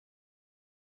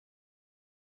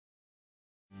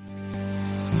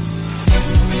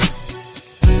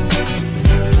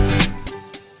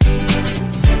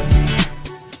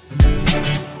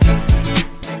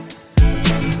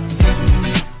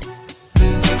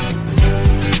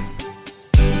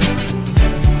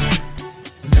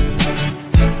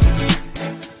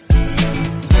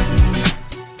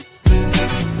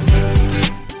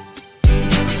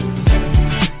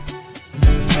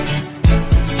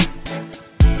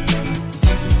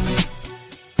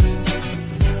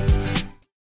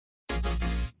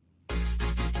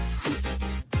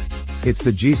It's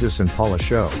the Jesus and Paula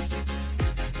Show,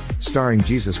 starring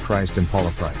Jesus Christ and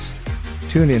Paula Price.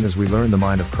 Tune in as we learn the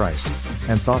mind of Christ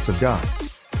and thoughts of God.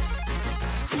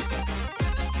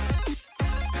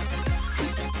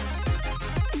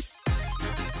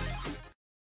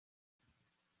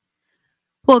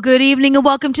 Well, good evening and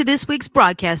welcome to this week's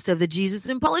broadcast of the Jesus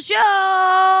and Paula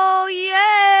Show. Yay!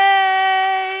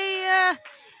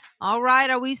 All right,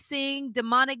 are we seeing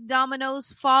demonic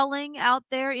dominoes falling out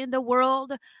there in the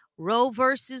world? Roe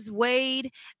versus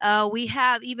Wade. We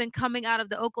have even coming out of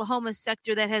the Oklahoma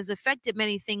sector that has affected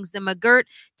many things. The McGirt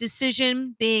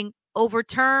decision being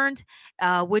overturned,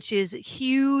 which is a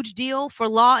huge deal for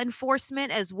law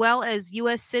enforcement as well as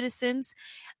U.S. citizens.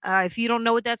 If you don't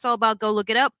know what that's all about, go look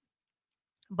it up.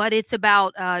 But it's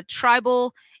about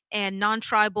tribal and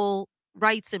non-tribal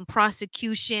rights and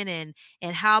prosecution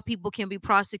and how people can be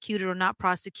prosecuted or not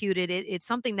prosecuted. It's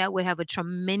something that would have a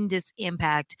tremendous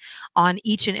impact on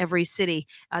each and every city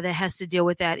that has to deal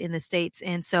with that in the States.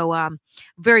 And so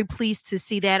very pleased to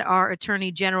see that our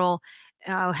Attorney General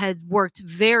had worked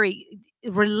very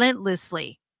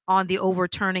relentlessly on the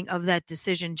overturning of that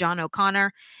decision, John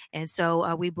O'Connor. And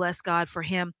so we bless God for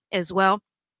him as well.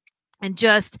 And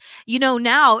just,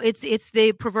 now it's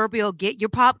the proverbial get your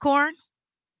popcorn,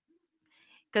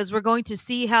 because we're going to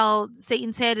see how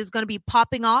Satan's head is going to be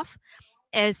popping off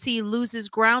as he loses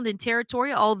ground and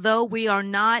territory, although we are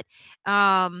not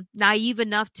naive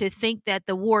enough to think that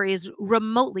the war is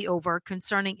remotely over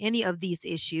concerning any of these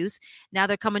issues. Now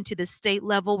they're coming to the state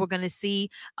level. We're going to see,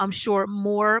 I'm sure,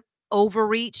 more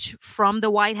overreach from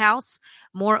the White House,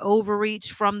 more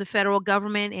overreach from the federal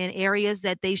government in areas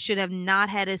that they should have not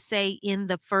had a say in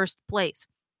the first place.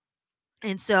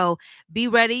 And so be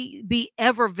ready, be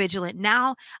ever vigilant.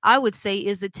 Now, I would say,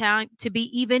 is the time to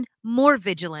be even more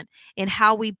vigilant in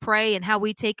how we pray and how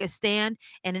we take a stand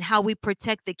and in how we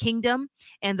protect the kingdom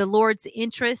and the Lord's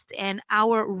interest and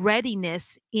our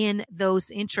readiness in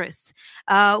those interests.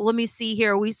 Let me see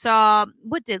here. We saw,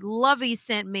 what did Lovey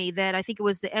sent me that I think it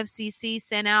was the FCC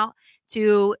sent out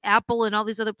to Apple and all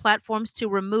these other platforms to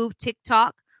remove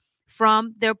TikTok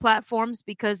from their platforms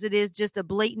because it is just a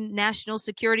blatant national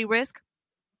security risk.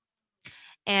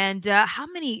 And how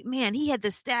many, man, he had the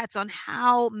stats on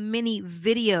how many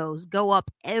videos go up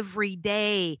every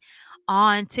day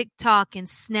on TikTok and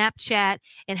Snapchat,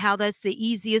 and how that's the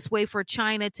easiest way for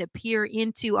China to peer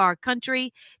into our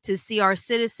country, to see our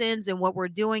citizens and what we're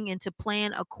doing, and to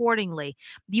plan accordingly.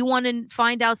 Do you want to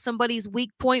find out somebody's weak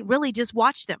point? Really just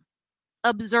watch them,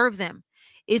 observe them.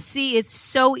 It's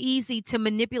so easy to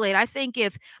manipulate. I think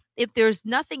if there's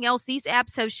nothing else, these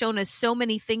apps have shown us so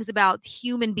many things about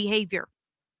human behavior.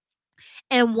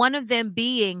 And one of them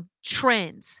being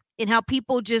trends, and how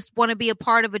people just want to be a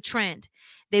part of a trend.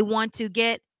 They want to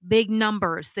get big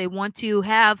numbers. They want to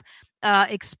have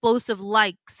explosive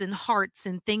likes and hearts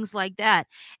and things like that.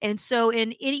 And so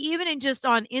even in just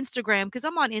on Instagram, because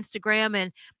I'm on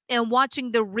Instagram and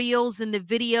watching the reels and the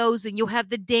videos, and you'll have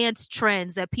the dance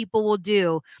trends that people will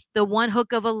do, the one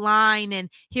hook of a line, and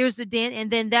here's the dance, and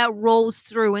then that rolls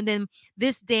through, and then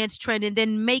this dance trend, and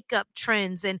then makeup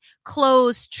trends and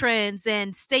clothes trends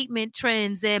and statement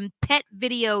trends and pet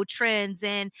video trends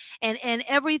and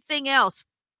everything else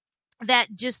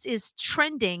that just is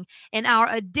trending, and our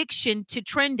addiction to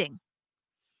trending,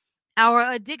 our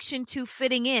addiction to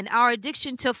fitting in, our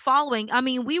addiction to following. I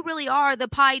mean, we really are the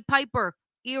Pied Piper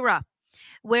era,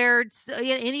 where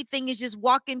anything is just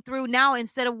walking through now.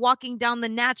 Instead of walking down the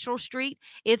natural street,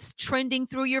 it's trending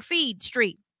through your feed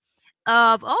street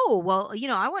of, oh, well,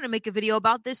 I want to make a video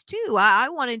about this too. I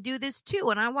want to do this too.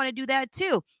 And I want to do that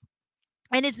too.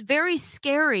 And it's very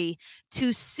scary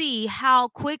to see how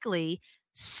quickly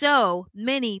so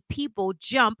many people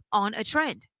jump on a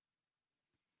trend.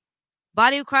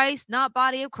 Body of Christ, not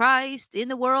body of Christ, in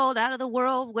the world, out of the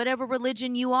world, whatever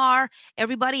religion you are,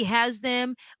 everybody has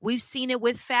them. We've seen it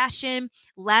with fashion.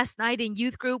 Last night in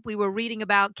youth group, we were reading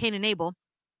about Cain and Abel.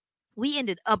 We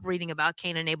ended up reading about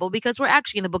Cain and Abel because we're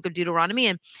actually in the book of Deuteronomy,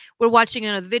 and we're watching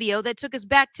another video that took us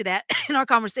back to that in our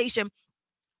conversation.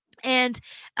 And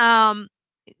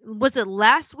was it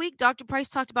last week? Dr. Price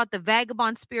talked about the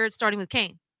vagabond spirit starting with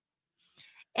Cain,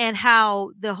 and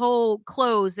how the whole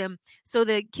clothes. And so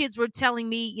the kids were telling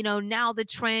me, now the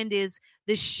trend is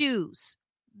the shoes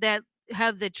that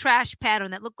have the trash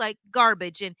pattern that look like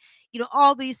garbage, and,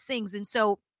 all these things. And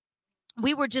so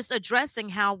we were just addressing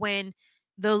how when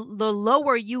the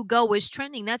lower you go is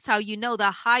trending, that's how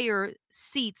the higher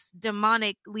seats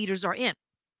demonic leaders are in.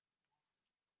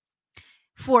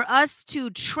 For us to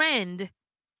trend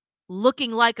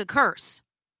looking like a curse,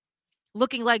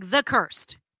 looking like the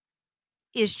cursed,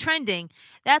 is trending,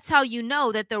 that's how you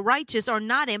know that the righteous are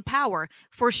not in power,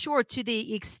 for sure, to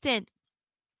the extent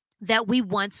that we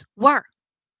once were.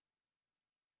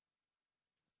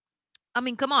 I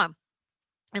mean, come on.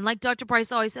 And like Dr.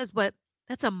 Price always says, but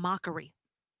that's a mockery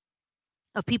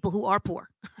of people who are poor.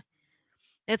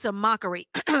 It's a mockery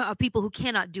of people who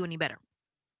cannot do any better.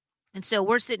 And so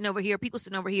we're sitting over here, people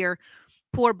sitting over here,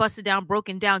 poor, busted down,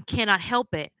 broken down, cannot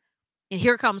help it. And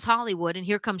here comes Hollywood, and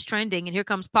here comes trending, and here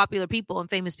comes popular people and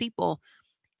famous people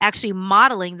actually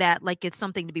modeling that like it's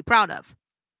something to be proud of.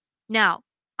 Now,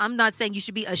 I'm not saying you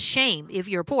should be ashamed if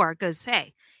you're poor, because,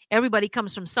 hey, everybody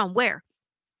comes from somewhere.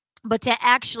 But to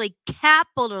actually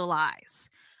capitalize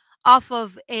off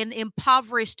of an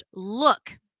impoverished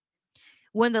look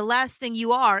when the last thing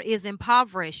you are is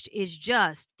impoverished is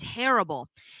just terrible.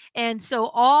 And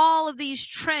so all of these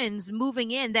trends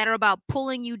moving in that are about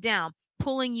pulling you down,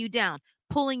 pulling you down,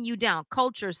 pulling you down,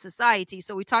 culture, society.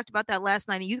 So we talked about that last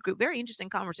night in youth group. Very interesting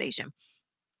conversation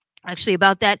actually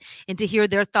about that, and to hear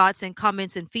their thoughts and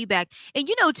comments and feedback. And,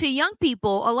 to young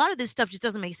people, a lot of this stuff just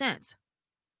doesn't make sense.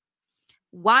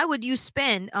 Why would you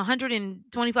spend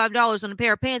 $125 on a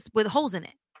pair of pants with holes in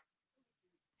it?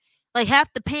 Like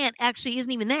half the pant actually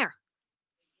isn't even there.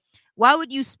 Why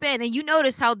would you spend? And you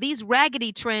notice how these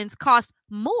raggedy trends cost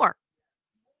more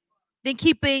than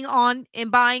keeping on and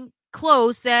buying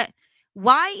clothes that,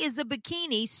 why is a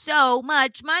bikini so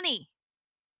much money?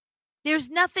 There's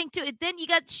nothing to it. Then you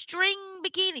got string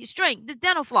bikini, string, this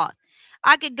dental floss.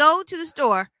 I could go to the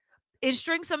store and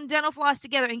string some dental floss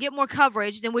together and get more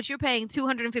coverage than what you're paying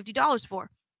 $250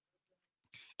 for.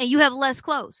 And you have less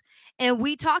clothes. And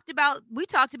we talked about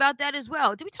that as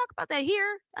well. Did we talk about that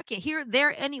here? I can't hear it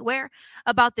there anywhere,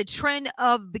 about the trend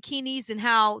of bikinis and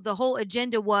how the whole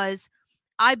agenda was,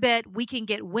 I bet we can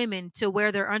get women to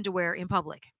wear their underwear in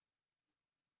public.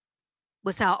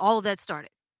 Was how all of that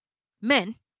started.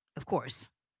 Men, of course.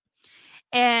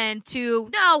 And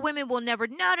no, women will never,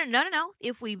 no.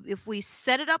 If we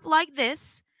set it up like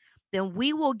this, then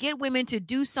we will get women to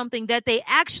do something that they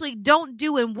actually don't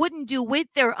do and wouldn't do with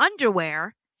their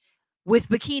underwear with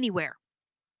bikini wear.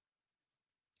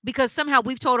 Because somehow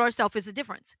we've told ourselves it's a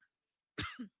difference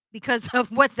because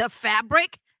of what the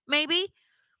fabric, maybe.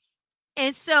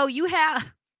 And so you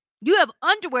have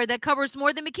underwear that covers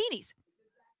more than bikinis.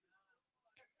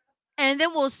 And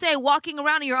then we'll say walking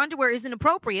around in your underwear isn't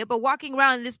appropriate, but walking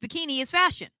around in this bikini is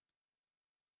fashion.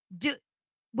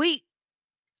 We've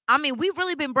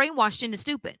really been brainwashed into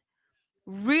stupid.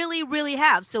 Really, really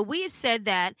have. So we have said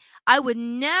that I would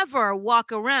never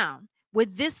walk around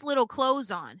with this little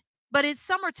clothes on, but it's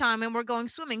summertime and we're going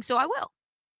swimming, so I will.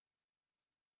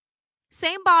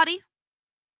 Same body,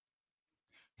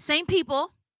 same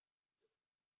people.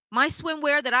 My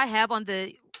swimwear that I have on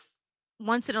the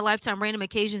once in a lifetime random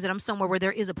occasions that I'm somewhere where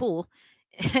there is a pool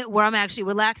where I'm actually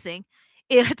relaxing.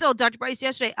 I told Dr. Price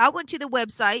yesterday, I went to the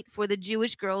website for the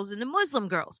Jewish girls and the Muslim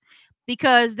girls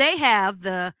because they have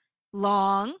the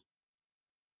long,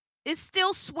 it's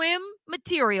still swim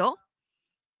material,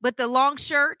 but the long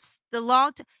shirts,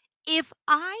 if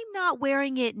I'm not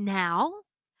wearing it now,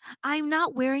 I'm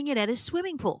not wearing it at a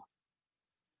swimming pool.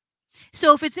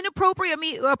 So if it's inappropriate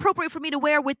for me to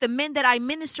wear with the men that I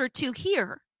minister to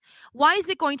here, why is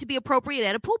it going to be appropriate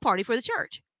at a pool party for the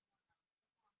church?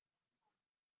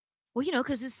 Well,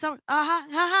 because it's so,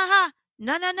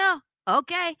 no.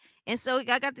 Okay. And so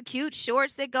I got the cute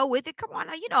shorts that go with it. Come on,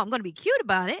 I'm going to be cute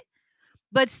about it,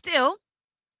 but still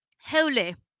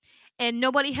holy. And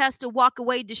nobody has to walk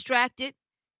away distracted,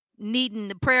 needing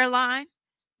the prayer line,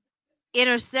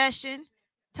 intercession,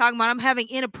 talking about I'm having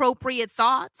inappropriate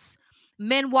thoughts.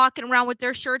 Men walking around with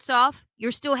their shirts off,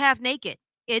 you're still half naked.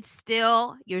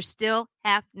 You're still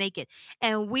half naked.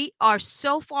 And we are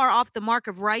so far off the mark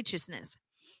of righteousness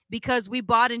because we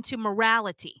bought into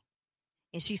morality.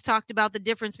 And she's talked about the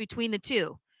difference between the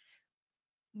two.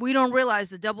 We don't realize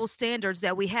the double standards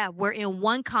that we have, where in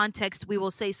one context, we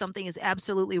will say something is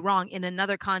absolutely wrong. In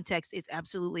another context, it's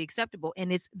absolutely acceptable.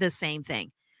 And it's the same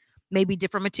thing. Maybe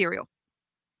different material,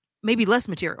 maybe less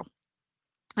material,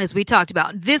 as we talked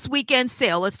about. This weekend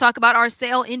sale. Let's talk about our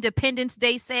sale, Independence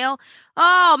Day sale.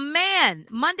 Oh, man.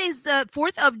 Monday's the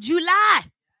 4th of July.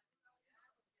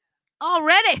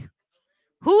 Already.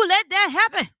 Who let that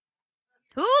happen?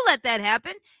 Who let that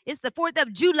happen? It's the 4th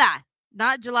of July,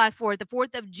 not July 4th, the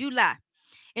 4th of July.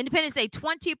 Independence Day,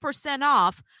 20%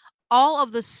 off all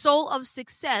of the Soul of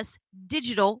Success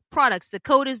digital products. The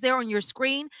code is there on your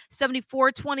screen,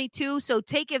 7422. So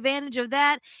take advantage of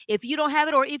that. If you don't have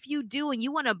it, or if you do and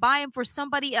you want to buy them for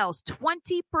somebody else,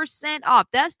 20% off.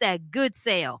 That's that good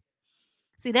sale.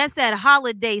 See, that's that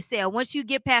holiday sale. Once you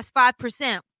get past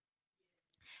 5%,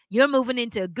 You're moving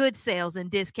into good sales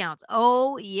and discounts.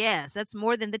 Oh, yes. That's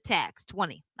more than the tax,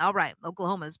 20. All right.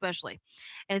 Oklahoma, especially.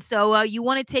 And so you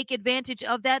want to take advantage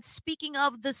of that. Speaking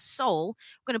of the soul,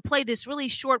 we're going to play this really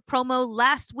short promo.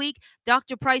 Last week,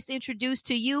 Dr. Price introduced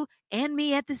to you and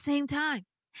me at the same time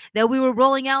that we were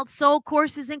rolling out soul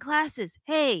courses and classes.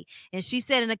 Hey, and she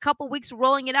said in a couple weeks, we're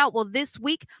rolling it out. Well, this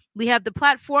week, we have the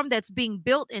platform that's being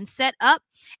built and set up,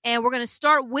 and we're going to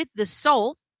start with the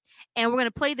soul. And we're going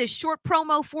to play this short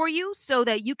promo for you so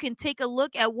that you can take a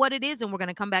look at what it is, and we're going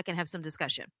to come back and have some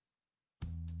discussion.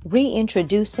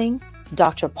 Reintroducing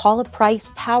Dr. Paula Price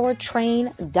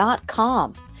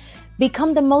Powertrain.com.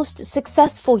 Become the most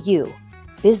successful you.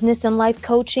 Business and life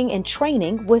coaching and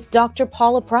training with Dr.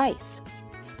 Paula Price.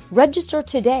 Register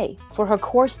today for her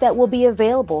course that will be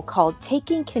available called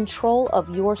Taking Control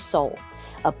of Your Soul,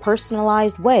 a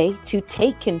personalized way to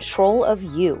take control of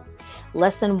you.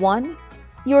 Lesson 1,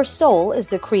 your soul is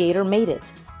the creator made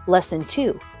it. Lesson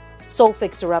 2, soul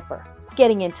fixer-upper,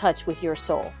 getting in touch with your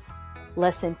soul.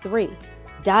 Lesson 3,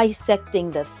 dissecting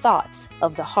the thoughts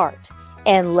of the heart.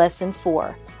 And lesson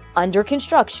 4, under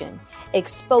construction,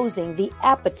 exposing the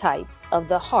appetites of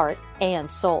the heart and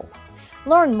soul.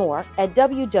 Learn more at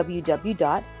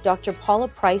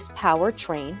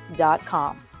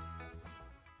www.drpaulapricepowertrain.com.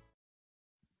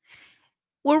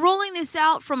 We're rolling this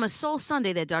out from a Soul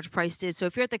Sunday that Dr. Price did. So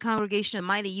if you're at the Congregation of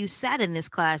Mighty, you sat in this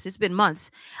class. It's been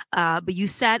months, but you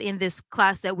sat in this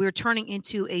class that we're turning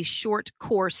into a short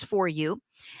course for you.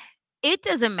 It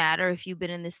doesn't matter if you've been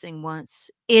in this thing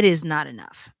once. It is not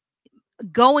enough.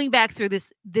 Going back through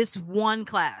this one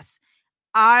class,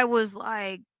 I was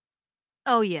like,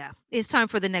 oh yeah, it's time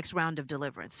for the next round of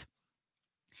deliverance.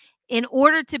 In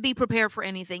order to be prepared for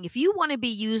anything, if you want to be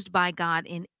used by God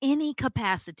in any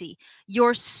capacity,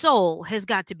 your soul has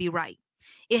got to be right.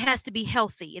 It has to be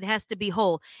healthy. It has to be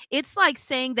whole. It's like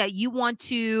saying that you want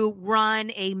to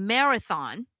run a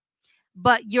marathon,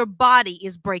 but your body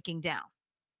is breaking down.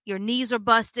 Your knees are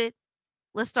busted.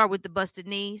 Let's start with the busted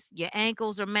knees. Your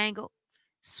ankles are mangled,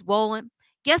 swollen.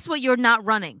 Guess what? You're not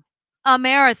running a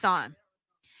marathon.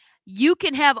 You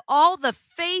can have all the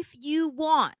faith you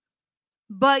want,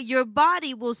 but your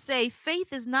body will say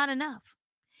faith is not enough.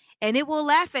 And it will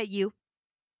laugh at you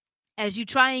as you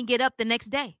try and get up the next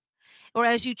day or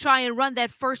as you try and run that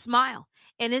first mile.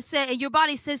 And your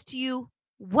body says to you,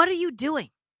 what are you doing?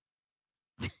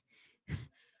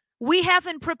 We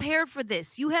haven't prepared for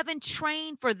this. You haven't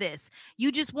trained for this.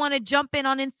 You just want to jump in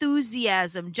on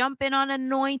enthusiasm, jump in on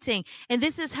anointing. And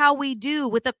this is how we do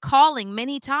with a calling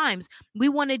many times. We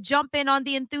want to jump in on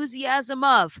the enthusiasm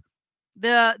of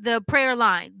the prayer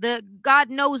line, the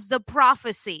God knows the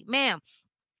prophecy. Man,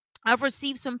 I've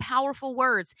received some powerful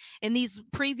words in these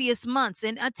previous months.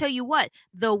 And I tell you what,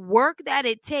 the work that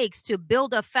it takes to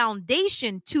build a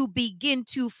foundation to begin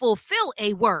to fulfill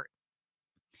a word.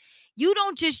 You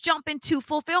don't just jump into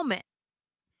fulfillment.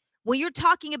 When you're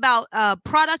talking about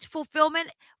product fulfillment,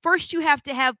 first you have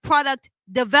to have product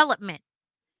development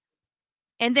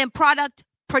and then product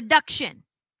production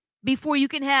before you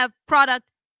can have product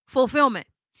fulfillment.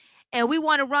 And we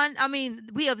want to run,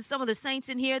 we have some of the saints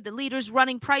in here, the leaders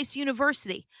running Price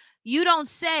University. You don't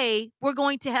say we're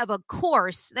going to have a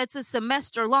course that's a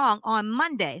semester long on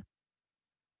Monday.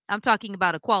 I'm talking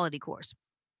about a quality course.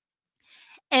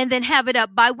 And then have it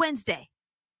up by Wednesday.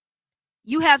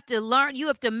 You have to learn, you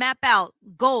have to map out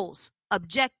goals,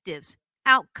 objectives,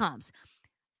 outcomes,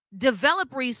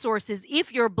 develop resources.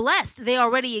 If you're blessed, they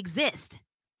already exist.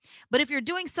 But if you're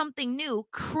doing something new,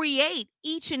 create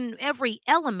each and every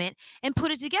element and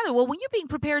put it together. Well, when you're being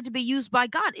prepared to be used by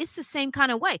God, it's the same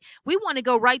kind of way. We want to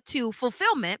go right to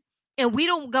fulfillment, and we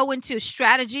don't go into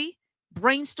strategy,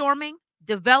 brainstorming,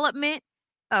 development,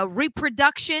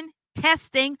 reproduction,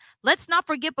 testing. Let's not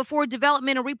forget, before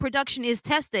development and reproduction is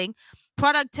testing,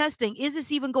 product testing. Is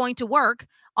this even going to work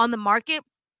on the market?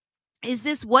 Is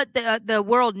this what the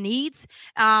world needs?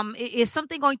 Is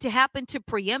something going to happen to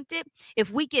preempt it? If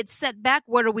we get set back,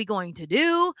 what are we going to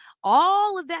do?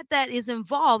 All of that is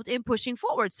involved in pushing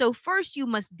forward. So first, you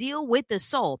must deal with the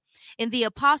soul. In the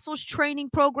Apostles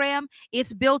Training Program,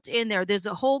 it's built in there. There's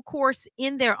a whole course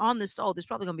in there on the soul. There's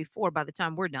probably going to be 4 by the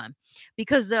time we're done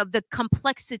because of the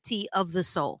complexity of the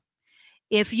soul.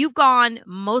 If you've gone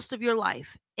most of your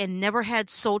life and never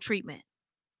had soul treatment,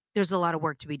 there's a lot of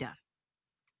work to be done.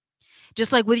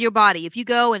 Just like with your body, if you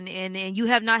go and you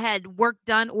have not had work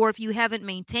done, or if you haven't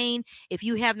maintained, if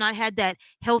you have not had that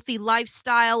healthy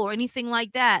lifestyle or anything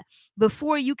like that,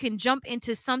 before you can jump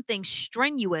into something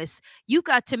strenuous, you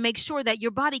got to make sure that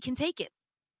your body can take it.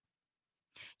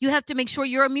 You have to make sure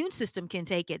your immune system can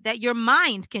take it, that your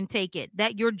mind can take it,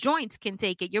 that your joints can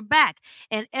take it, your back,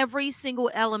 and every single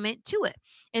element to it.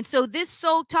 And so, this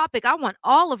sole topic, I want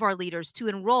all of our leaders to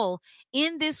enroll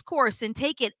in this course and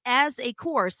take it as a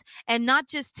course and not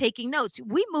just taking notes.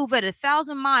 We move at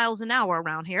 1,000 miles an hour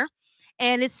around here,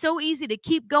 and it's so easy to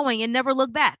keep going and never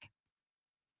look back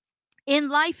in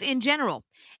life in general.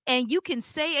 And you can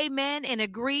say amen and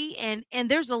agree, and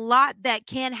there's a lot that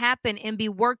can happen and be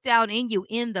worked out in you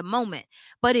in the moment,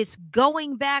 but it's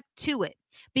going back to it,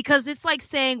 because it's like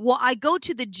saying, well, I go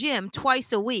to the gym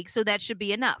twice a week, so that should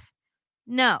be enough.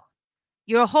 No,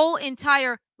 your whole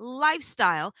entire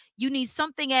lifestyle, you need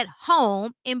something at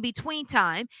home in between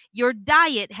time. Your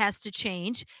diet has to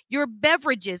change. Your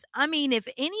beverages, I mean, if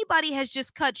anybody has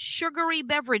just cut sugary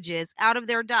beverages out of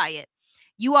their diet,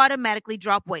 you automatically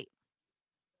drop weight.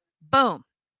 Boom.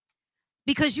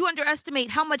 Because you underestimate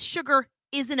how much sugar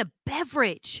is in a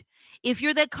beverage. If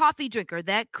you're that coffee drinker,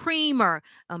 that creamer,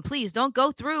 please don't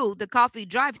go through the coffee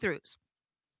drive-thrus.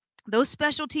 Those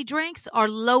specialty drinks are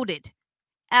loaded,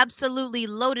 absolutely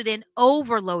loaded and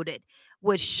overloaded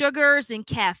with sugars and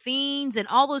caffeines and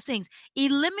all those things.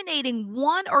 Eliminating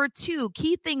one or two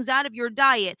key things out of your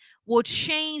diet will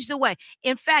change the way.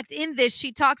 In fact, in this,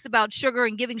 she talks about sugar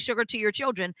and giving sugar to your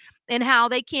children and how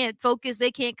they can't focus,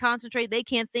 they can't concentrate, they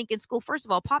can't think in school. First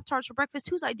of all, Pop-Tarts for breakfast,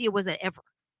 whose idea was that ever?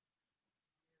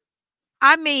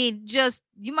 I mean, just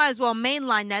you might as well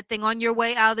mainline that thing on your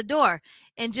way out of the door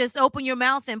and just open your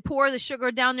mouth and pour the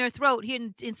sugar down their throat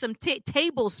in some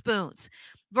tablespoons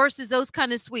versus those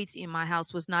kind of sweets. In my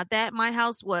house was not that. My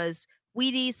house was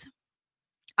Wheaties.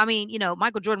 I mean,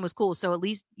 Michael Jordan was cool, so at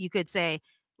least you could say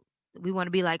we want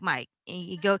to be like Mike. And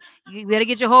you better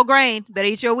get your whole grain, better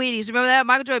eat your Wheaties. Remember that,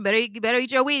 Michael Jordan? Better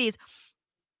eat your Wheaties.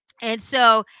 And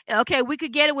so, okay, we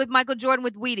could get it with Michael Jordan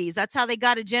with Wheaties. That's how they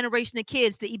got a generation of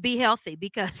kids to be healthy,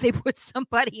 because they put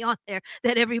somebody on there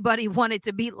that everybody wanted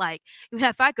to be like.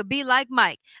 If I could be like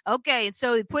Mike. Okay, and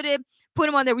so they put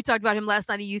him on there. We talked about him last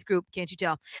night in youth group. Can't you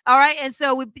tell? All right, and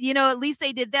so, at least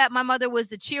they did that. My mother was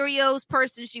the Cheerios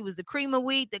person. She was the cream of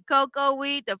wheat, the cocoa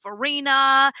wheat, the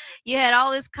Farina. You had all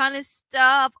this kind of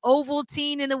stuff.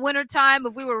 Ovaltine in the wintertime.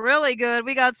 If we were really good,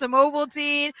 we got some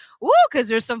Ovaltine. Ooh, because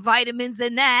there's some vitamins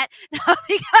in that.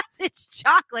 Because it's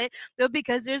chocolate, but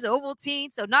because there's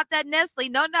Ovaltine. So not that Nestle.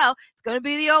 No. It's going to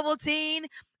be the Ovaltine.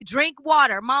 Drink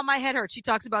water. Mom, my head hurts. She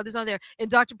talks about this on there.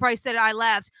 And Dr. Price said it. I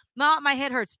laughed. Mom, my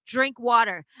head hurts. Drink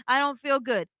water. I don't feel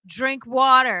good. Drink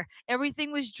water.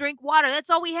 Everything was drink water. That's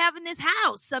all we have in this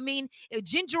house. I mean,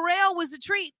 ginger ale was a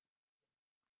treat.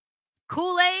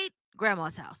 Kool-Aid,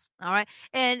 grandma's house. All right.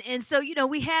 And so,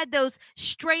 we had those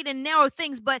straight and narrow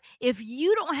things, but if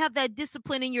you don't have that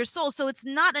discipline in your soul, so it's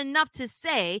not enough to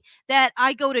say that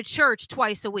I go to church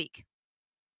twice a week.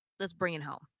 Let's bring it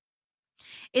home.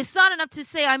 It's not enough to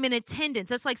say I'm in attendance.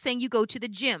 That's like saying you go to the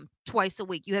gym twice a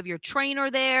week. You have your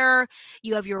trainer there.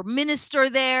 You have your minister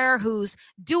there who's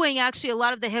doing actually a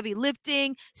lot of the heavy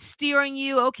lifting, steering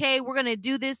you. Okay, we're going to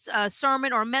do this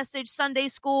sermon or message Sunday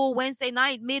school, Wednesday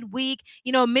night, midweek.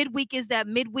 Midweek is that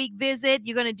midweek visit.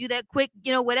 You're going to do that quick,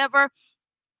 whatever,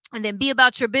 and then be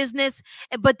about your business.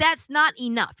 But that's not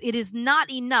enough. It is not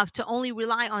enough to only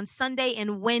rely on Sunday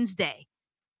and Wednesday,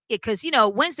 because,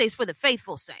 Wednesday's for the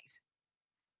faithful saints.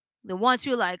 The ones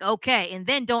who are like, okay, and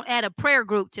then don't add a prayer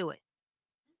group to it.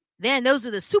 Then those are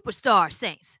the superstar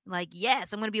saints. Like,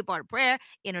 yes, I'm going to be a part of prayer,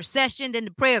 intercession, then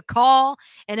the prayer call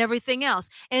and everything else.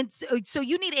 And so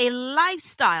you need a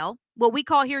lifestyle, what we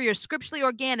call here your scripturally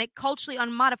organic, culturally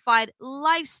unmodified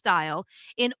lifestyle,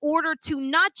 in order to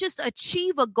not just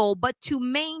achieve a goal, but to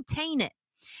maintain it.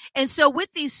 And so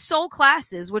with these soul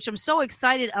classes, which I'm so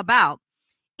excited about,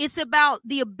 it's about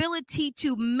the ability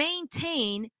to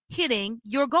maintain hitting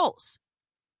your goals.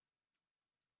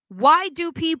 Why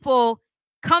do people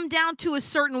come down to a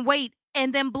certain weight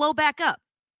and then blow back up?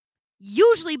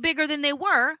 Usually bigger than they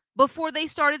were before they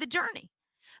started the journey,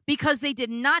 because they did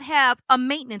not have a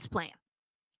maintenance plan.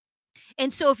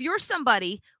 And so if you're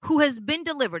somebody who has been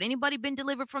delivered, anybody been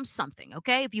delivered from something,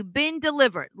 okay? If you've been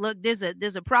delivered, look, there's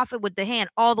a prophet with the hand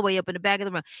all the way up in the back of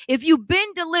the room. If you've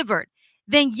been delivered,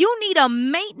 then you need a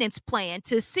maintenance plan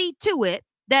to see to it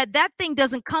that thing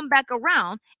doesn't come back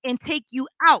around and take you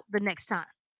out the next time.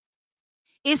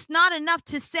 It's not enough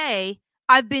to say,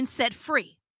 I've been set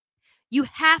free. You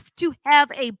have to have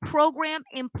a program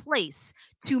in place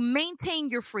to maintain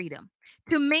your freedom,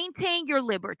 to maintain your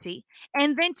liberty,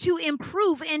 and then to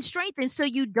improve and strengthen so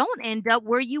you don't end up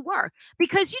where you were.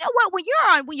 Because you know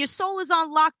what? When your soul is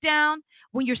on lockdown,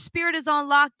 when your spirit is on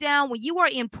lockdown, when you are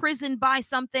imprisoned by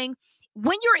something,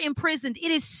 when you're imprisoned,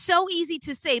 it is so easy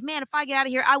to say, man, if I get out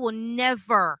of here, I will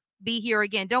never be here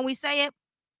again. Don't we say it?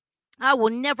 I will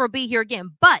never be here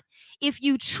again. But if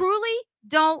you truly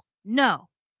don't know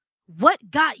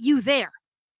what got you there,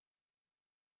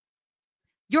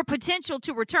 your potential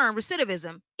to return,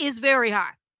 recidivism, is very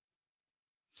high.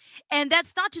 And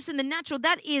that's not just in the natural,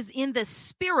 that is in the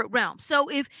spirit realm. So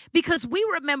because we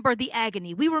remember the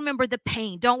agony, we remember the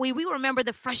pain, don't we? We remember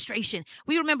the frustration.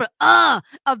 We remember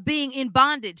of being in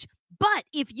bondage. But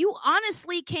if you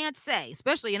honestly can't say,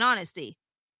 especially in honesty,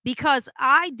 because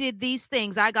I did these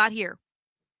things, I got here.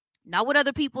 Not what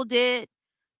other people did,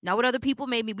 not what other people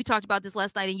made me. We talked about this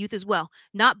last night in youth as well.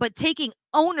 But taking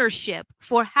ownership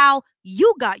for how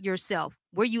you got yourself,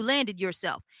 where you landed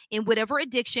yourself in whatever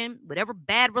addiction, whatever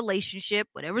bad relationship,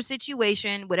 whatever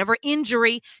situation, whatever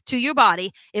injury to your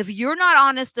body. If you're not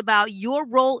honest about your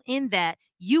role in that,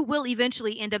 you will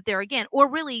eventually end up there again, or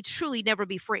really truly never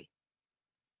be free.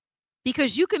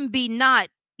 Because you can be not,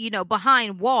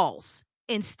 behind walls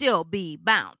and still be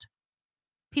bound.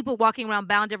 People walking around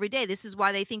bound every day. This is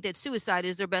why they think that suicide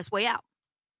is their best way out.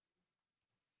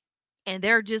 And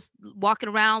they're just walking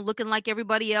around looking like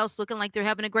everybody else, looking like they're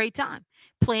having a great time,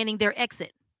 planning their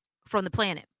exit from the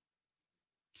planet.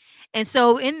 And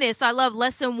so in this, I love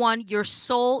lesson 1, your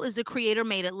soul is a creator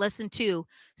made it. Lesson 2,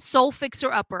 soul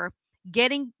fixer upper,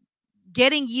 getting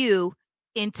you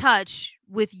in touch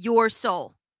with your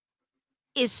soul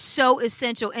is so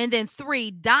essential. And then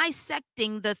 3,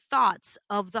 dissecting the thoughts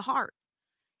of the heart.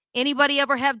 Anybody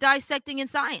ever have dissecting in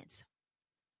science?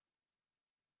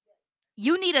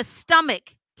 You need a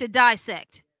stomach to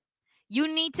dissect.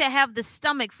 You need to have the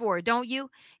stomach for it, don't you?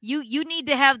 You need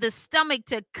to have the stomach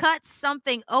to cut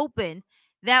something open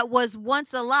that was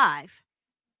once alive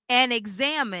and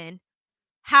examine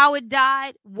how it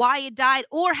died, why it died,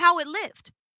 or how it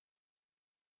lived.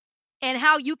 And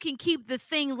how you can keep the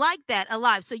thing like that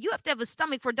alive. So you have to have a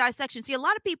stomach for dissection. See, a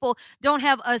lot of people don't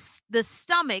have the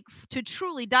stomach to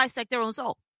truly dissect their own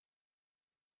soul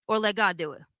or let God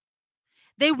do it.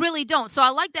 They really don't. So I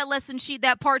like that lesson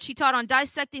that part she taught on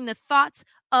dissecting the thoughts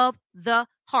of the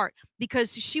heart,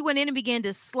 because she went in and began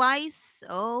to slice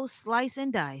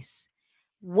and dice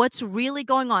what's really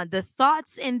going on, the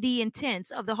thoughts and the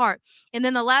intents of the heart. And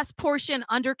then the last portion,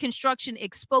 under construction,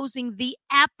 exposing the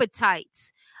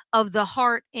appetites of the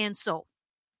heart and soul.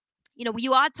 When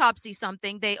you autopsy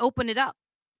something, they open it up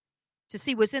to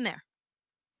see what's in there.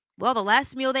 Well, the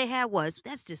last meal they had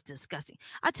that's just disgusting.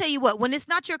 I tell you what, when it's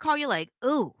not your call, you're like,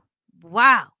 ooh,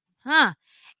 wow, huh?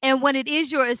 And when it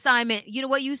is your assignment, you know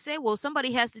what you say? Well,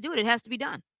 somebody has to do it. It has to be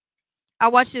done. I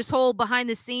watched this whole behind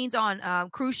the scenes on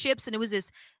cruise ships, and it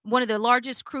was one of the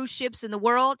largest cruise ships in the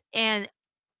world. And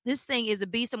this thing is a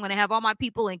beast. I'm going to have all my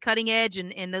people in cutting edge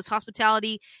and those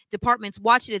hospitality departments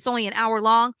watch it. It's only an hour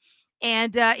long.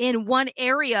 And in one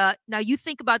area, now you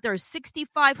think about, there are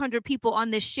 6,500 people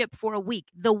on this ship for a week.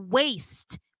 The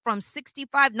waste from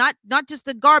 65, not just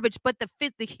the garbage, but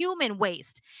the human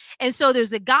waste. And so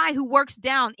there's a guy who works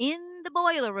down in the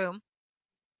boiler room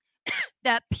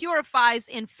that purifies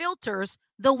and filters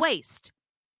the waste.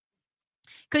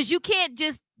 Because you can't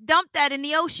just dump that in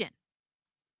the ocean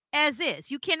as is.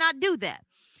 You cannot do that.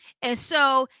 And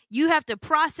so you have to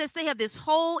process. They have this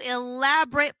whole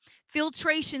elaborate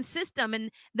filtration system.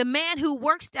 And the man who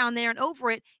works down there and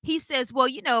over it, he says, well,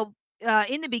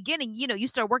 in the beginning, you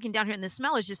start working down here and the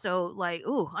smell is just so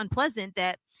unpleasant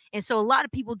and so a lot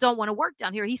of people don't want to work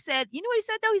down here. He said, you know what he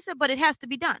said though? He said, but it has to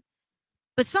be done.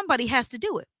 But somebody has to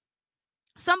do it.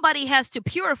 Somebody has to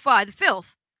purify the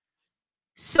filth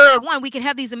so that, one, we can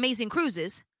have these amazing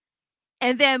cruises.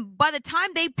 And then by the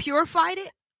time they purified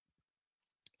it,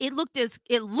 it looked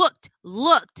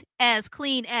as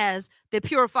clean as the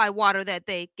purified water that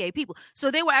they gave people. So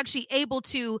they were actually able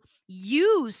to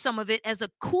use some of it as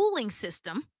a cooling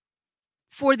system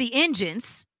for the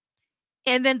engines.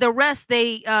 And then the rest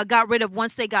they got rid of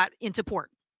once they got into port.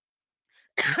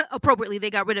 Appropriately, they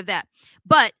got rid of that.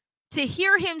 But to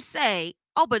hear him say,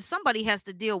 oh, but somebody has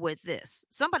to deal with this.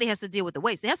 Somebody has to deal with the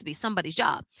waste. It has to be somebody's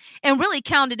job. And really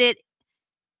counted it,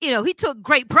 he took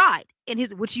great pride in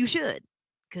which you should,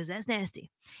 because that's nasty,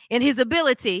 in his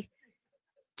ability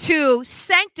to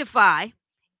sanctify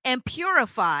and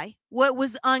purify what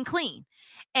was unclean.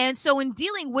 And so in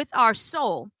dealing with our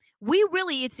soul,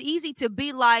 it's easy to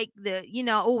be like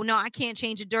oh, no, I can't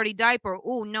change a dirty diaper.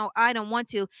 Oh, no, I don't want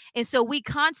to. And so we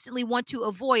constantly want to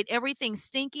avoid everything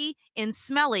stinky and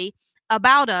smelly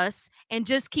about us and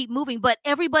just keep moving. But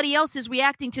everybody else is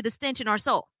reacting to the stench in our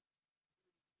soul.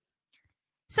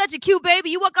 Such a cute baby.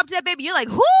 You walk up to that baby, you're like,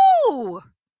 whoo,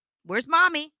 where's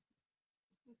mommy?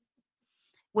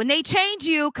 When they change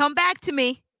you, come back to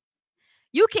me.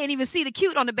 You can't even see the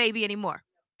cute on the baby anymore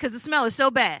because the smell is so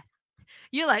bad.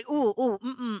 You're like, ooh,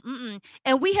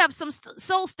 and we have some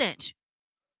soul stench.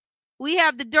 We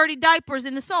have the dirty diapers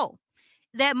in the soul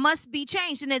that must be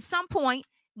changed. And at some point,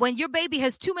 when your baby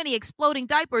has too many exploding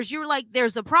diapers, you're like,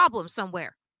 there's a problem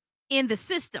somewhere in the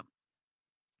system.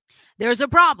 There's a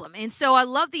problem. And so I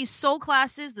love these soul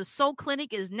classes. The soul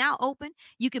clinic is now open.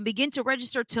 You can begin to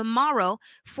register tomorrow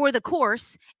for the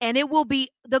course, and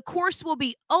the course will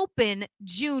be open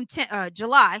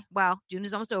July. Wow, June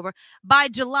is almost over. By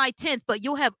July 10th, but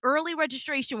you'll have early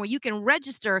registration where you can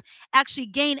register, actually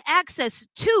gain access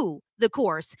to the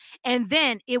course, and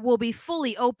then it will be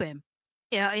fully open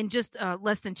in just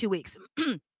less than 2 weeks.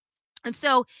 And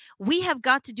so we have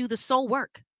got to do the soul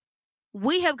work.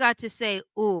 We have got to say,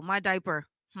 "Ooh, my diaper."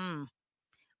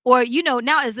 Or,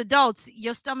 now as adults,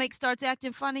 your stomach starts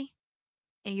acting funny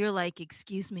and you're like,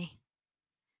 "Excuse me.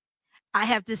 I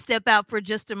have to step out for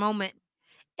just a moment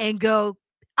and go,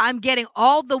 I'm getting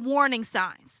all the warning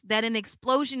signs that an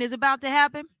explosion is about to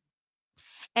happen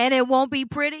and it won't be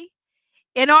pretty."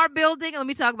 In our building, let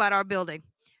me talk about our building.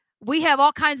 We have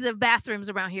all kinds of bathrooms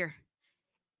around here.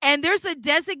 And there's a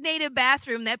designated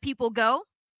bathroom that people go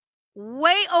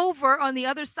way over on the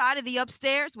other side of the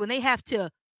upstairs when they have to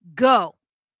go.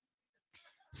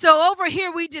 So over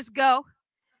here, we just go.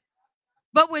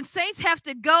 But when saints have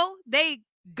to go, they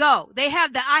go. They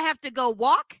have the I have to go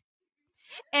walk,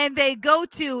 and they go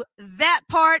to that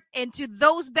part and to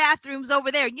those bathrooms over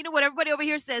there. You know what everybody over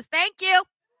here says? Thank you.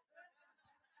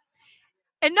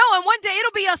 And one day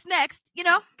it'll be us next,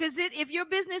 because if your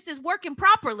business is working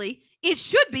properly, it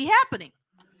should be happening.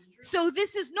 So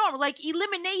this is normal. Like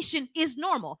elimination is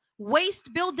normal.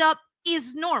 Waste buildup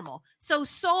is normal. So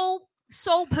soul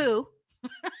poo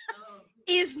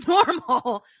is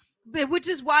normal, which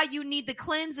is why you need the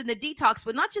cleanse and the detox,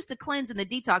 but not just the cleanse and the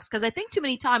detox, because I think too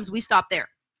many times we stop there.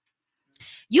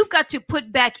 You've got to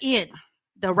put back in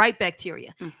the right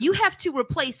bacteria. You have to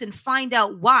replace and find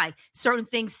out why certain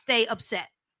things stay upset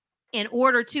in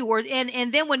order to,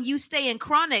 and then when you stay in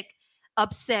chronic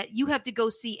upset, you have to go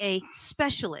see a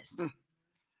specialist.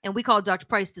 And we call Dr.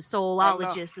 Price the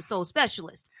soulologist, the soul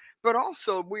specialist. But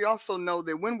also, we also know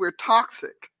that when we're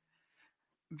toxic,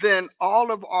 then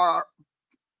all of our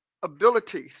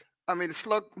abilities,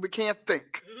 we can't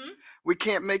think. We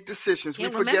can't make decisions.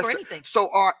 Can't we forget remember anything. So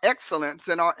our excellence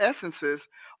and our essences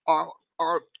are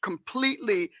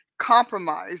completely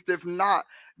compromised, if not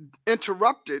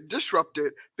disrupted,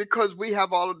 because we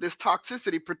have all of this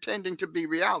toxicity pretending to be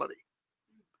reality.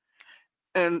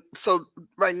 And so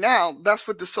right now, that's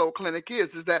what the Soul Clinic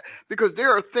is that because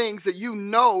there are things that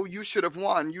you should have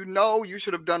won, you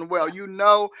should have done well,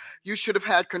 you should have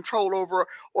had control over,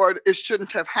 or it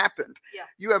shouldn't have happened. Yeah.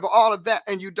 You have all of that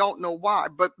and you don't know why.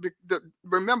 But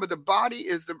remember, the body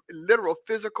is the literal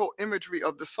physical imagery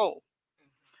of the soul.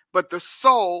 But the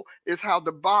soul is how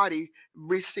the body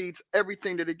receives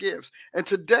everything that it gives. And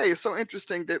today is so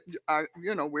interesting that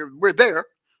we're there.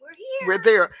 We're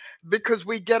there because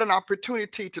we get an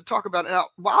opportunity to talk about it. Now,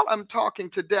 while I'm talking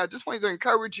today, I just wanted to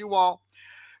encourage you all,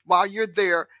 while you're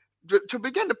there, to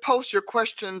begin to post your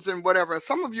questions and whatever.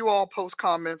 Some of you all post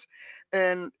comments,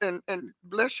 and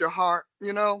bless your heart,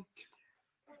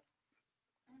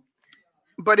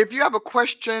 But if you have a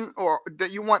question or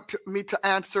that you want me to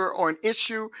answer, or an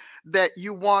issue that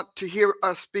you want to hear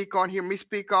me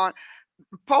speak on,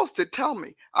 post it. Tell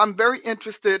me. I'm very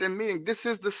interested in meeting. This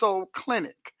is the Soul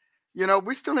Clinic.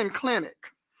 We're still in clinic.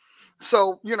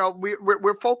 So,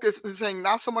 we're focusing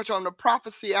not so much on the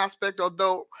prophecy aspect,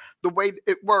 although the way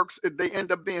it works, they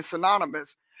end up being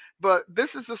synonymous. But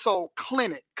this is the Soul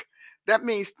Clinic. That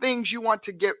means things you want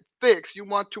to get fixed, you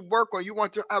want to work on, you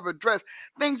want to have addressed,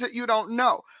 things that you don't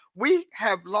know. We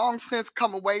have long since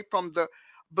come away from the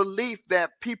belief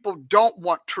that people don't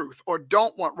want truth or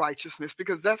don't want righteousness,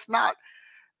 because that's not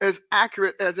as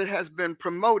accurate as it has been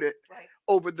promoted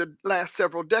over the last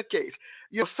several decades.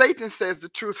 Satan says the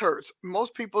truth hurts.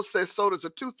 Most people say so does a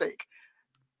toothache.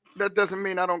 That doesn't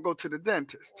mean I don't go to the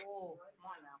dentist.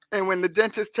 And when the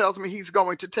dentist tells me he's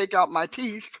going to take out my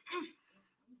teeth,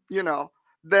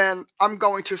 then I'm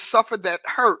going to suffer that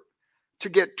hurt to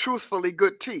get truthfully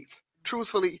good teeth,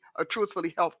 a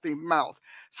truthfully healthy mouth.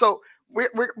 So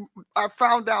I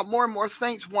found out more and more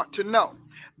saints want to know.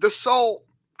 The soul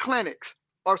clinics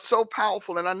are so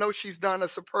powerful, and I know she's done a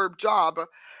superb job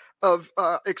of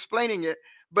explaining it.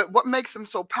 But what makes them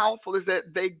so powerful is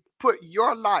that they put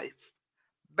your life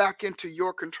back into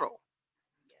your control.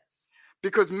 Yes.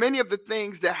 Because many of the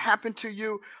things that happen to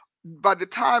you, by the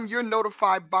time you're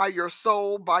notified by your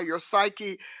soul, by your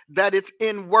psyche, that it's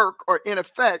in work or in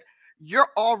effect, you're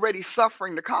already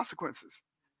suffering the consequences.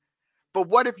 But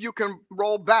what if you can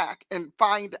roll back and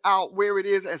find out where it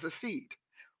is as a seed,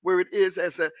 where it is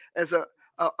as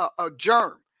a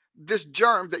germ, this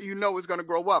germ that you know is going to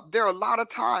grow up. There are a lot of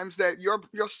times that your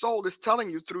soul is telling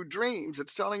you through dreams.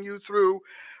 It's telling you through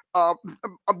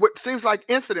what seems like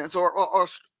incidents or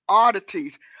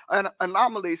oddities and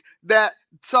anomalies that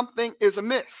something is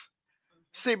amiss.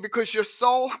 See, because your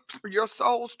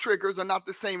soul's triggers are not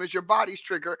the same as your body's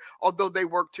trigger, although they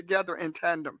work together in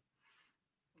tandem.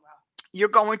 You're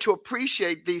going to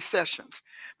appreciate these sessions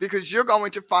because you're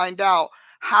going to find out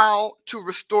how to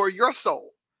restore your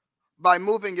soul by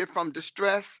moving it from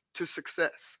distress to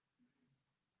success,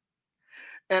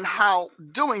 and how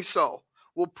doing so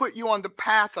will put you on the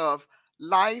path of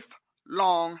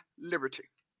lifelong liberty.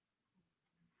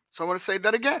 So I want to say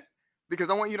that again because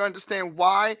I want you to understand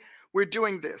why we're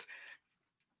doing this.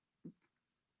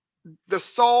 The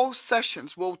soul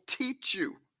sessions will teach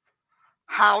you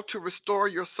how to restore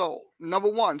your soul. Number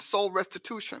 1, soul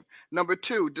restitution. Number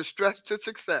 2, distress to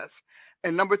success.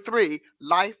 And number 3,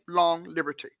 lifelong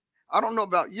liberty. I don't know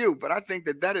about you, but I think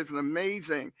that is an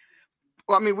amazing.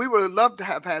 Well, I mean, we would have loved to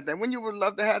have had that. Wouldn't you would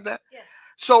love to have that? Yes.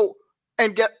 So,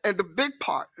 and the big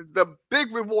part, the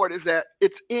big reward is that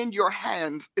it's in your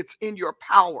hands. It's in your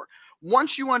power.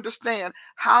 Once you understand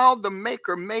how the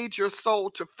Maker made your soul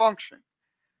to function,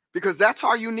 because that's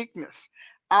our uniqueness.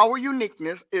 Our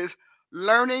uniqueness is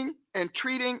learning and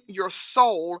treating your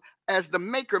soul as the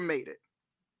Maker made it,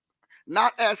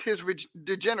 not as his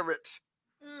degenerates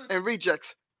and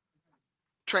rejects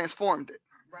transformed it.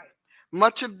 Right.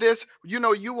 Much of this, you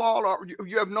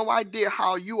have no idea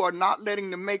how you are not letting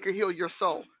the Maker heal your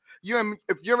soul.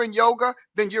 If you're in yoga,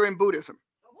 then you're in Buddhism.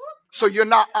 So you're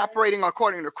not operating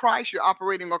according to Christ, you're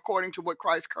operating according to what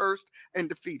Christ cursed and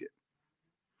defeated.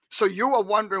 So you are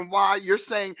wondering why you're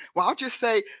saying, well, I'll just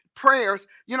say prayers.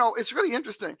 It's really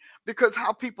interesting because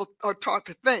how people are taught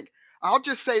to think. I'll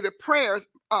just say the prayers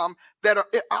I'll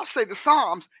say the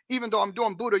Psalms, even though I'm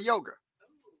doing Buddha yoga.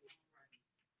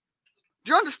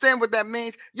 Do you understand what that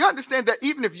means? You understand that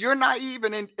even if you're naive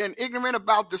and ignorant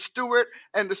about the steward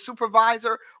and the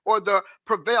supervisor or the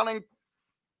prevailing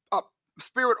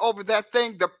spirit over that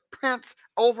thing, the prince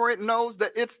over it knows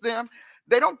that it's them.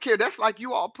 They don't care. That's like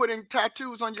you all putting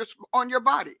tattoos on your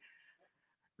body.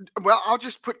 Well, I'll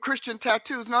just put Christian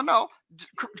tattoos. No.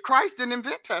 Christ didn't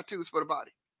invent tattoos for the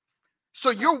body. So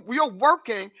you're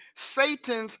working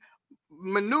Satan's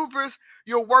maneuvers.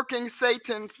 You're working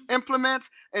Satan's implements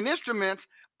and instruments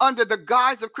under the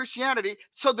guise of Christianity.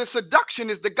 So the seduction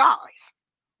is the guise.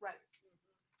 Right.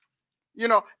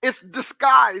 It's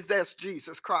disguised as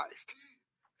Jesus Christ.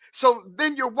 So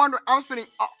then you're wondering, I'm spending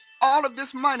all of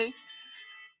this money.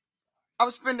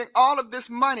 I'm spending all of this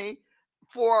money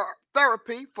for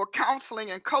therapy, for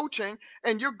counseling and coaching,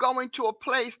 and you're going to a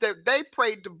place that they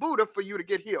prayed to Buddha for you to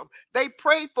get healed. They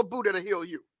prayed for Buddha to heal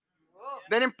you.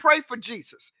 They didn't pray for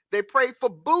Jesus. They prayed for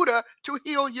Buddha to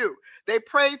heal you. They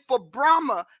prayed for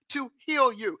Brahma to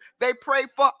heal you. They prayed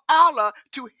for Allah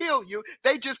to heal you.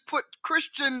 They just put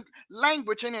Christian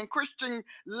language and Christian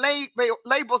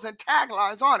labels and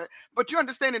taglines on it. But you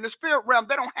understand, in the spirit realm,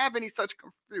 they don't have any such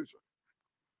confusion.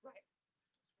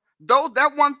 Those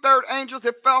that 1/3 angels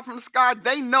that fell from the sky,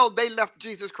 they know they left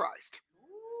Jesus Christ.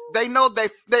 They know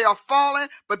they are fallen,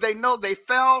 but they know they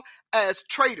fell as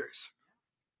traitors.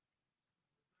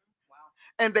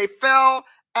 And they fell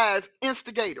as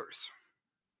instigators.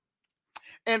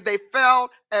 And they fell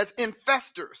as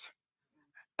infestors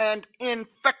and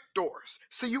infectors.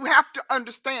 So you have to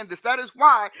understand this. That is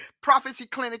why Prophecy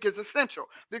Clinic is essential,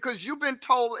 because you've been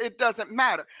told it doesn't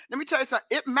matter. Let me tell you something.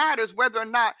 It matters whether or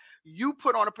not you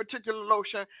put on a particular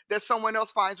lotion that someone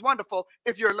else finds wonderful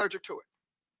if you're allergic to it.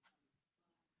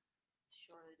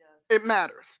 Surely does. It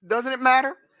matters. Doesn't it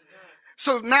matter?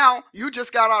 So now you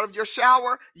just got out of your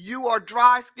shower, you are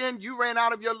dry skinned, you ran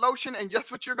out of your lotion, and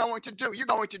guess what you're going to do? You're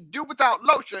going to do without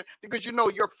lotion because you know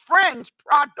your friend's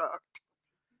product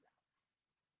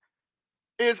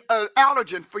is an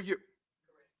allergen for you.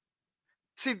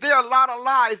 See, there are a lot of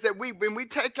lies that when we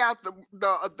take out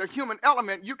the human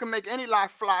element, you can make any lie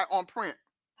fly on print.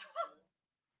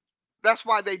 That's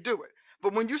why they do it.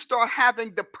 But when you start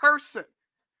having the person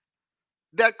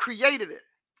that created it,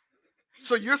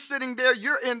 so you're sitting there,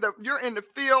 you're in the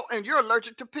field, and you're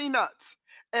allergic to peanuts,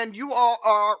 and you all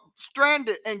are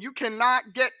stranded, and you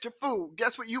cannot get to food.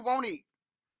 Guess what? You won't eat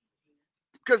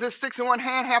because it's 6 in one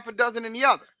hand, half a dozen in the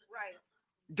other. Right.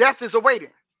 Death is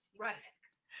awaiting. Right.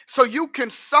 So you can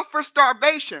suffer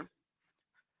starvation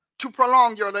to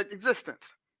prolong your existence.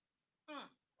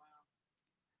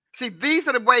 See, these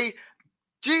are the way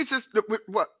Jesus,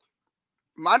 what?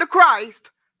 Mind of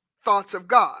Christ, thoughts of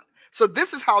God. So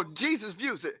this is how Jesus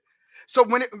views it. So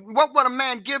what would a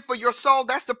man give for your soul?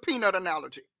 That's the peanut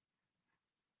analogy.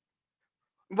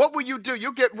 What will you do?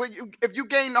 If you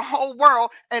gain the whole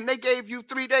world and they gave you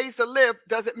 3 days to live,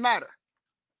 does it matter?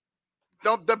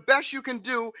 The best you can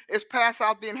do is pass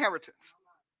out the inheritance.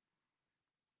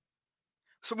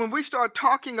 So when we start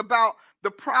talking about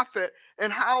the prophet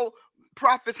and how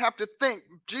prophets have to think,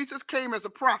 Jesus came as a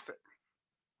prophet.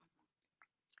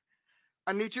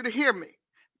 I need you to hear me.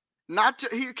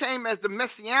 He came as the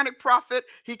messianic prophet.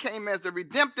 He came as the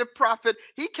redemptive prophet.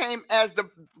 He came as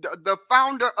the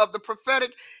founder of the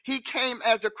prophetic. He came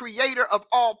as the creator of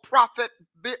all prophet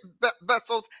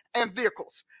vessels and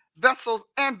vehicles.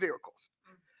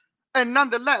 And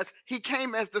nonetheless, he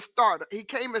came as the starter. He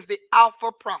came as the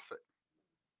alpha prophet,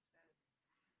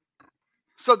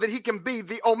 so that he can be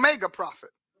the omega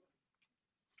prophet.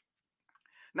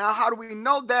 Now, how do we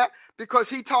know that? Because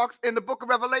he talks in the book of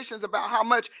Revelations about how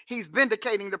much he's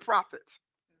vindicating the prophets.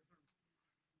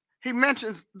 He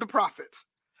mentions the prophets.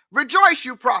 Rejoice,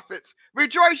 you prophets.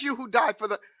 Rejoice, you who died for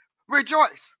the...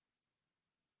 Rejoice.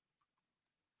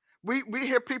 We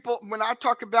hear people, when I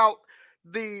talk about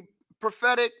the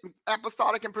prophetic,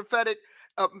 apostolic and prophetic,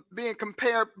 being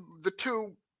compared, the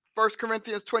two, 1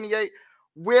 Corinthians 28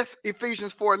 with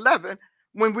Ephesians 4:11,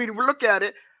 when we look at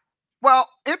it, well,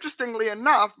 interestingly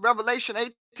enough, Revelation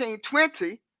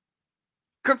 18:20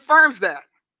 confirms that.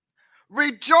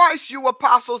 Rejoice, you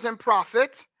apostles and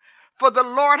prophets, for the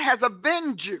Lord has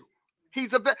avenged you. He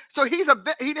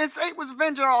didn't say he was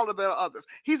avenging all of the others.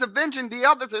 He's avenging the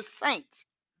others as saints.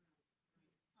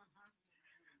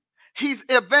 He's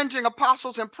avenging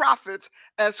apostles and prophets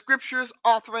as scriptures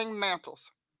authoring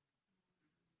mantles.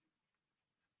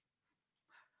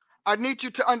 I need you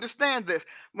to understand this.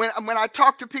 When I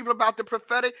talk to people about the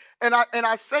prophetic, and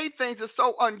I say things that's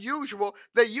so unusual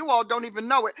that you all don't even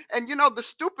know it. And you know, the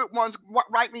stupid ones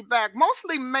write me back,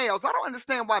 mostly males. I don't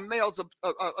understand why males are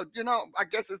I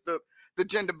guess it's the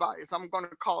gender bias. I'm going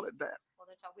to call it that. Well,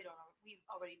 that's how we don't know. We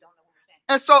already don't know what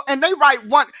we're saying. And they write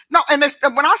one. No, and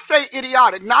when I say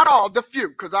idiotic, not all, the few,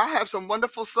 because I have some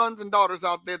wonderful sons and daughters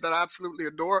out there that I absolutely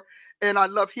adore, and I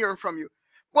love hearing from you.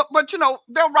 But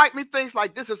they'll write me things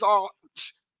like, this is all.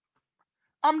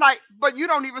 I'm like, but you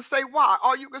don't even say why.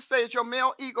 All you can say is your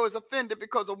male ego is offended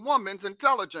because a woman's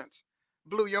intelligence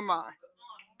blew your mind.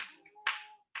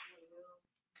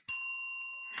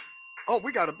 Oh,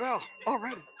 we got a bell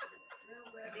already.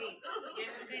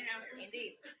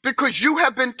 Indeed. Because you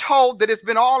have been told that it's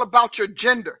been all about your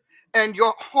gender and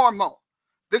your hormone.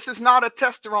 This is not a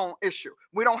testosterone issue.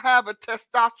 We don't have a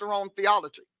testosterone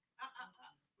theology.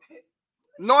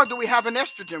 Nor do we have an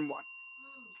estrogen one.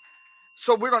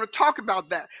 So we're going to talk about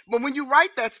that. But when you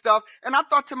write that stuff, and I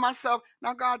thought to myself,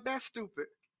 now God, that's stupid.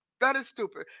 That is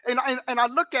stupid. And I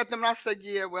look at them and I say,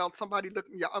 yeah, well, somebody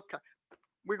looking, yeah, okay.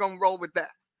 We're going to roll with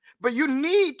that. But you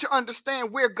need to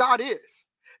understand where God is.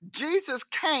 Jesus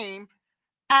came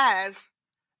as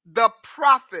the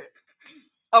prophet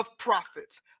of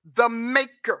prophets, the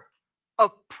maker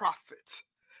of prophets,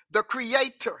 the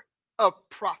creator of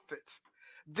prophets,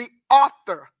 the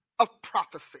author of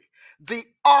prophecy, the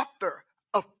author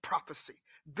of prophecy,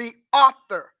 the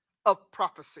author of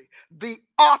prophecy, the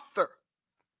author,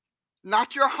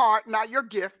 not your heart, not your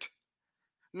gift,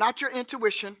 not your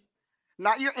intuition,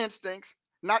 not your instincts,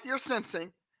 not your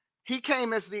sensing. He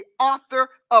came as the author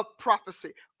of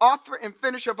prophecy. Author and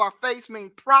finisher of our faith mean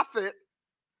prophet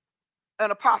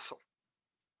and apostle.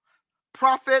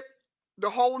 Prophet, the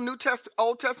whole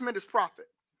Old Testament is prophet.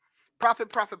 Prophet,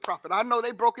 prophet, prophet. I know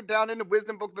they broke it down in the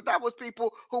wisdom book, but that was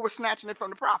people who were snatching it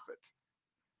from the prophets.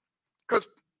 Because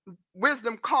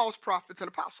wisdom calls prophets and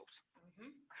apostles. Mm-hmm.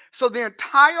 So the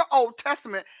entire Old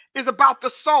Testament is about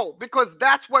the soul, because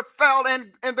that's what fell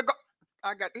in the...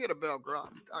 I got hit a bell, girl.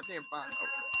 I can't find it.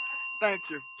 Okay. Thank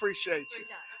you. Appreciate you.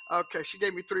 Okay, she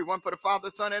gave me 3. 1 for the Father,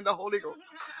 Son, and the Holy Ghost.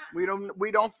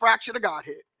 We don't fracture the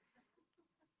Godhead.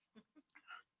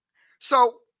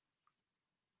 So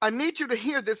I need you to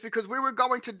hear this, because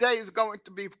today is going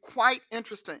to be quite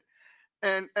interesting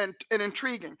and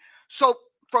intriguing. So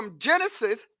from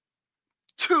Genesis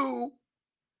to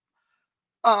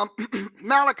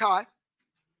Malachi,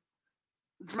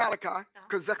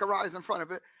 because Zechariah is in front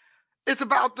of it, it's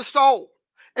about the soul.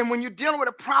 And when you're dealing with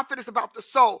a prophet, it's about the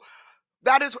soul.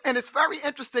 And it's very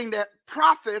interesting that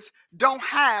prophets don't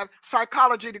have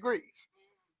psychology degrees,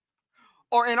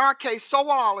 or in our case,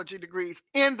 soulology degrees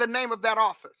in the name of that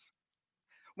office,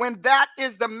 when that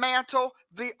is the mantle,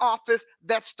 the office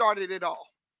that started it all.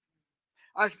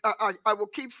 I will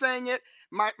keep saying it.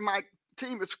 My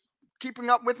team is keeping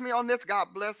up with me on this. God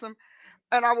bless them.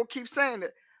 And I will keep saying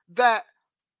it, that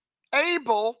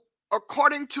Abel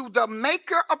according to the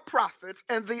maker of prophets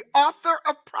and the author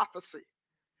of prophecy,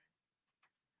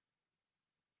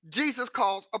 Jesus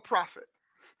calls a prophet.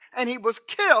 And he was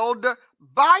killed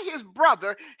by his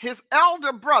brother, his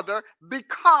elder brother,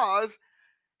 because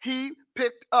he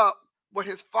picked up what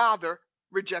his father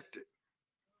rejected.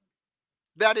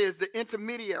 That is the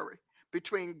intermediary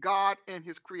between God and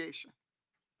his creation,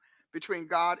 between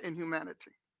God and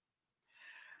humanity.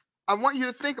 I want you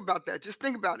to think about that. Just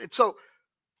think about it. So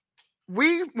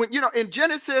in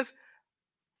Genesis,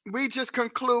 we just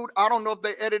conclude, I don't know if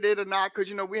they edited or not,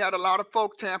 because, we had a lot of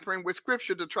folk tampering with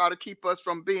scripture to try to keep us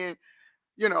from being,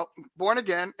 born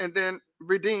again and then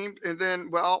redeemed and then,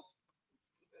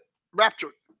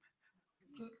 raptured.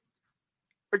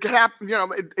 It could happen,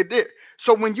 it did.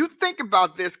 So when you think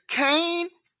about this, Cain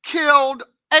killed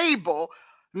Abel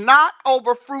not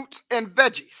over fruits and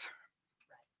veggies.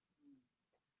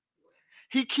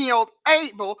 He killed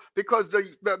Abel because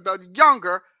the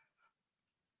younger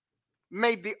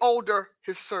made the older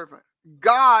his servant.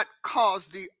 God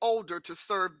caused the older to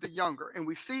serve the younger. And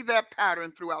we see that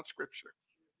pattern throughout Scripture.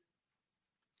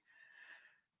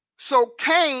 So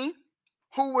Cain,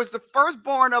 who was the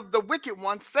firstborn of the wicked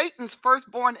one, Satan's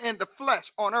firstborn in the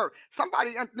flesh on earth.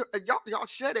 Somebody, y'all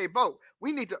shed a boat.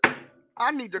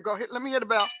 I need to go hit. Let me hit a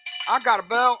bell. I got a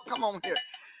bell. Come on here.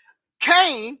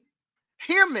 Cain,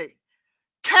 hear me.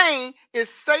 Cain is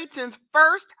Satan's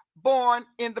firstborn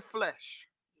in the flesh.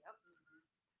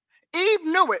 Eve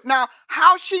knew it. Now,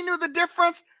 how she knew the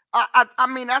difference, I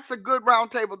mean, that's a good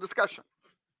roundtable discussion.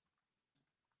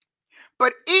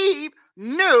 But Eve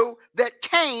knew that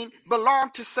Cain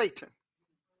belonged to Satan.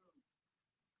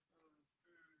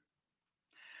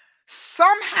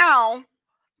 Somehow,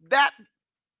 that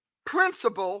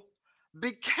principle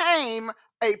became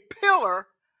a pillar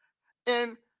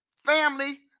in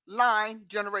family line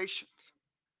generations.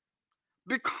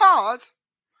 Because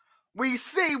we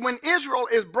see when Israel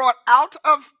is brought out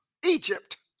of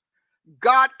Egypt,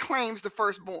 God claims the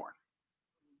firstborn.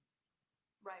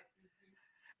 Right.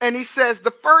 And he says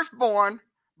the firstborn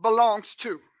belongs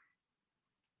to.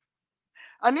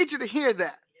 I need you to hear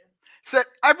that. Said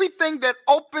everything that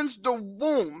opens the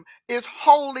womb is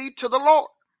holy to the Lord.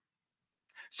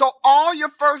 So all your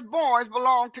firstborns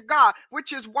belong to God,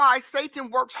 which is why Satan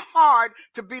works hard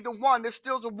to be the one that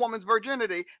steals a woman's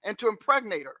virginity and to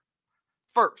impregnate her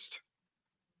first.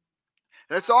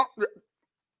 That's all.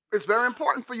 It's very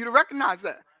important for you to recognize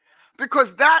that,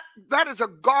 because that is a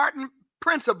garden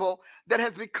principle that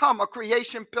has become a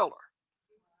creation pillar.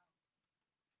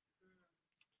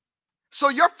 So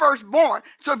your firstborn,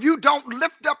 so if you don't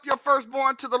lift up your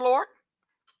firstborn to the Lord,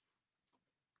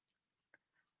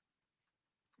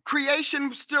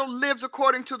 creation still lives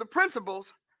according to the principles,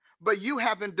 but you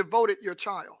haven't devoted your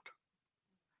child.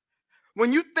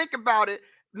 When you think about it,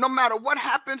 no matter what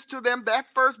happens to them, that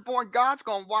firstborn, God's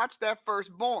going to watch that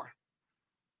firstborn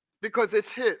because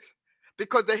it's his.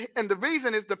 And the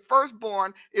reason is the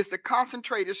firstborn is the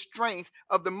concentrated strength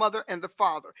of the mother and the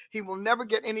father. He will never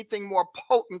get anything more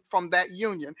potent from that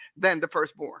union than the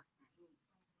firstborn.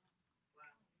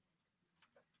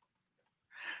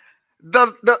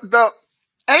 The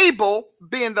Abel,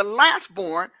 being the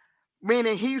lastborn,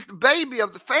 meaning he's the baby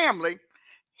of the family,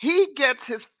 he gets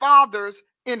his father's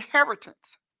inheritance.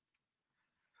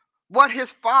 What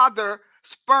his father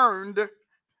spurned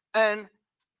and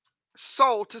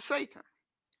sold to Satan.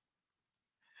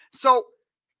 So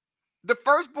the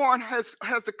firstborn has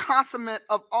the consummate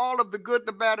of all of the good,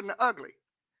 the bad, and the ugly.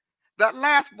 That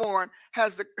lastborn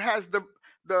has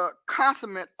the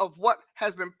consummate of what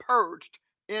has been purged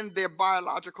in their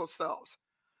biological selves,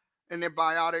 in their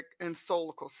biotic and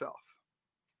soulical self.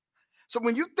 So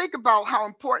when you think about how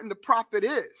important the prophet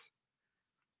is,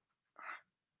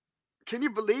 can you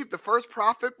believe the first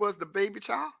prophet was the baby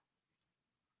child?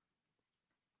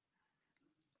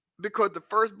 Because the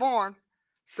firstborn,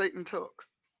 Satan took.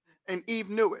 And Eve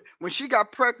knew it. When she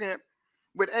got pregnant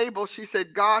with Abel, she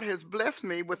said, God has blessed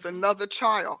me with another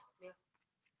child.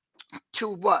 Yeah. To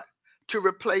what? To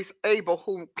replace Abel,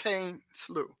 whom Cain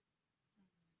slew.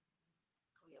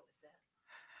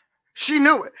 She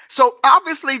knew it. So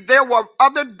obviously there were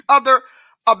other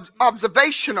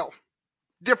observational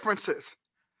differences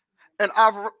and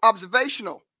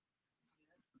observational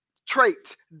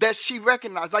traits that she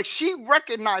recognized. Like she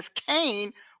recognized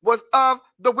Cain was of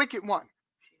the wicked one.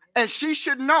 And she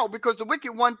should know because the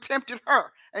wicked one tempted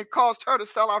her and caused her to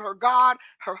sell out her God,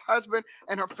 her husband,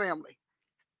 and her family.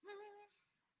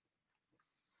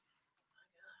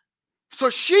 So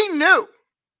she knew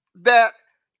that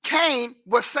Cain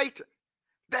was Satan.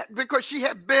 That because she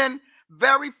had been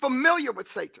very familiar with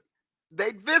Satan.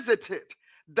 They visited.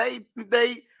 They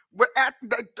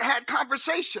had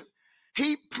conversation.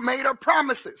 He made her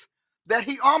promises that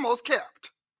he almost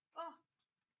kept.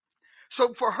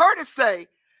 So for her to say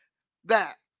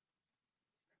that,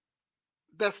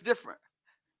 that's different.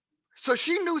 So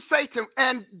she knew Satan,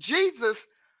 and Jesus,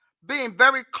 being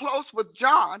very close with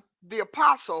John, the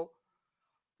apostle,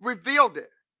 revealed it,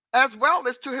 as well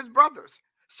as to his brothers.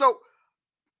 So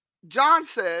John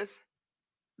says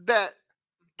that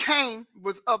Cain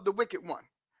was of the wicked one.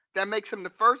 That makes him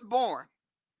the firstborn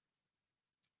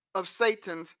of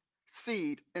Satan's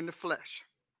seed in the flesh.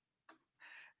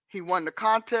 He won the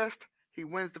contest. He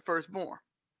wins the firstborn.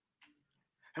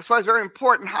 That's why it's very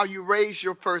important how you raise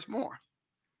your firstborn.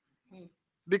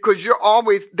 Because you're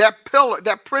always, that pillar,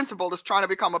 that principle is trying to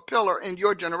become a pillar in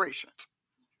your generations,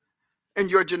 in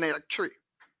your genetic tree.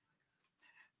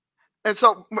 And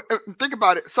so think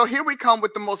about it. So here we come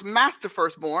with the most master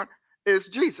firstborn is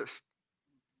Jesus,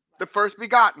 the first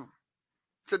begotten.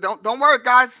 So don't worry,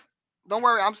 guys. Don't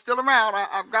worry. I'm still around.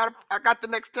 I got the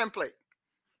next template,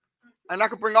 and I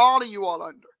can bring all of you all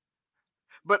under.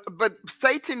 But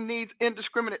Satan needs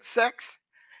indiscriminate sex.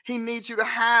 He needs you to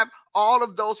have all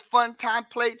of those fun time,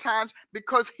 play times,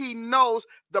 because he knows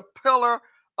the pillar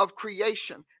of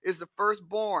creation is the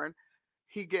firstborn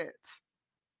he gets.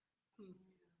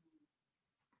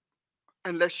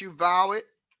 Unless you vow it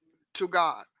to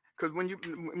God. Because when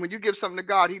you give something to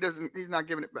God, he's not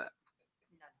giving it back.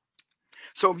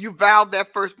 So if you vow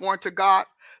that firstborn to God,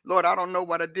 Lord, I don't know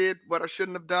what I did, what I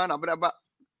shouldn't have done, but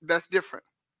that's different.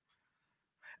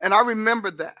 And I remember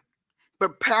that.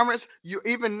 But parents,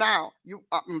 even now,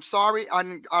 I'm sorry, I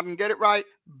didn't get it right.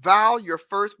 Vow your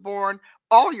firstborn,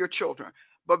 all your children,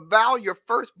 but vow your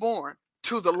firstborn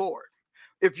to the Lord.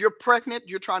 If you're pregnant,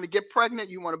 you're trying to get pregnant,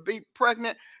 you want to be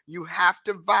pregnant, you have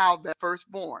to vow that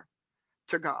firstborn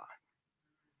to God.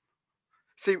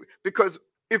 See, because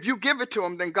if you give it to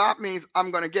him, then God means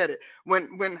I'm going to get it.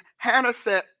 When Hannah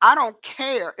said, I don't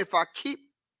care if I keep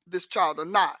this child or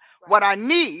not. Right. What I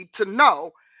need to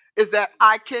know is that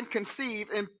I can conceive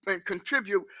and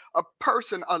contribute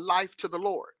a life to the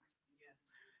Lord. Yes.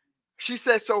 She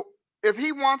said, so if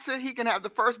he wants it, he can have the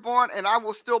firstborn and I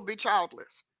will still be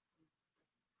childless.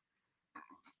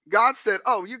 God said,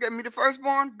 oh, you gave me the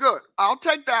firstborn? Good. I'll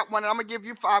take that one and I'm going to give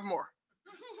you 5 more.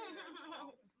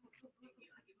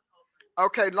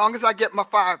 Okay, as long as I get my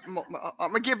 5, I'm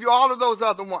going to give you all of those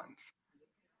other ones.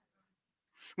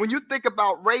 When you think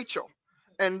about Rachel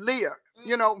and Leah,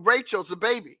 you know, Rachel's a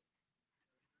baby.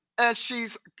 And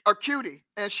she's a cutie,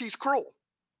 and she's cruel.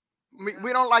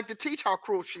 We don't like to teach how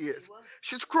cruel she is.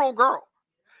 She's a cruel girl,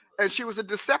 and she was a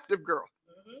deceptive girl.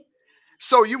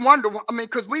 So you wonder,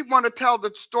 because we want to tell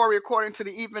the story according to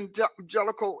the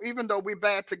evangelical, even though we're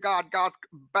bad to God, God's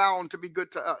bound to be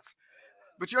good to us.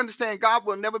 But you understand, God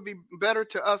will never be better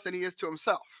to us than he is to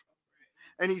himself.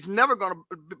 And he's never going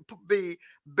to be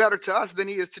better to us than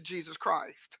he is to Jesus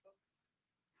Christ.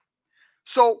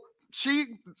 So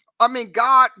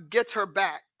God gets her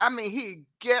back. He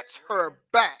gets her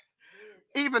back.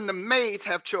 Even the maids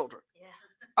have children.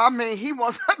 He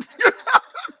wants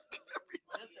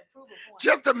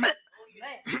just a minute.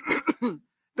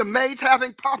 The maids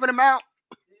popping them out.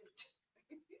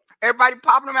 Everybody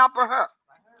popping them out for her.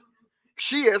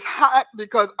 She is hot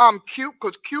because I'm cute,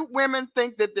 because cute women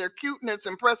think that their cuteness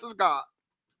impresses God.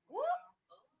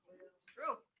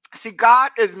 See,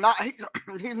 God is not,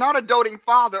 he's not a doting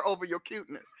father over your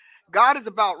cuteness. God is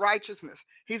about righteousness.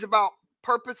 He's about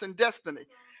purpose and destiny.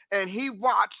 And he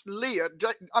watched Leah.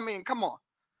 Come on.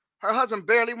 Her husband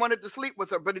barely wanted to sleep with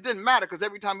her, but it didn't matter because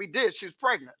every time he did, she was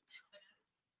pregnant.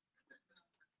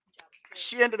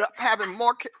 She ended up having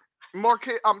more kids.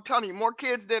 I'm telling you, more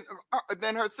kids than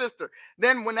her sister.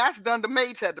 Then when that's done, the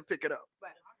maids had to pick it up.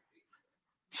 Right.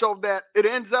 So that it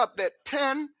ends up that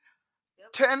 10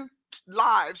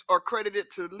 lives are credited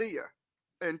to Leah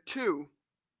and 2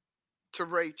 to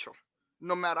Rachel,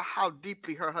 no matter how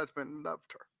deeply her husband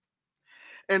loved her.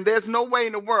 And there's no way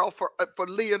in the world for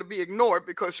Leah to be ignored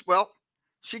because,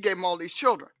 she gave him all these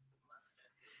children.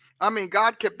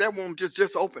 God kept that womb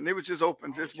just open. It was just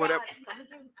open, just whatever.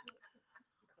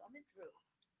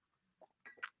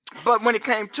 But when it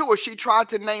came to her, she tried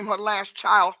to name her last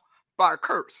child by a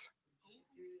curse.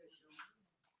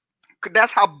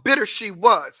 That's how bitter she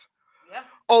was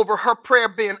over her prayer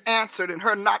being answered and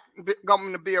her not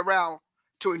going to be around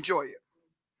to enjoy it.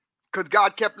 Because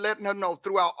God kept letting her know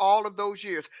throughout all of those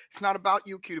years, it's not about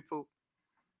you, cutie poo.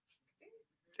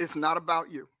 It's not about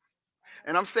you.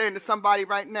 And I'm saying to somebody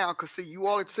right now, because see, you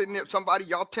all are sitting there,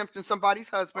 y'all tempting somebody's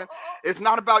husband. It's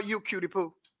not about you, cutie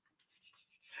poo.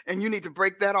 And you need to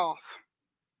break that off.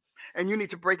 And you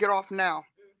need to break it off now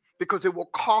because it will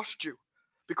cost you.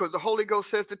 Because the Holy Ghost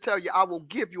says to tell you, I will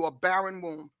give you a barren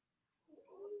womb.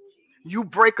 You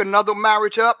break another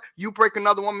marriage up, you break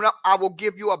another woman up, I will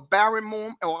give you a barren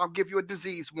womb, or I'll give you a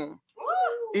diseased womb.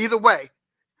 Either way,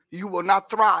 you will not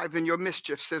thrive in your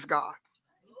mischief, says God.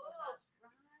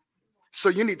 So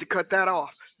you need to cut that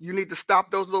off. You need to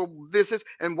stop those little visits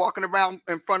and walking around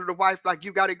in front of the wife like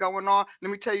you got it going on.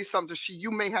 Let me tell you something. You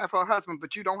may have her husband,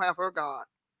 but you don't have her God.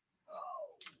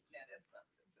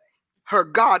 Her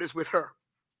God is with her.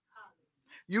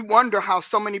 You wonder how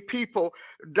so many people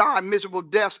die miserable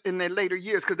deaths in their later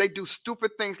years because they do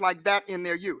stupid things like that in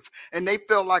their youth. And they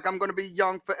feel like, I'm going to be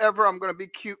young forever. I'm going to be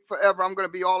cute forever. I'm going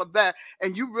to be all of that.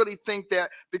 And you really think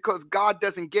that because God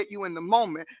doesn't get you in the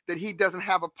moment, that he doesn't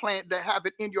have a plan, that have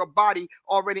it in your body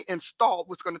already installed,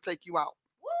 what's going to take you out.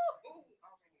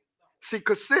 See,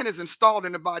 because sin is installed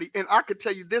in the body. And I could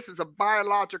tell you this is a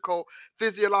biological,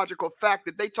 physiological fact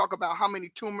that they talk about how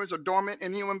many tumors are dormant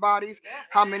in human bodies,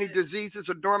 how many diseases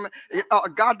are dormant.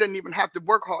 God doesn't even have to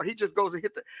work hard. He just goes and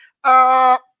hit the,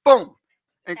 boom,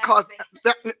 and cause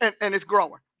that, and it's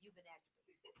growing.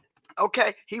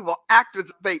 Okay, he will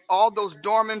activate all those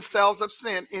dormant cells of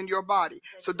sin in your body.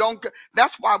 So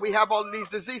that's why we have all of these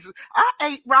diseases. I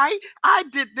ate right. I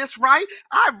did this right.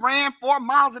 I ran 4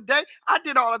 miles a day. I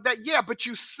did all of that. Yeah, but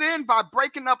you sinned by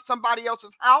breaking up somebody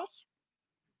else's house.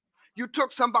 You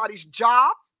took somebody's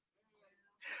job.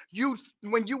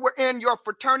 When you were in your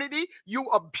fraternity, you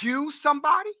abused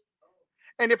somebody.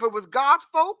 And if it was God's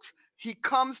folks, he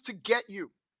comes to get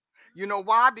you. You know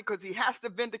why? Because he has to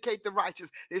vindicate the righteous.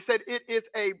 It said it is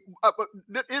a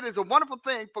wonderful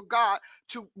thing for God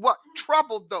to what?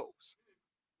 Trouble those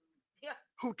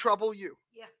who trouble you.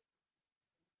 Yeah.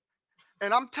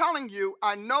 And I'm telling you,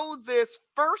 I know this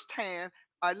firsthand.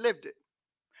 I lived it.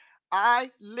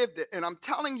 And I'm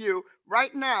telling you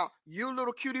right now, you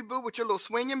little cutie boo with your little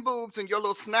swinging boobs and your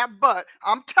little snap butt,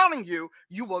 I'm telling you,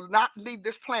 you will not leave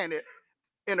this planet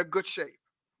in a good shape.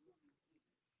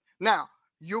 Now,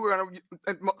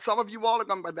 some of you all are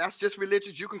going to, but that's just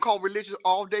religious. You can call religious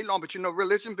all day long, but you know,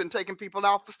 religion's been taking people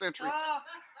out for centuries. Oh,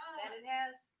 that it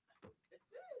has. That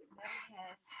it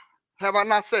has. Have I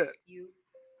not said? You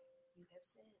have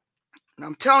said. And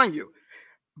I'm telling you,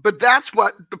 but that's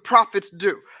what the prophets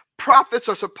do. Prophets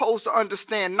are supposed to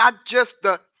understand not just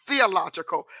the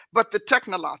theological, but the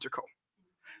technological.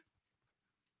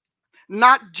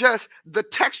 Not just the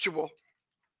textual.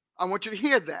 I want you to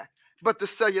hear that, but the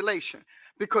cellulation.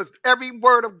 Because every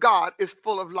word of God is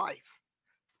full of life.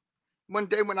 One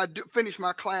day when I finish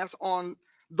my class on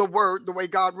the word, the way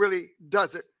God really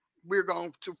does it, we're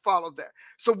going to follow that.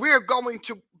 So we're going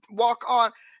to walk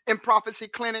on in Prophecy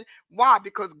Clinic. Why?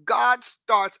 Because God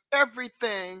starts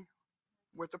everything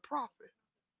with a prophet.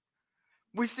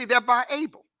 We see that by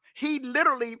Abel. He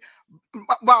literally,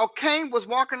 while Cain was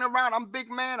walking around, I'm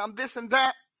big man, I'm this and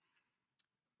that,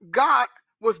 God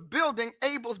was building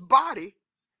Abel's body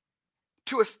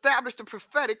to establish the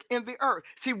prophetic in the earth.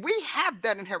 See, we have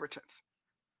that inheritance.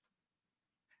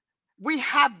 We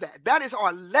have that. That is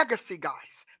our legacy, guys.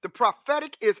 The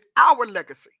prophetic is our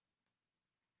legacy.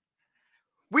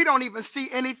 We don't even see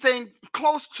anything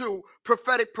close to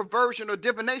prophetic perversion or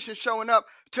divination showing up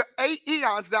to 8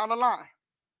 eons down the line.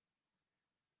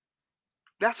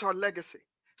 That's our legacy.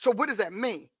 So what does that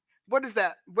mean? What does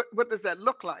that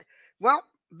look like? Well,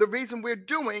 the reason we're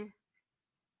doing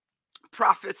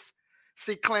Prophecy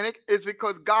Clinic is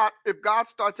because if God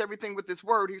starts everything with his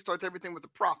word, he starts everything with a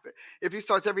prophet. If he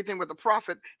starts everything with a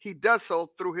prophet, he does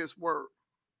so through his word.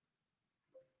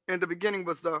 In the beginning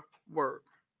was the word.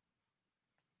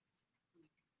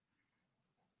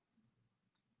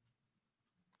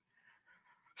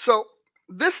 So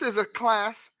this is a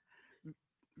class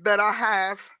that I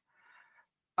have,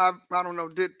 I don't know,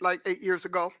 did like 8 years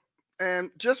ago,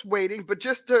 and just waiting, but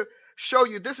just to show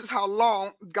you, this is how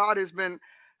long God has been.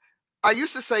 I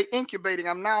used to say incubating.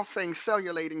 I'm now saying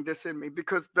cellulating this in me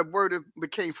because the word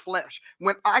became flesh.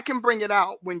 When I can bring it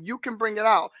out, when you can bring it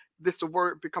out, this the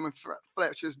word becoming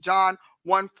flesh. Is John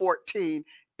 1:14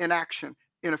 in action,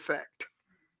 in effect.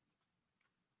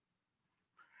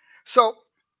 So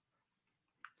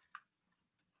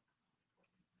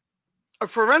a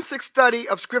forensic study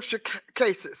of scripture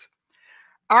cases.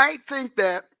 I think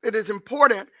that it is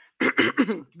important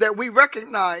that we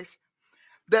recognize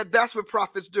that that's what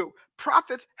prophets do.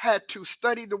 Prophets had to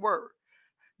study the word.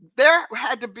 There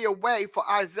had to be a way for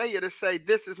Isaiah to say,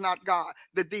 this is not God,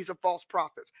 that these are false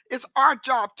prophets. It's our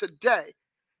job today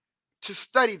to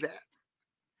study that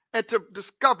and to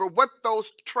discover what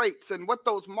those traits and what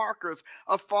those markers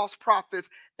of false prophets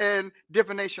and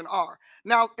divination are.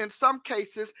 Now, in some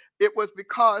cases, it was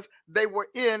because they were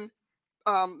in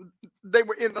they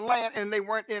were in the land and they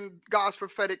weren't in God's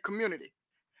prophetic community.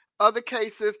 Other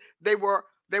cases, they were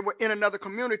in another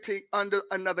community under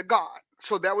another God.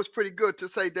 So that was pretty good to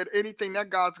say that anything that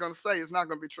God's going to say is not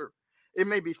going to be true. It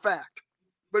may be fact,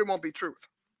 but it won't be truth.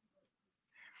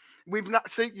 We've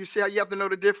not you see how you have to know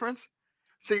the difference?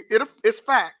 See, it's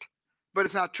fact, but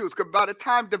it's not truth. Because by the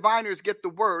time diviners get the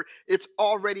word, it's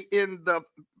already in the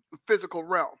physical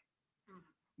realm.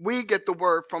 We get the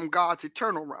word from God's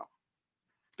eternal realm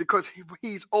because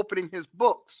he's opening his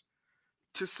books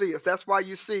to see us. That's why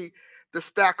you see the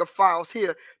stack of files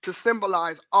here to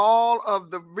symbolize all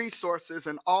of the resources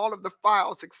and all of the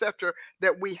files, etc.,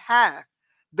 that we have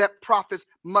that prophets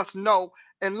must know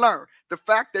and learn. The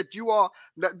fact that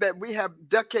that we have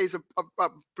decades of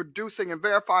producing and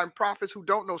verifying prophets who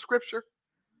don't know scripture,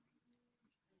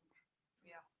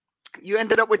 you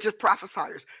ended up with just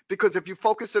prophesiers, because if you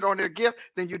focused it on their gift,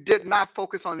 then you did not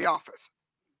focus on the office.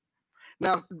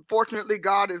 Now, fortunately,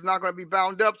 God is not going to be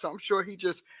bound up, so I'm sure he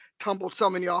just tumbled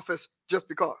some in the office just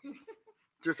because.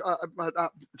 We're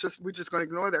just going to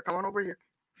ignore that. Come on over here.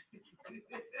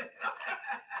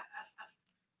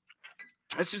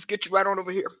 Let's just get you right on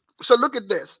over here. So look at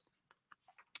this.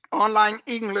 Online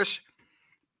English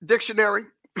dictionary.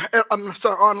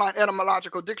 Online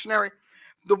etymological dictionary.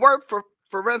 The word for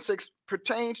forensics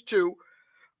pertains to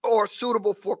or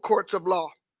suitable for courts of law.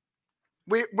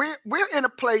 We're in a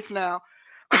place now,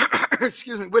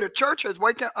 excuse me, where the church has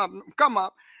come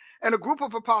up, and a group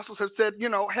of apostles have said,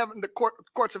 heaven, the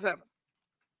courts of heaven.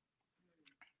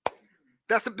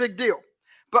 That's a big deal.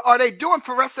 But are they doing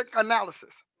forensic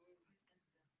analysis?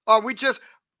 Are we just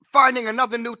finding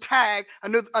another new tag,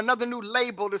 another new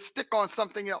label to stick on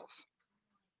something else?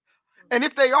 And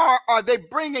if they are they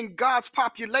bringing God's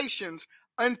populations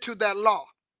into that law?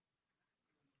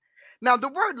 Now, the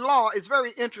word law is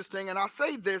very interesting, and I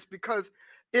say this because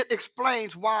it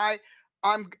explains why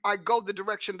I go the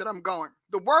direction that I'm going.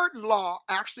 The word law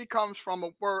actually comes from a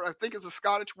word, I think it's a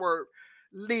Scottish word,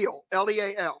 leal,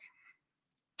 L-E-A-L.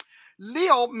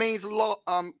 Leal means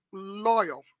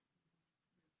loyal.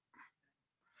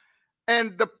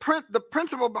 And the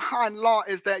principle behind law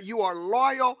is that you are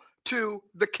loyal to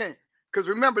the king. Because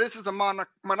remember, this is a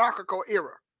monarchical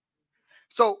era.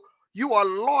 So you are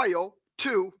loyal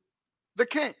to the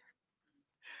king.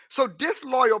 So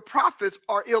disloyal prophets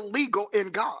are illegal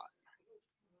in God.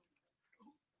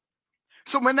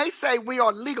 So when they say we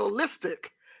are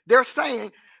legalistic, they're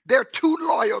saying they're too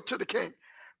loyal to the king.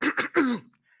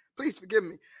 Please forgive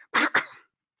me.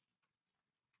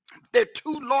 They're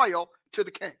too loyal to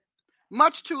the king.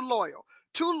 Much too loyal.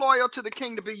 Too loyal to the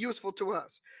king to be useful to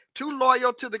us. Too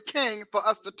loyal to the king for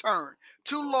us to turn.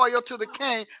 Too loyal to the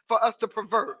king for us to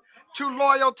pervert. Too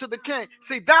loyal to the king.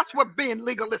 See, that's what being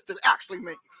legalistic actually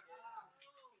means.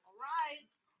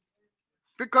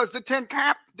 Because the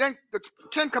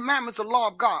Ten Commandments are law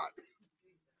of God.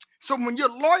 So when you're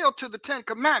loyal to the Ten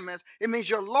Commandments, it means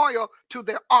you're loyal to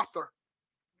their author.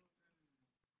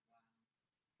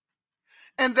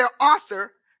 And their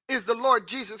author is the Lord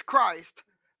Jesus Christ,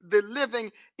 the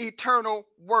living, eternal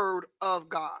Word of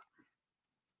God.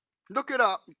 Look it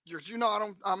up.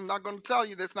 I'm not going to tell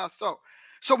you that's not so.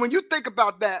 So when you think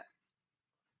about that,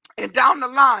 and down the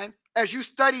line, as you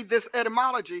study this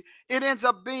etymology, it ends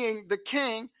up being the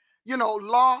king,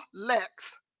 law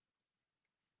lex,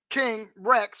 king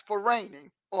rex for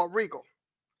reigning or regal.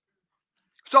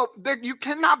 So you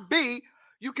cannot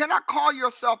call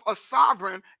yourself a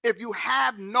sovereign if you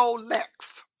have no lex,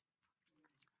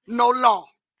 no law.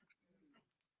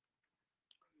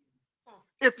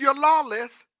 If you're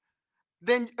lawless,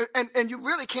 then and you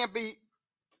really can't be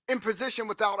in position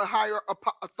without a higher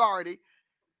authority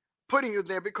putting you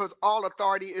there, because all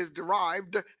authority is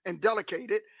derived and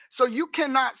delegated. So you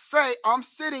cannot say, I'm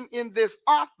sitting in this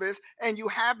office and you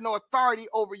have no authority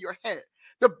over your head.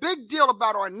 The big deal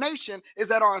about our nation is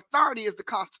that our authority is the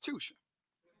Constitution.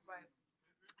 Right.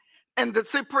 And the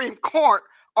Supreme Court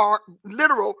are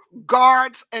literal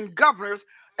guards and governors,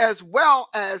 as well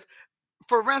as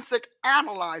forensic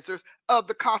analyzers of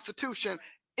the Constitution,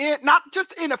 not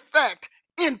just in effect,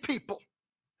 in people,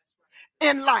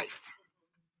 in life.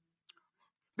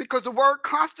 Because the word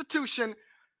Constitution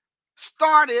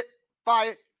started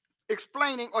by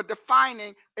explaining or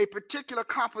defining a particular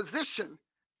composition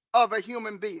of a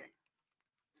human being.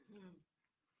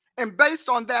 And based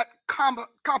on that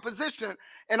composition,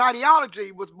 an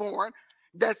ideology was born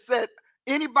that said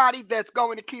anybody that's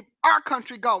going to keep our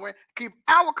country going, keep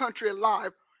our country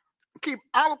alive, keep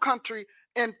our country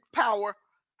in power,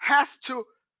 has to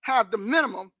have the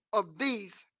minimum of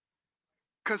these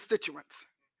constituents.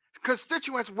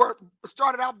 Constituents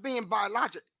started out being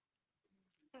biologic.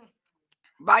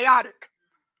 biotic.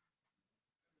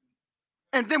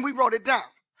 And then we wrote it down.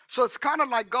 So it's kind of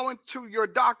like going to your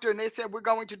doctor and they said, we're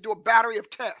going to do a battery of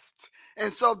tests.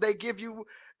 And so they give you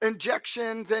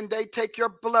injections and they take your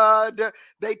blood.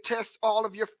 They test all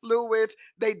of your fluids.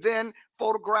 They then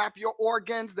photograph your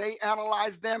organs. They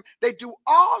analyze them. They do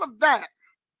all of that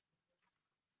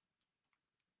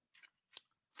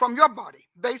from your body,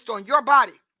 based on your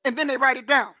body. And then they write it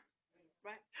down.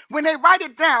 Right. When they write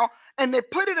it down and they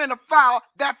put it in a file,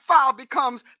 that file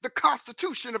becomes the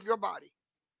constitution of your body.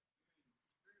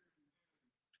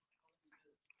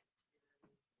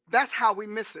 That's how we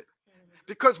miss it.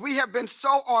 Because we have been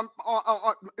so on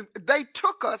they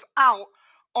took us out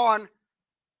on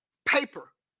paper.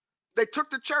 They took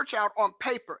the church out on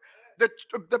paper.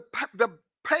 The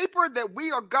paper that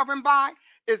we are governed by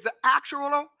is the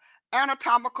actual,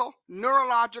 anatomical,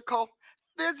 neurological,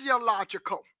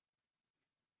 physiological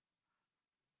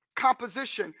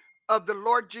composition of the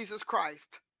Lord Jesus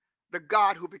Christ, the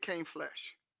God who became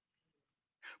flesh.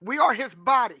 We are his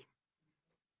body.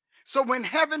 So when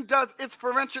heaven does its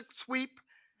forensic sweep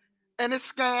and it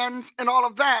scans and all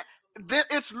of that,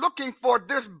 it's looking for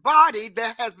this body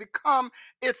that has become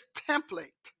its template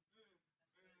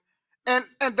and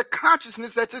the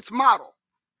consciousness that's its model.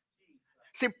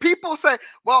 See, people say,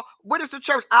 well, what is the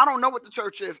church? I don't know what the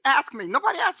church is. Ask me.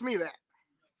 Nobody asked me that.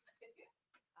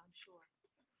 I'm sure.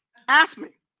 Ask me.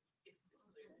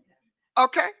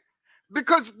 Okay?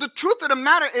 Because the truth of the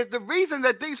matter is the reason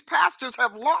that these pastors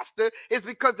have lost it is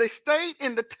because they stayed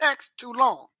in the text too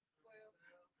long.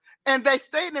 And they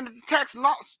stayed in the text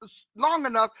long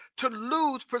enough to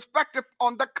lose perspective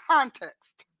on the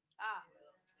context.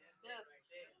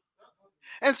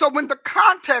 And so when the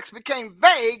context became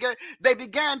vague, they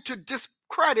began to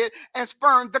discredit and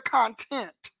spurn the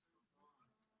content.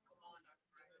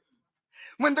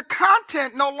 When the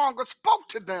content no longer spoke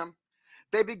to them,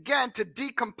 they began to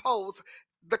decompose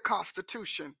the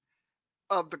constitution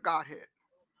of the Godhead.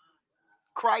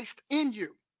 Christ in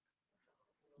you,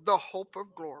 the hope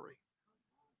of glory.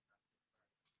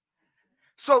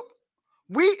 So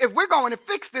if we're going to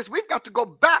fix this, we've got to go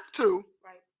back to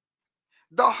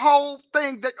the whole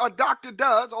thing that a doctor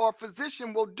does or a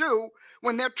physician will do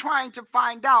when they're trying to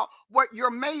find out what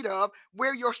you're made of,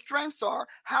 where your strengths are,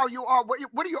 how you are,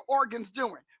 what are your organs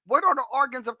doing? What are the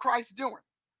organs of Christ doing?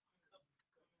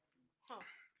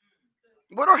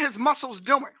 What are his muscles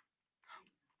doing?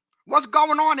 What's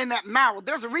going on in that marrow?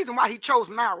 There's a reason why he chose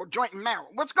marrow, joint and marrow.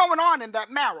 What's going on in that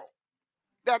marrow?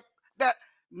 That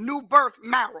new birth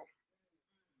marrow.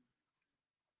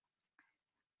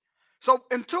 So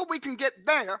until we can get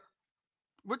there,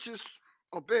 which is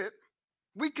a bit,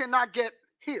 we cannot get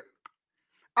here.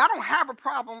 I don't have a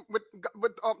problem with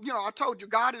I told you,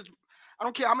 God is, I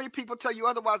don't care how many people tell you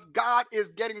otherwise, God is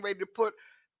getting ready to put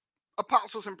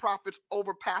apostles and prophets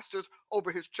over pastors,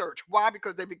 over his church. Why?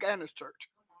 Because they began his church.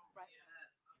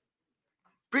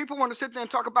 People want to sit there and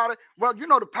talk about it. Well,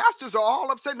 the pastors are all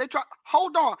upset and they try.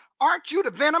 Hold on. Aren't you the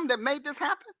venom that made this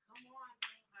happen?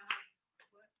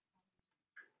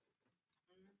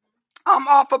 I'm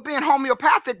all for being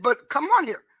homeopathic, but come on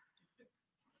here.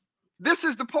 This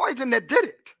is the poison that did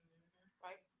it.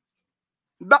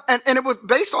 But, and it was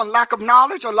based on lack of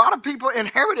knowledge. A lot of people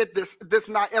inherited this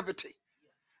naivety,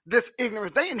 this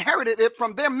ignorance. They inherited it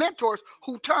from their mentors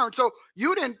who turned. So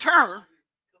you didn't turn,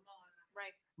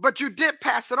 but you did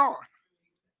pass it on.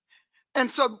 And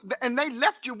they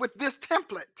left you with this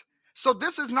template. So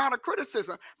this is not a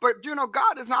criticism, but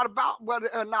God is not about whether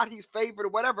or not he's favored or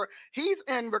whatever. He's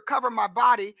in recover my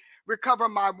body, recover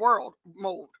my world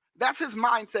mode. That's his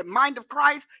mindset. Mind of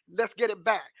Christ, let's get it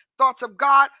back. Thoughts of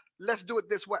God, let's do it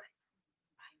this way.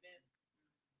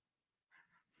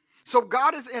 So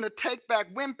God is in a take back,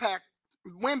 win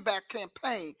back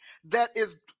campaign that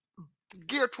is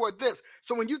geared toward this.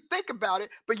 So when you think about it,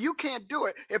 but you can't do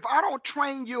it. If I don't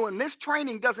train you and this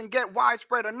training doesn't get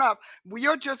widespread enough,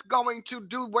 you're just going to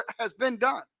do what has been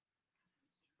done.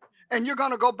 And you're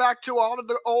going to go back to all of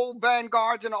the old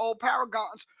vanguards and the old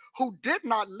paragons who did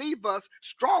not leave us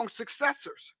strong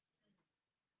successors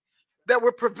that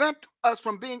would prevent us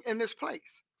from being in this place.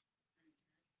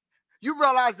 You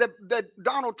realize that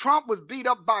Donald Trump was beat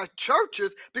up by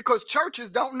churches because churches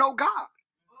don't know God.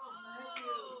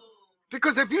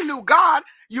 Because if you knew God,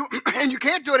 and you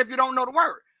can't do it if you don't know the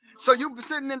word. So you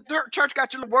sitting in church,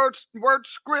 got your word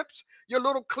scripts, your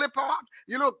little clip art,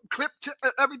 your little clip,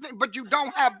 everything, but you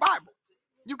don't have Bible.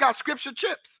 You got scripture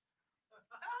chips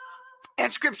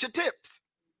and scripture tips.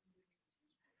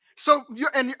 So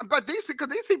but these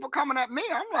people coming at me,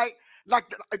 I'm like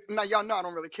now y'all know I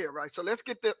don't really care, right? So let's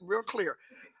get that real clear.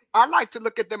 I like to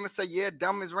look at them and say, yeah,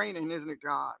 dumb is raining, isn't it,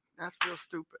 God? That's real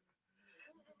stupid.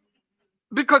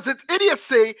 Because it's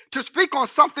idiocy to speak on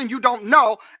something you don't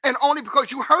know, and only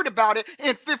because you heard about it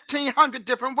in 1,500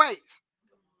 different ways.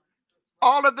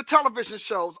 All of the television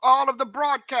shows, all of the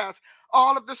broadcasts,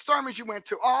 all of the sermons you went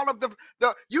to, all of the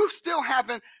you still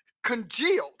haven't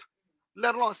congealed,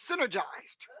 let alone synergized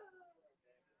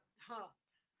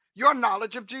your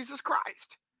knowledge of Jesus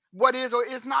Christ. What is or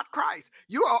is not Christ.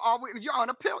 You're on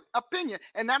opinion,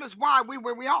 and that is why we're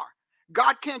where we are.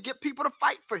 God can't get people to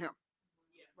fight for him.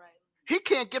 He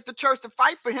can't get the church to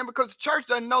fight for him because the church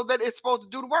doesn't know that it's supposed to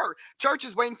do the word. Church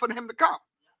is waiting for him to come.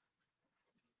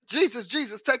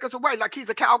 Jesus, take us away like he's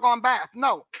a cow gone bath.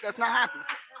 No, that's not happening.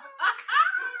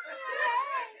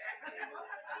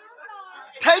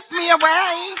 Take me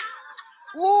away.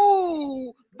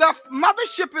 Ooh, the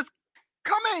mothership is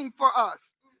coming for us.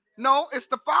 No, it's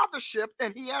the fathership,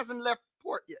 and he hasn't left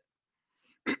port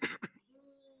yet.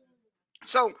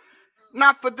 So,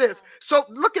 not for this. So,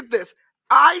 look at this.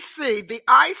 The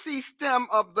IC stem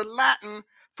of the Latin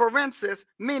forensis,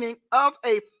 meaning of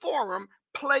a forum,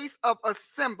 place of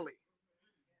assembly.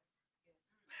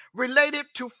 Related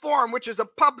to forum, which is a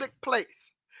public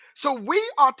place. So we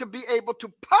ought to be able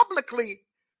to publicly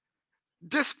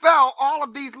dispel all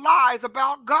of these lies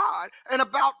about God and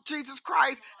about Jesus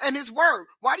Christ and his word.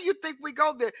 Why do you think we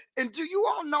go there? And do you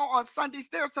all know on Sundays,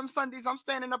 there are some Sundays I'm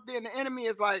standing up there and the enemy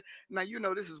is like, now you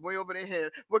know this is way over their head.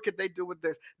 What could they do with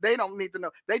this? They don't need to know.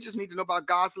 They just need to know about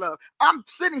God's love. I'm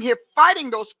sitting here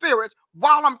fighting those spirits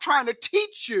while I'm trying to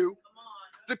teach you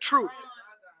the truth.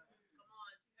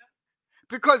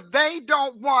 Because they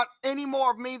don't want any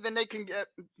more of me than they can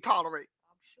tolerate.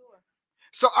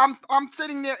 So I'm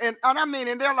sitting there and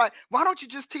they're like, why don't you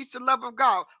just teach the love of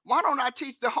God? Why don't I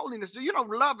teach the holiness? Do you know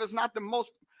love is not the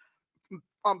most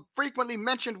frequently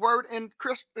mentioned word in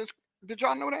Christian? Did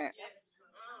y'all know that? Yes.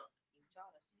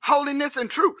 Holiness and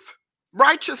truth,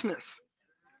 righteousness.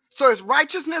 So it's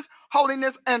righteousness,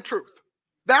 holiness, and truth.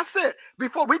 That's it.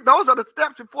 Those are the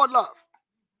steps before love.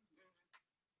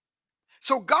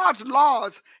 So God's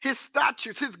laws, his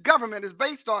statutes, his government is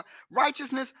based on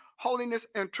righteousness, holiness,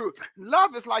 and truth.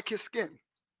 Love is like his skin.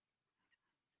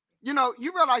 You know,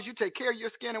 you realize you take care of your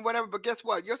skin and whatever, but guess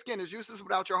what? Your skin is useless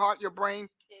without your heart, your brain,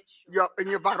 and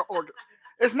your vital organs.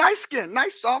 It's nice skin,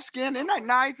 nice soft skin. Isn't that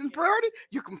nice and pretty?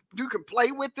 You can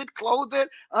play with it, clothe it,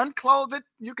 unclothe it.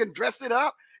 You can dress it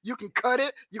up. You can cut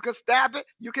it. You can stab it.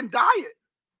 You can dye it.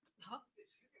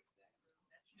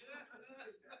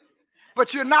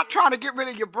 But you're not trying to get rid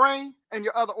of your brain and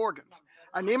your other organs.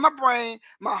 I need my brain,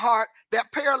 my heart.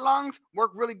 That pair of lungs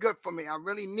work really good for me. I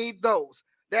really need those.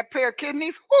 That pair of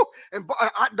kidneys, whoo, and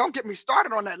don't get me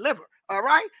started on that liver, all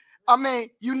right? I mean,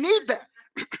 you need that.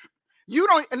 You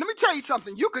don't, and let me tell you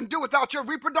something. You can do without your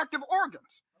reproductive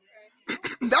organs.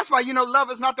 That's why, love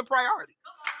is not the priority.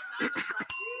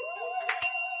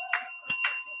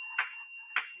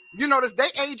 You notice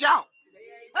they age out.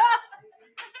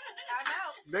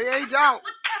 They age out.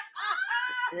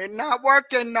 It's not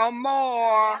working no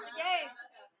more.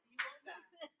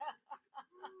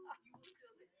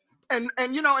 And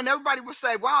everybody would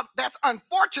say, "Wow, that's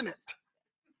unfortunate."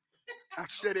 I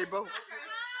said it both.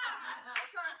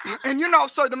 And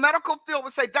so the medical field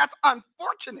would say that's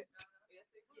unfortunate.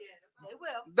 They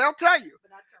will. They'll tell you.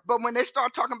 But when they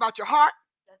start talking about your heart,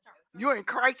 you're in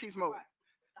crisis mode.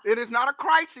 It is not a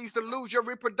crisis to lose your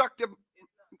reproductive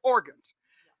organs.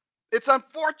 It's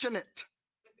unfortunate.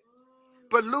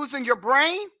 But losing your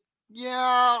brain,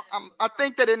 yeah, I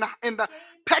think that in the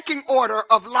pecking order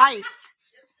of life,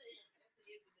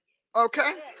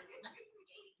 okay?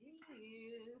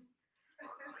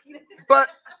 But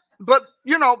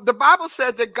the Bible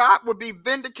says that God will be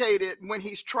vindicated when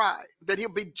he's tried, that he'll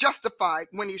be justified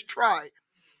when he's tried.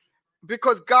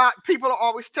 Because people are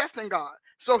always testing God.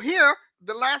 So here,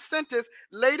 the last sentence,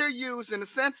 later used in the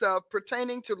sense of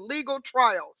pertaining to legal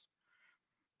trials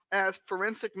as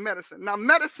forensic medicine. Now,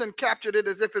 medicine captured it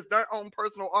as if it's their own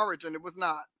personal origin. It was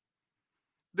not.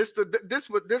 This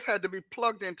had to be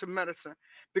plugged into medicine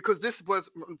because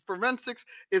forensics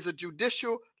is a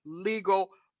judicial legal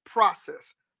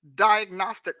process,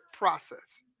 diagnostic process.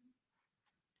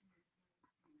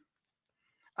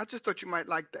 I just thought you might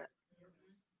like that.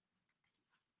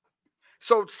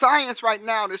 So science right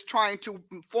now is trying to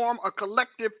form a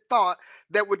collective thought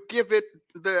that would give it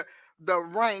the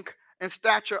rank and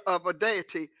stature of a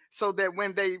deity, so that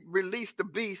when they release the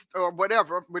beast or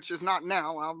whatever, which is not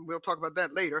now, we'll talk about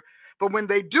that later, but when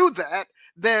they do that,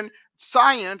 then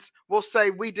science will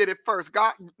say we did it first.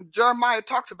 Jeremiah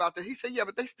talks about that. He said, yeah,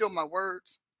 but they steal my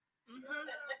words.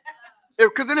 Mm-hmm.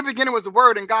 Because in the beginning was the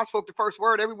word, and God spoke the first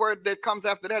word. Every word that comes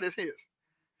after that is his.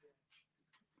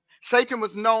 Satan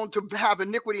was known to have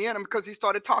iniquity in him because he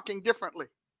started talking differently.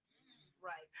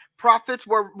 Right. Prophets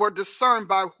were discerned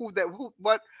by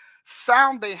what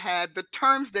sound they had, the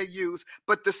terms they used,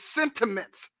 but the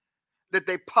sentiments that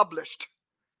they published,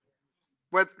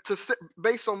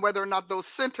 based on whether or not those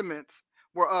sentiments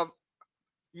were of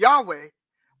Yahweh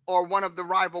or one of the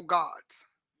rival gods.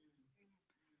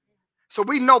 So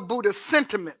we know Buddha's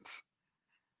sentiments.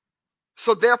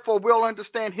 So therefore we'll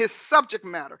understand his subject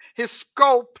matter, his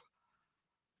scope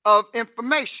of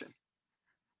information.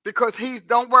 Because he's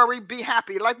don't worry, be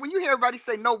happy. Like when you hear everybody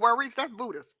say no worries, that's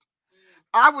Buddhist.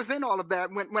 I was in all of that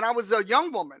when I was a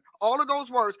young woman. All of those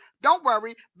words, don't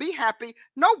worry, be happy,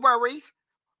 no worries.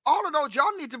 All of those,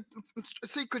 y'all need to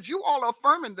see, because you all are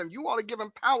affirming them. You all are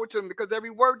giving power to them, because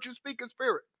every word you speak is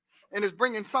spirit and is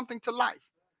bringing something to life.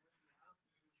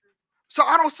 So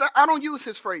I don't use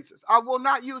his phrases. I will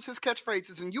not use his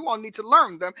catchphrases, and you all need to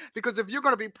learn them, because if you're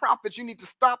going to be prophets, you need to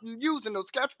stop using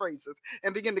those catchphrases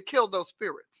and begin to kill those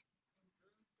spirits.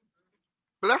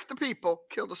 Bless the people,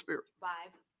 kill the spirit.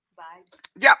 Vibes.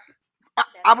 Yeah,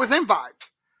 I was in vibes.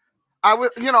 I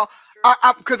was,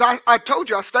 because I told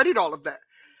you I studied all of that.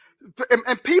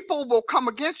 And people will come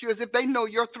against you as if they know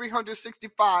your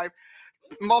 365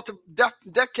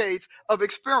 decades of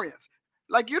experience.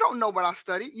 Like, you don't know what I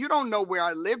studied. You don't know where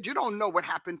I lived. You don't know what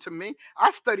happened to me.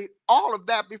 I studied all of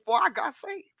that before I got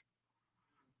saved.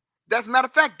 As a matter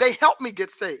of fact, they helped me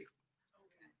get saved.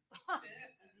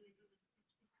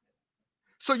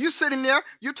 So you sitting there,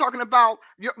 you're talking about,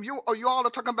 you all are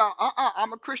talking about,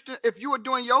 I'm a Christian. If you are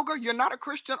doing yoga, you're not a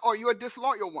Christian, or you're a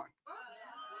disloyal one.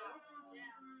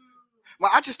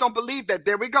 Well, I just don't believe that.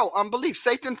 There we go. Unbelief.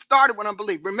 Satan started with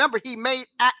unbelief. Remember, he made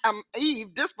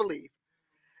Eve disbelieve.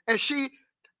 And she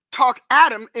talked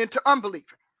Adam into unbelieving,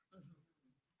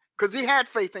 because he had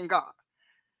faith in God.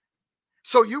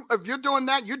 So if you're doing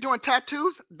that, you're doing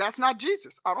tattoos, that's not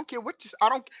Jesus. I don't care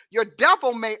your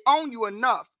devil may own you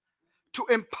enough to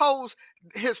impose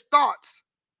his thoughts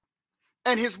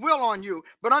and his will on you.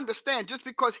 But understand, just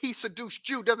because he seduced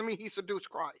you doesn't mean he seduced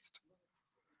Christ.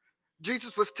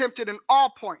 Jesus was tempted in all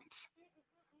points,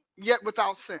 yet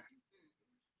without sin.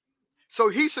 So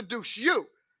he seduced you.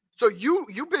 So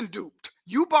you've been duped.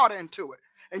 You bought into it.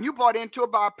 And you bought into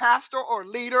it by a pastor or a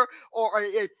leader or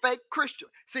a fake Christian.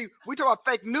 See, we talk about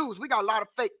fake news. We got a lot of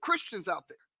fake Christians out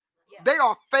there. Yeah. They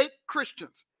are fake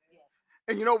Christians. Yes.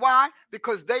 And you know why?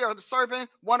 Because they are serving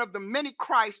one of the many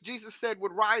Christs Jesus said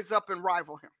would rise up and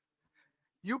rival him.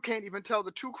 You can't even tell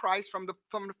the true Christ from the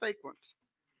fake ones.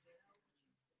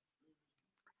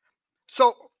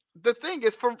 So the thing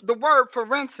is, for the word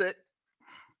forensic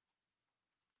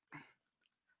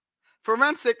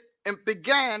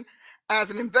began as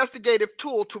an investigative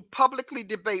tool to publicly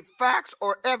debate facts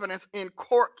or evidence in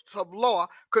courts of law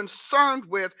concerned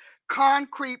with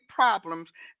concrete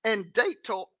problems and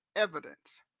data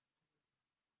evidence.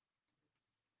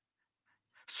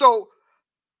 So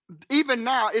even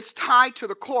now it's tied to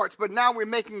the courts, but now we're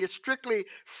making it strictly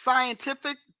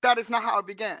scientific. That is not how it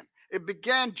began. It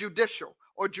began judicial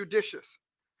or judicious,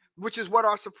 which is what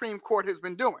our Supreme Court has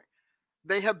been doing.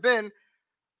 They have been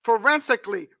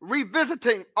forensically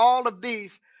revisiting all of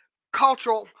these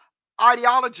cultural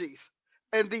ideologies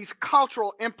and these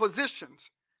cultural impositions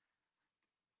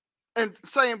and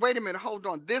saying, wait a minute, hold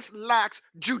on, this lacks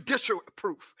judicial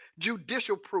proof,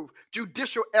 judicial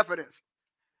evidence.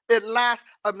 It lacks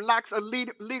a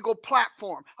legal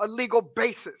platform, a legal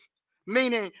basis,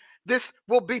 meaning this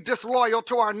will be disloyal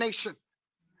to our nation.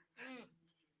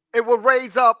 It will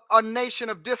raise up a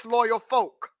nation of disloyal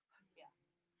folk.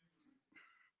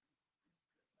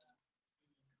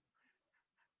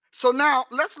 So now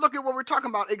let's look at what we're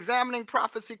talking about, examining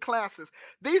prophecy classes.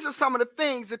 These are some of the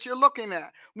things that you're looking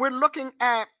at. We're looking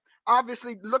at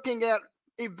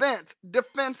events,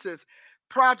 defenses,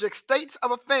 projects, states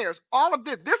of affairs, all of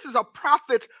this. This is a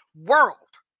prophet's world.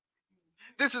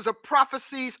 This is a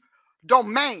prophecy's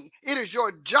domain. It is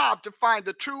your job to find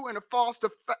the true and the false, to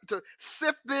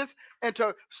sift this and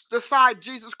to decide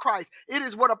Jesus Christ. It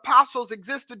is what apostles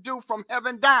exist to do from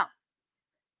heaven down.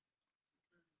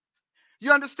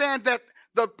 You understand that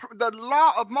the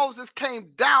law of Moses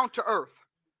came down to earth.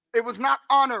 It was not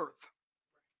on earth.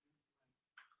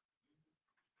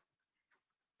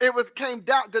 Came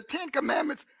down. The 10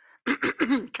 Commandments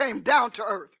came down to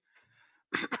earth.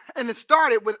 And it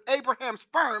started with Abraham's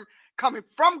sperm coming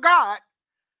from God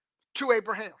to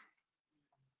Abraham.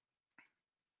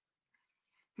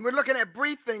 We're looking at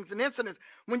briefings and incidents.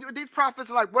 When these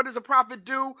prophets are like, what does a prophet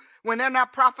do when they're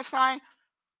not prophesying?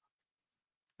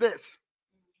 This.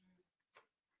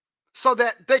 so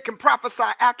that they can prophesy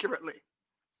accurately,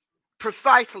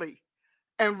 precisely,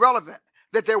 and relevant,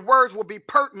 that their words will be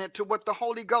pertinent to what the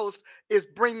Holy Ghost is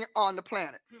bringing on the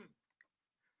planet.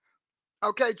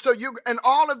 Okay, so and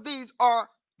all of these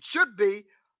should be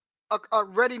a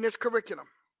readiness curriculum.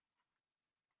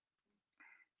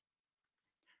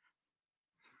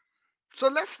 So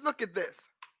let's look at this.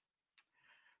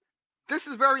 This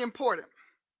is very important.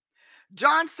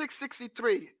 John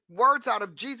 6:63, words out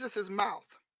of Jesus' mouth.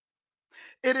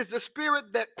 It is the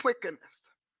spirit that quickeneth.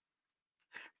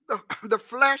 The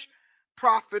flesh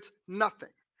profits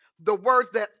nothing. The words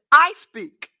that I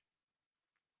speak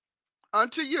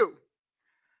unto you,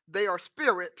 they are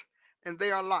spirit and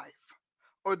they are life.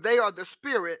 Or they are the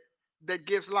spirit that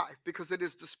gives life, because it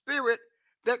is the spirit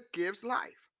that gives life.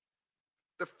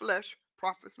 The flesh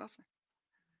profits nothing.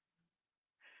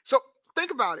 So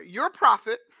think about it. You're a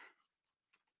prophet.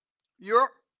 You're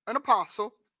an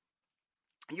apostle.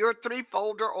 You're a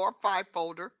three-folder or a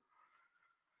five-folder.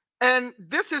 And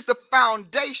this is the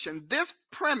foundation. This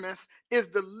premise is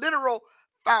the literal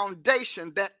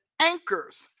foundation that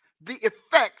anchors the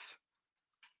effects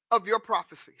of your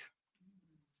prophecies.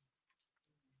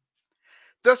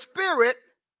 The spirit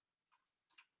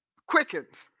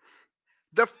quickens.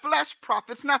 The flesh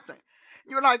profits nothing.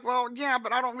 You're like, well, yeah,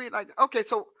 but I don't read like that. Okay,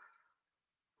 so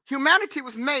humanity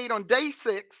was made on day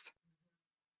 6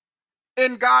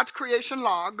 in God's creation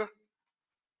log.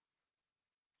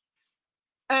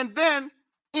 And then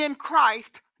in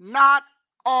Christ, not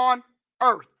on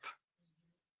earth.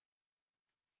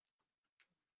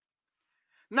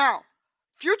 Now,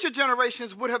 future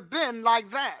generations would have been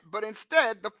like that, but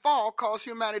instead the fall caused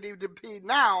humanity to be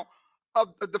now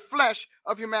of the flesh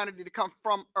of humanity to come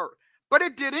from earth. But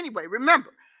it did anyway.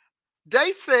 Remember,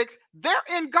 day 6, they're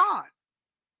in God.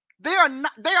 They're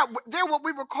what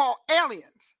we would call aliens.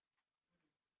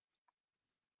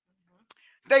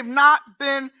 They've not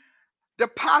been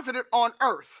deposited on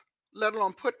earth, let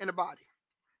alone put in a body.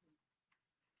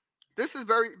 This is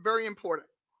very, very important.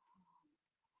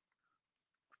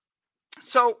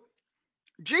 So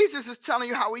Jesus is telling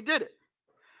you how he did it.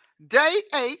 Day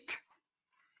 8,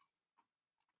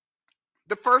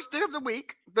 the first day of the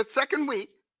week, the second week,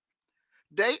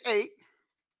 day 8,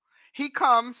 he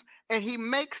comes and he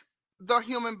makes the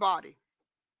human body.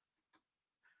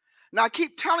 Now, I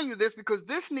keep telling you this because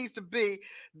this needs to be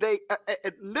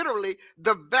literally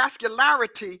the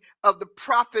vascularity of the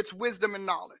prophet's wisdom and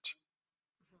knowledge.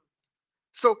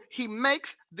 So he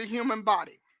makes the human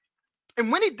body.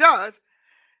 And when he does,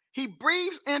 he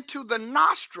breathes into the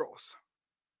nostrils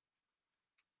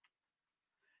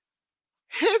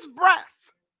his breath.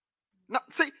 Now,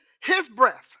 see, his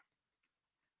breath.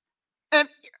 And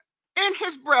in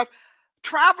his breath,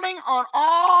 traveling on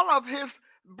all of his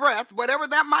breath, whatever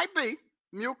that might be,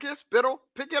 mucus, spittle,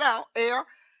 pick it out, air,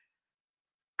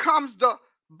 comes the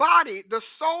body, the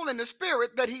soul, and the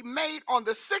spirit that he made on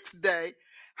the 6th day,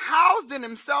 housed in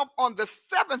himself on the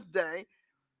 7th day,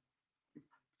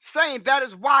 saying that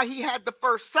is why he had the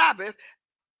first Sabbath.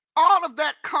 All of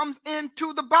that comes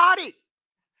into the body.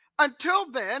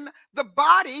 Until then, the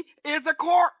body is a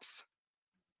corpse.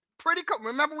 Pretty cool.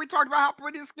 Remember we talked about how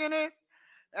pretty the skin is?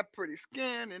 That pretty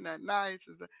skin, isn't that nice?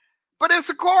 But it's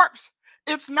a corpse.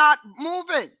 It's not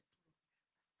moving.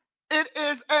 It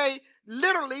is a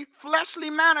literally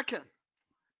fleshly mannequin.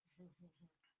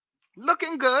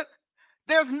 Looking good.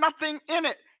 There's nothing in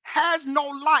it. Has no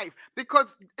life, because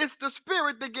it's the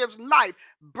spirit that gives life.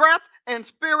 Breath and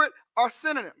spirit are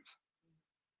synonyms.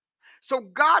 So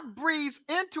God breathes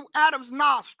into Adam's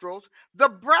nostrils the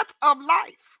breath of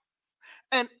life,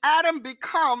 and Adam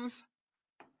becomes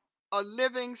a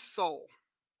living soul.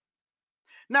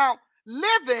 Now,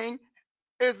 living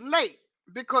is late,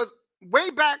 because way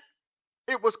back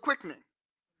it was quickening,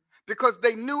 because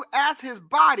they knew as his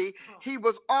body, he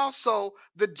was also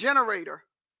the generator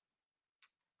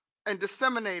and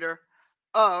disseminator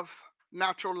of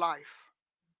natural life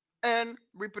and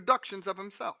reproductions of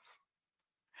himself.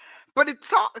 But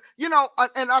it's all,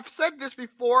 and I've said this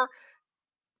before,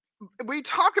 we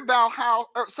talk about how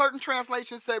certain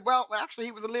translations say, well, actually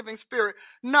he was a living spirit.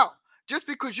 No, just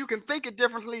because you can think it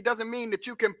differently doesn't mean that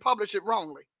you can publish it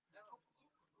wrongly.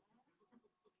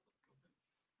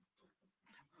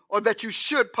 Or that you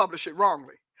should publish it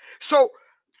wrongly. So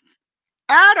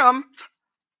Adam's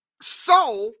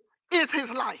soul is his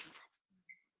life.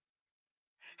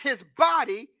 His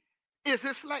body is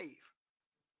his slave.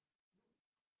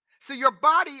 So your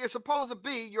body is supposed to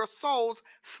be your soul's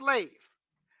slave.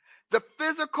 The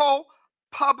physical,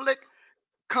 public,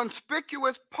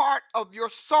 conspicuous part of your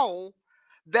soul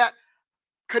that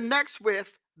connects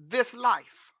with this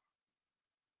life.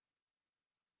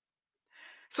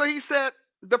 So he said,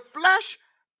 the flesh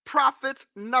profits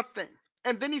nothing.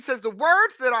 And then he says, the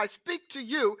words that I speak to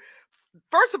you,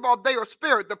 first of all, they are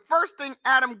spirit. The first thing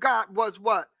Adam got was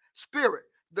what? Spirit.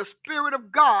 The Spirit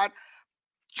of God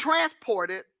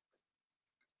transported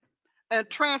and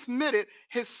transmitted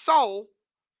his soul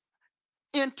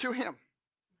into him.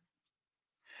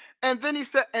 And then he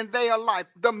said, and they are life.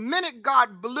 The minute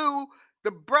God blew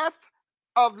the breath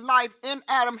of life in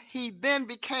Adam, he then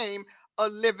became a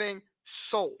living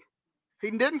soul.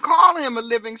 He didn't call him a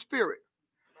living spirit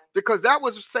because that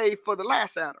was saved for the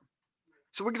last Adam.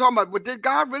 So we can talk about, well, did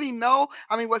God really know?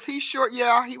 I mean, was he sure?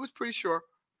 Yeah, he was pretty sure.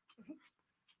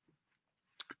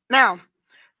 Now,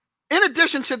 in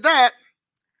addition to that,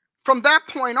 from that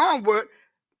point onward,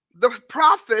 the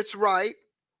prophets write,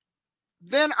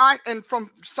 and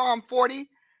from Psalm 40,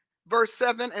 verse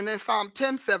 7, and then Psalm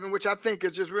 10:7, which I think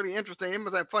is just really interesting. He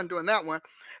must have fun doing that one.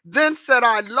 Then said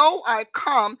I, lo, I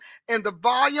come, in the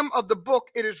volume of the book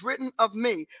it is written of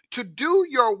me, to do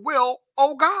your will,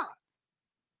 O God.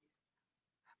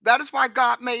 That is why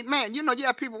God made man. You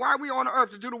have people, why are we on the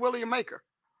earth? To do the will of your maker.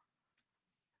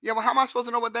 Yeah, well, how am I supposed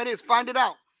to know what that is? Find it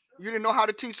out. You didn't know how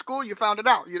to teach school, you found it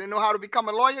out. You didn't know how to become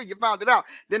a lawyer, you found it out.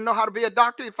 Didn't know how to be a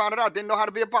doctor, you found it out. Didn't know how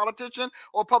to be a politician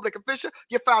or public official,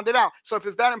 you found it out. So if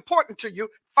it's that important to you,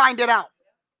 find it out.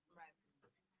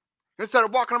 Instead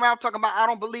of walking around talking about, I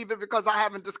don't believe it because I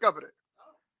haven't discovered it.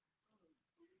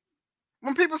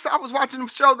 When people say, I was watching them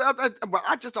show, well,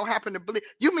 I just don't happen to believe.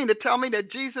 You mean to tell me that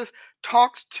Jesus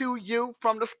talks to you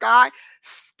from the sky?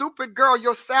 Stupid girl,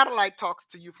 your satellite talks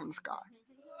to you from the sky.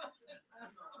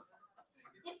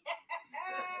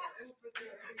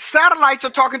 Satellites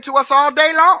are talking to us all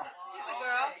day long.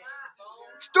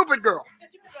 Stupid girl.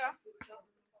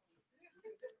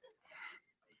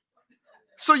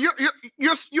 So you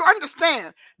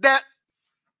understand that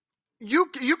you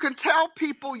can tell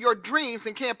people your dreams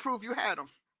and can't prove you had them.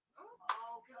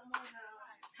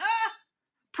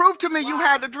 Prove to me you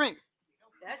had a dream.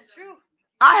 That's true.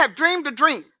 I have dreamed a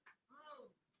dream.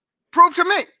 Prove to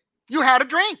me you had a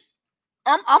dream.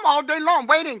 I'm all day long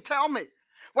waiting. Tell me.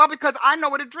 Well, because I know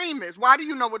what a dream is. Why do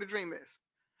you know what a dream is?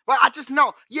 Well, I just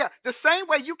know. Yeah, the same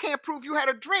way you can't prove you had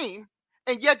a dream,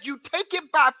 and yet you take it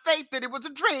by faith that it was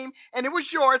a dream, and it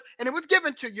was yours, and it was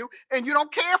given to you, and you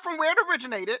don't care from where it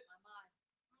originated.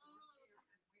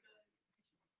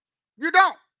 You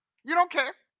don't. You don't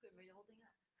care.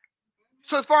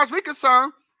 So as far as we're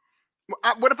concerned,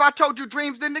 what if I told you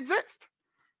dreams didn't exist?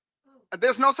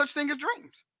 There's no such thing as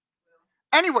dreams.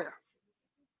 Anywhere.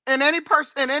 In any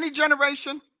person, in any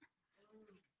generation,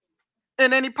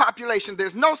 in any population,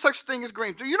 there's no such thing as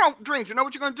dreams. Dreams. You know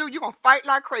what you're going to do? You're going to fight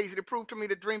like crazy to prove to me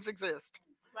that dreams exist.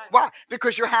 Right. Why?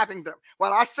 Because you're having them.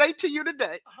 Well, I say to you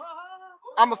today,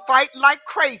 I'm going to fight like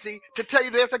crazy to tell you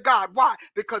there's a God. Why?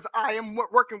 Because I am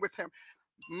working with him.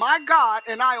 My God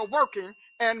and I are working,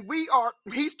 and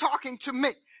he's talking to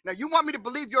me. Now, you want me to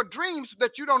believe your dreams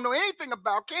that you don't know anything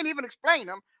about, can't even explain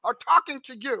them, are talking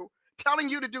to you, telling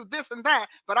you to do this and that,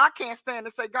 but I can't stand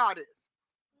to say God is.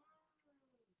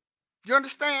 You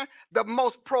understand? The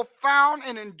most profound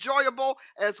and enjoyable,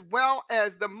 as well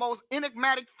as the most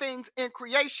enigmatic things in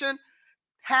creation,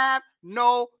 have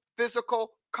no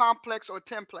physical complex or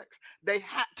template. They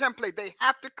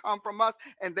have to come from us,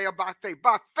 and they are by faith.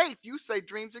 By faith, you say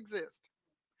dreams exist.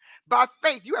 By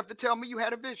faith, you have to tell me you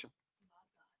had a vision.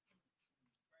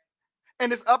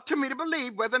 And it's up to me to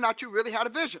believe whether or not you really had a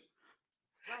vision.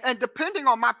 Right. And depending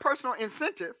on my personal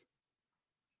incentive,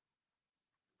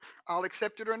 I'll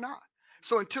accept it or not.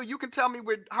 So until you can tell me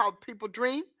how people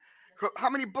dream, how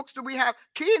many books do we have?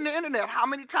 Key in the internet, how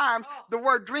many times the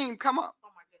word dream comes up?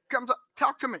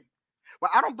 Talk to me. Well,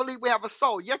 I don't believe we have a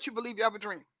soul, yet you believe you have a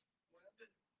dream.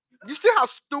 You see how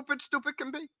stupid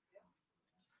can be?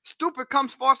 Stupid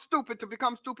comes for stupid to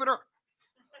become stupider.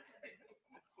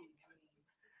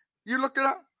 You looked it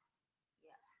up?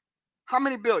 How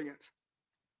many billions?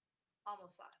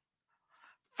 Almost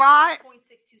 5. 5.62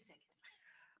 seconds.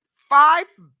 5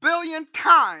 billion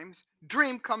times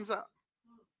dream comes up.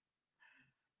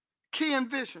 Key and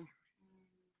vision.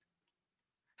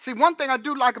 See, one thing I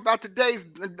do like about today's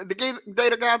the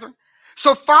data gathering.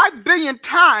 So 5 billion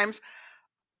times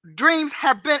dreams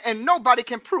have been, and nobody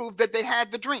can prove that they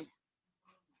had the dream.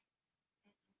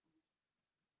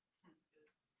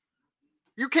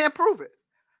 You can't prove it.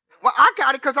 Well, I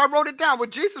got it because I wrote it down. Well,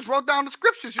 Jesus wrote down the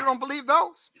scriptures. You don't believe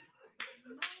those?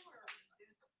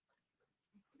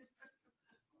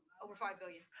 Over 5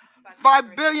 billion.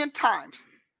 5 billion times.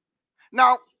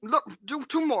 Now, look, do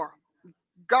two more.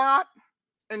 God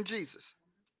and Jesus.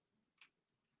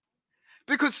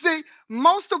 Because see,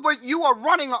 most of what you are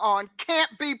running on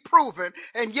can't be proven,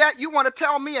 and yet you want to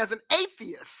tell me as an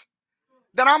atheist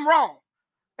that I'm wrong.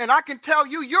 And I can tell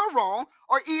you you're wrong,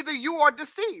 or either you are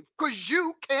deceived, because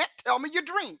you can't tell me you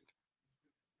dreamed.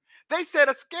 They said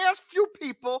a scarce few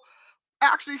people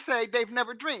actually say they've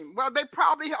never dreamed. Well, they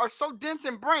probably are so dense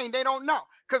in brain they don't know,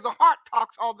 because the heart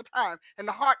talks all the time, and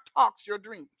the heart talks your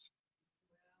dreams.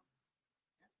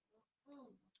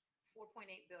 4.8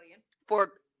 billion.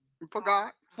 For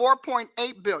God,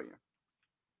 4.8 billion.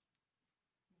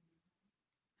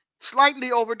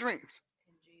 Slightly over dreams.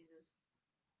 In Jesus.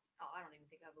 Oh, I don't even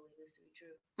think I believe this to be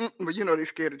true. But you know they're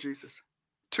scared of Jesus.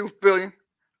 2 billion.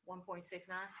 1.69.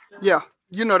 Yeah,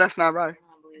 you know that's not right.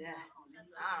 I don't believe that.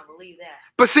 I don't believe that.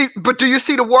 But do you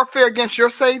see the warfare against your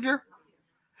Savior?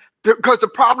 Because the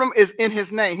problem is in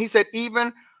his name. He said,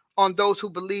 even on those who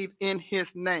believe in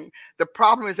his name. The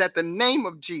problem is at the name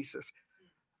of Jesus.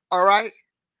 All right?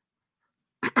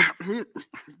 You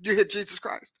hear Jesus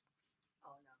Christ? Oh,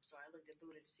 no, I'm sorry. I looked at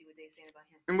Buddha to see what they saying about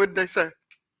him. And what did they say?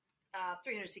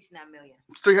 369 million.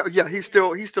 So, yeah, he's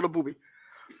still a booby.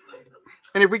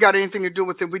 And if we got anything to do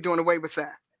with it, we're doing away with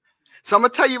that. So I'm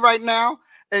going to tell you right now,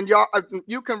 and y'all,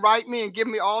 you can write me and give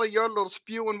me all of your little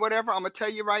spew and whatever. I'm going to tell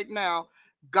you right now,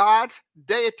 God's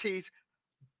deities,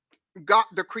 God,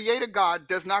 the creator God,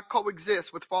 does not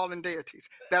coexist with fallen deities.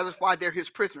 That is why they're his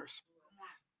prisoners.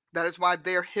 That is why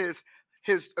they're his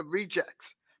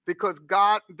rejects. Because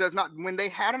God does not, when they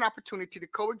had an opportunity to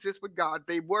coexist with God,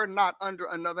 they were not under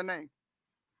another name.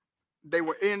 They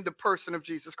were in the person of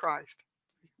Jesus Christ.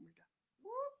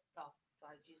 Oh,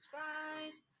 sorry, Jesus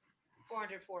Christ.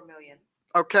 404 million.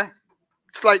 Okay.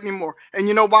 Slightly more. And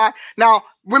you know why? Now,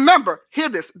 remember, hear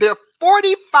this. There are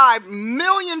 45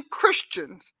 million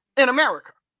Christians in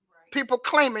America. Right. People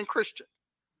claiming Christian.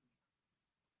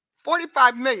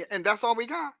 45 million. And that's all we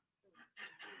got.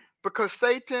 Because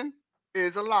Satan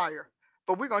is a liar.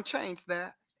 But we're going to change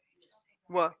that.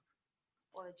 What?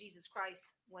 Well, Jesus Christ,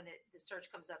 when the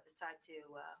search comes up, is tied to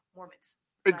Mormons.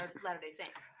 Latter-day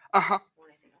Saints. Uh-huh.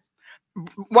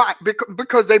 Why?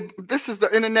 Because this is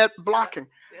the internet blocking.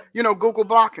 Yep. You know, Google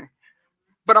blocking.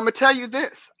 But I'm going to tell you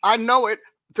this. I know it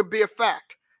to be a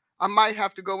fact. I might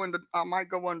have to go into, I like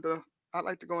to go into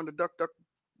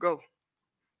DuckDuckGo.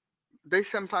 They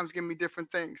sometimes give me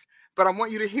different things. But I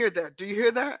want you to hear that. Do you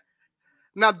hear that?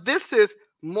 Now, this is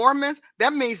Mormons.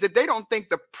 That means that they don't think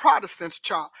the Protestants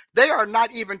charge. They are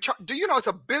not even charged. Do you know it's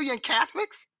 1 billion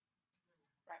Catholics?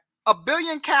 Right. 1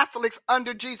 billion Catholics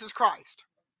under Jesus Christ.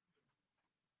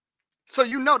 So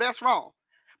you know that's wrong.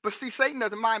 But see, Satan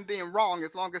doesn't mind being wrong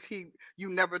as long as you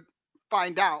never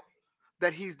find out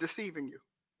that he's deceiving you.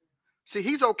 See,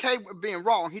 he's okay with being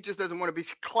wrong. He just doesn't want to be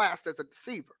classed as a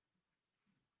deceiver.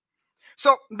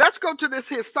 So let's go to this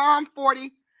here. Psalm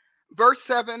 40, verse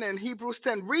 7 and Hebrews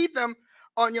 10. Read them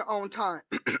on your own time.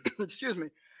 Excuse me.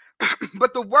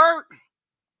 But the word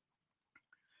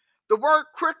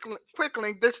quickening,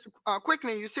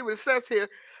 quickening, you see what it says here.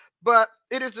 But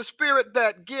it is the spirit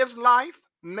that gives life,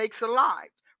 makes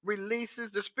alive, releases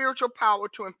the spiritual power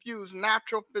to infuse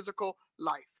natural physical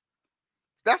life.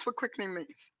 That's what quickening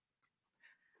means.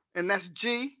 And that's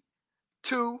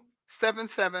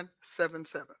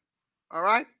G27777. All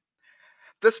right?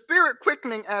 The spirit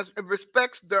quickening, as it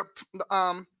respects the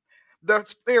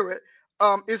spirit,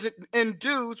 is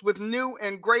endued with new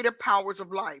and greater powers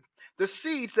of life. The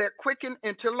seeds that quicken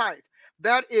into life.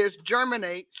 That is,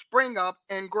 germinate, spring up,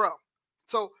 and grow.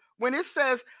 So when it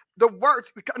says the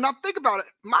words, now think about it.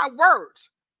 My words,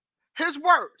 his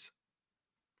words,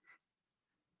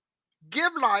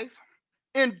 give life,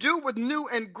 endue with new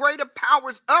and greater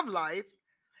powers of life,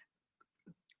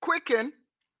 quicken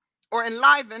or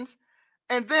enlivens,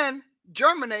 and then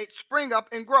germinate, spring up,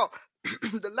 and grow.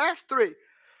 The last three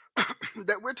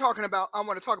that we're talking about, I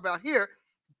want to talk about here,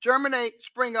 germinate,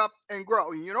 spring up, and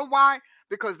grow. And you know why?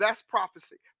 Because that's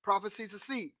prophecy. Prophecy is a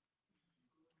seed.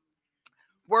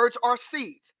 Words are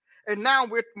seeds. And now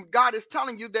God is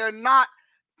telling you they're not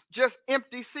just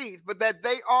empty seeds, but that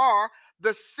they are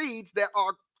the seeds that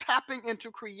are tapping into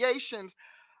creation's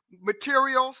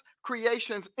materials,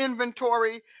 creation's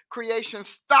inventory, creation's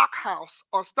stockhouse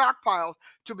or stockpile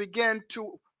to begin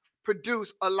to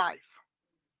produce a life.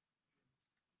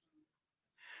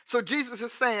 So Jesus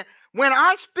is saying, when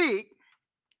I speak,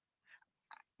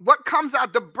 what comes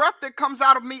out, the breath that comes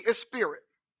out of me is spirit.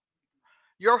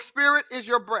 Your spirit is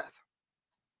your breath.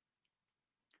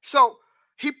 So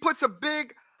he puts a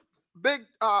big caveat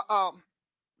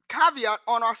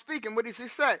on our speaking. What does he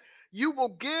say? You will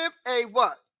give a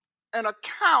what? An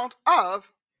account of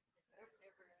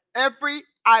every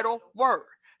idle word.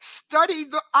 Study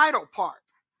the idle part.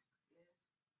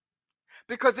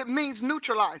 because it means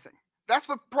neutralizing. That's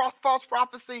what false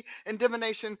prophecy and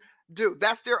divination do.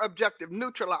 That's their objective.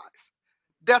 Neutralize,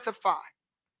 deathify,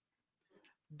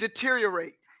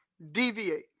 deteriorate,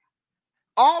 deviate.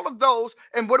 All of those.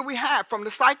 And what do we have from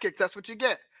the psychics? That's what you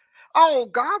get. Oh,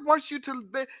 God wants you to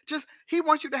be he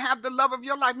wants you to have the love of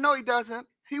your life. No, he doesn't.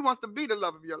 He wants to be the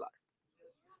love of your life.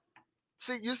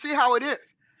 See, you see how it is.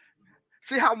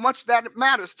 See how much that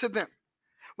matters to them.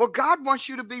 Well, God wants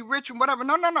you to be rich and whatever.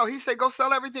 No. He said, go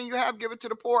sell everything you have, give it to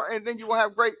the poor, and then you will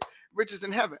have great riches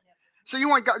in heaven. So you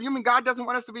mean God doesn't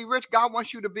want us to be rich? God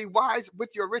wants you to be wise with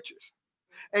your riches.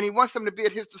 And he wants them to be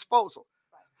at his disposal.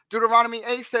 Deuteronomy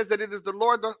 8 says that it is the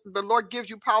Lord gives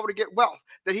you power to get wealth,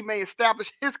 that he may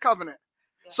establish his covenant.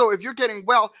 Yeah. So if you're getting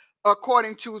wealth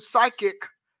according to psychic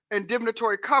and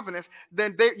divinatory covenants,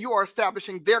 then you are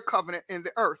establishing their covenant in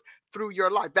the earth through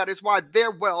your life. That is why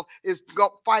their wealth is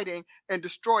fighting and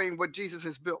destroying what Jesus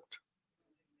has built.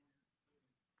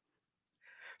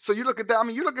 So you look at that. I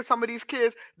mean, you look at some of these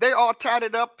kids, they all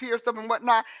tatted up, pierced up and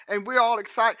whatnot, and we're all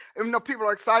excited. And people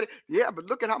are excited. Yeah, but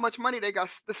look at how much money they got.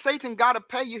 The Satan got to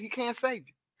pay you. He can't save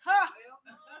you.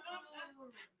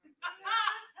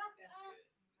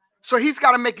 So he's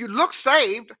got to make you look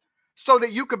saved so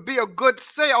that you could be a good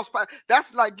salesperson.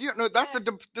 That's like, that's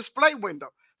the display window.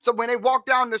 So when they walk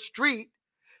down the street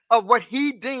of what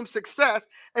he deems success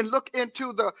and look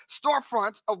into the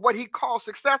storefronts of what he calls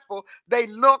successful, they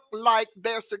look like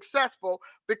they're successful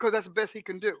because that's the best he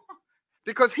can do.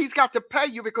 Because he's got to pay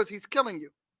you because he's killing you.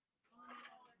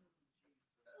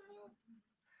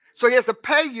 So he has to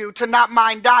pay you to not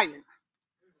mind dying.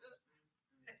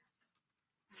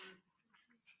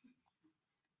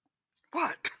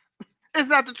 What? Isn't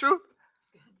that the truth?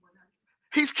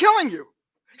 He's killing you.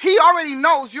 He already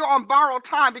knows you're on borrowed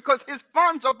time because his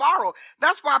funds are borrowed.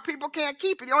 That's why people can't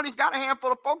keep it. He only got a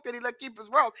handful of folk that he let keep his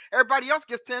wealth. Everybody else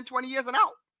gets 10, 20 years and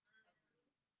out.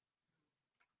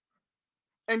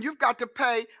 And you've got to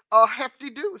pay a hefty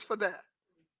dues for that.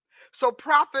 So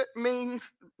profit means,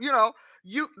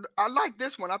 I like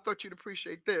this one. I thought you'd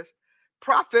appreciate this.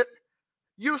 Profit,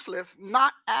 useless,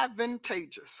 not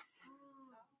advantageous.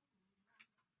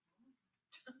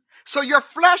 So your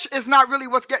flesh is not really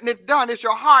what's getting it done. It's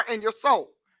your heart and your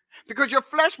soul. Because your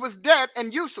flesh was dead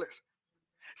and useless.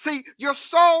 See, your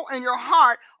soul and your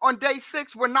heart on day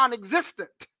 6 were non-existent.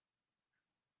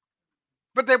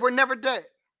 But they were never dead.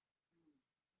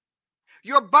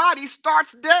 Your body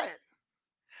starts dead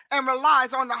and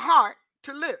relies on the heart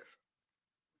to live.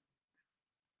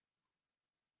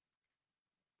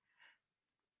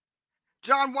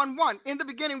 John 1:1, in the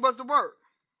beginning was the Word.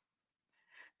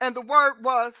 And the Word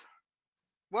was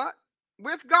what?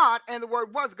 With God, and the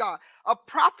Word was God. A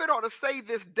prophet ought to say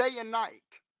this day and night.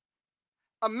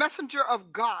 A messenger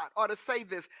of God ought to say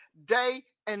this day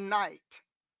and night.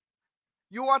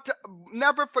 You ought to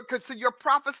never, because your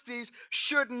prophecies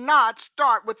should not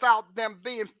start without them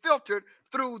being filtered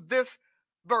through this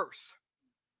verse.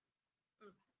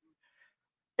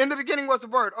 In the beginning was the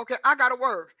Word. Okay, I got a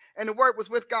word, and the Word was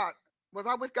with God. Was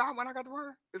I with God when I got the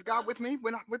word? Is God with me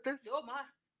when I with this? Oh my.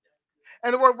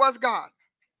 And the Word was God.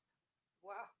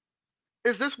 Wow.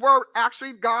 Is this word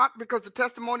actually God? Because the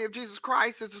testimony of Jesus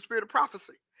Christ is the spirit of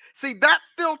prophecy. See, that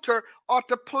filter ought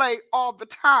to play all the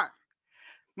time.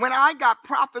 When I got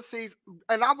prophecies,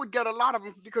 and I would get a lot of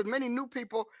them because many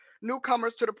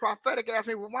newcomers to the prophetic ask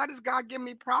me, well, why does God give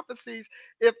me prophecies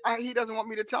if he doesn't want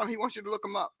me to tell them? He wants you to look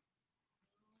them up.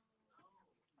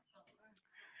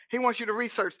 He wants you to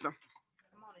research them.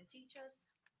 Come on and teach us.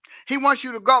 He wants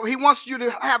you to go. He wants you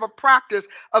to have a practice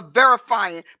of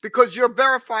verifying because you're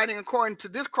verifying according to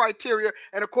this criteria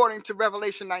and according to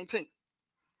Revelation 19.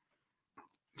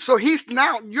 So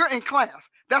you're in class.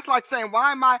 That's like saying,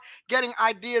 why am I getting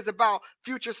ideas about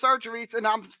future surgeries and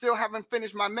I'm still haven't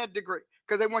finished my med degree?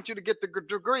 Because they want you to get the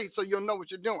degree so you'll know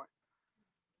what you're doing.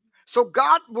 So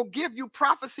God will give you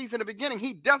prophecies in the beginning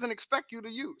he doesn't expect you to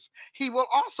use. He will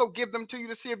also give them to you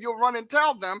to see if you'll run and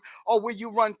tell them or will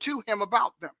you run to him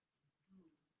about them.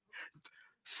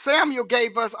 Samuel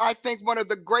gave us, I think, one of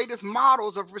the greatest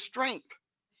models of restraint.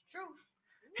 It's true.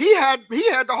 He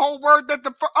had the whole word that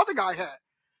the other guy had,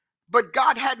 but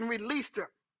God hadn't released him.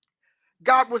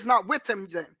 God was not with him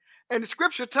then. And the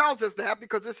scripture tells us that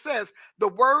because it says the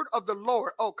word of the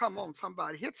Lord. Oh, come on,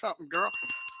 somebody. Hit something, girl.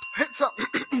 Hit something.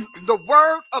 The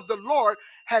word of the Lord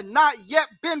had not yet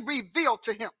been revealed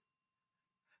to him.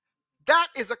 That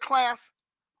is a class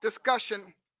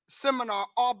discussion seminar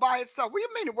all by itself. What do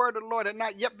you mean the word of the Lord had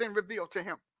not yet been revealed to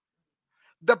him?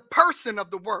 The person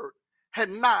of the word had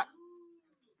not.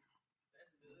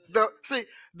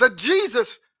 The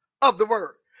Jesus of the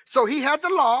word. So he had the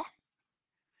law.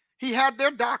 He had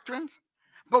their doctrines.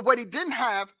 But what he didn't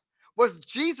have was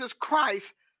Jesus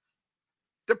Christ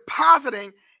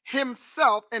depositing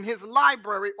himself in his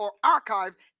library or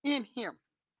archive in him.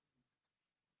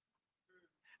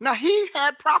 Now, he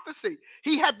had prophecy.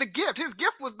 He had the gift. His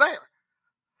gift was there.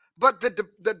 But the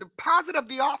deposit of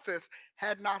the office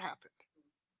had not happened.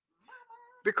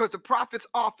 Because the prophet's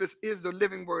office is the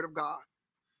living word of God.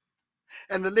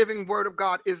 And the living word of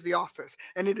God is the office.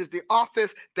 And it is the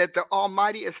office that the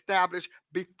Almighty established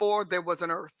before there was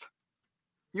an earth.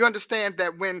 You understand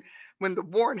that when the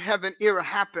war in heaven era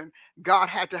happened, God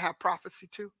had to have prophecy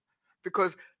too.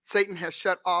 Because Satan has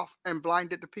shut off and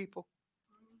blinded the people.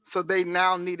 So they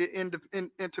now needed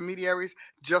intermediaries,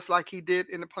 just like he did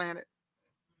in the planet.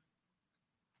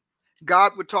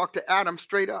 God would talk to Adam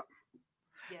straight up.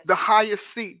 Yes. The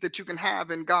highest seat that you can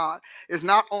have in God is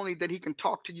not only that he can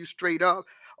talk to you straight up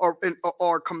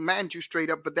or command you straight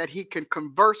up, but that he can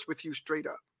converse with you straight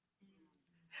up.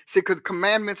 See, because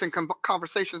commandments and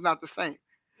conversation is not the same.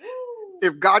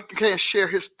 If God can't share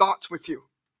his thoughts with you,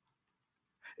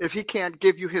 if he can't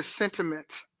give you his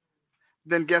sentiments,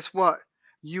 then guess what?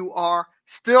 You are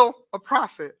still a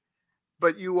prophet,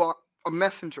 but you are a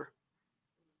messenger.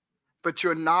 But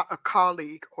you're not a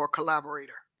colleague or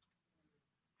collaborator.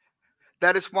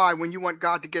 That is why when you want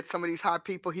God to get some of these high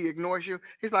people, he ignores you.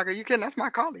 He's like, are you kidding? That's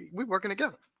my colleague. We're working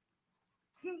together.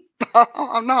 No,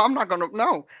 I'm not going to.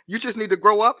 No, you just need to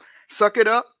grow up, suck it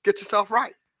up, get yourself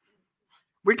right.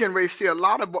 We can really see a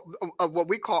lot of what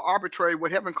we call arbitrary,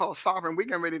 what heaven calls sovereign. We're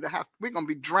going to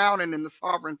be drowning in the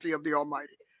sovereignty of the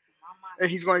Almighty. And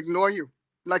he's going to ignore you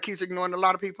like he's ignoring a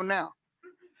lot of people now.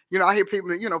 You know, I hear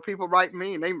people, people write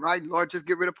me and they write, Lord, just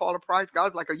get rid of Paula Price.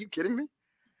 God's like, are you kidding me?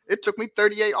 It took me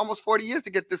 38, almost 40 years to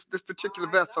get this particular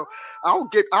vessel. I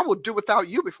will do without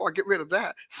you before I get rid of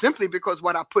that. Simply because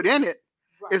what I put in it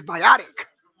is biotic.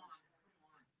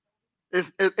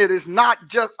 It is not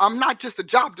just, I'm not just a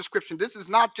job description. This is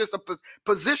not just a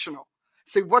positional.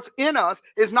 See, what's in us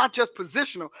is not just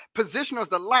positional. Positional is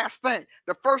the last thing.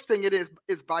 The first thing it is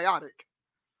biotic.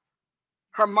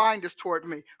 Her mind is toward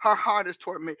me. Her heart is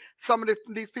toward me. Some of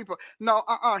these people, no,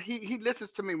 he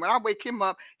listens to me. When I wake him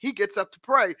up, he gets up to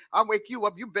pray. I wake you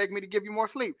up, you beg me to give you more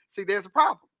sleep. See, there's a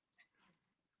problem.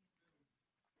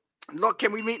 Lord,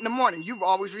 can we meet in the morning? You've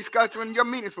always rescheduling your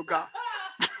meetings with God.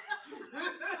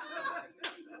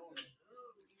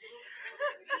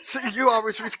 See, you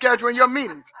always rescheduling your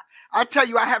meetings. I tell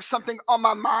you, I have something on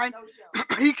my mind.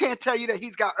 He can't tell you that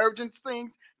he's got urgent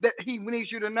things that he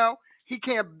needs you to know. He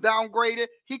can't downgrade it.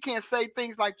 He can't say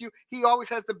things like you. He always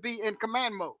has to be in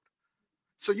command mode.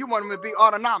 So you want him to be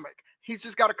autonomic. He's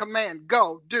just got a command.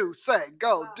 Go, do, say.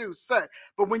 Go, do, say.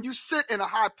 But when you sit in a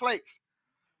high place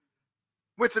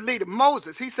with the leader,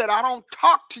 Moses, he said, I don't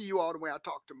talk to you all the way I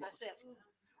talk to Moses.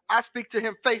 I speak to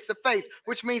him face to face,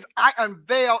 which means I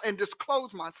unveil and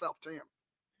disclose myself to him.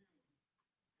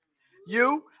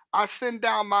 I send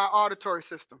down my auditory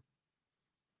system.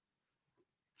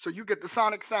 So you get the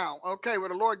sonic sound. Okay, what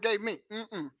the Lord gave me.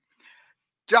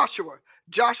 Joshua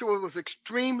was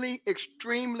extremely,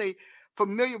 extremely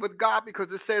familiar with God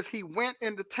because it says he went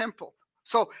in the temple.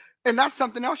 So, and that's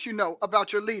something else you know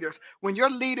about your leaders. When your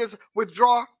leaders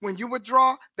withdraw, when you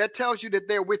withdraw, that tells you that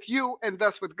they're with you and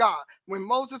thus with God. When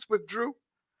Moses withdrew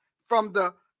from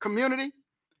the community,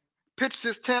 pitched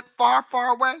his tent far,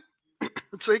 far away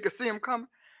so he could see him coming.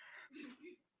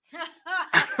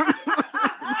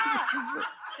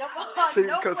 See,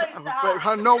 because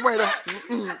nowhere to. That's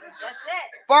it.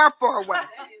 Far, far away.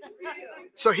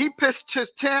 So he pitched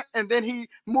his tent and then he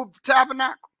moved the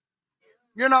tabernacle.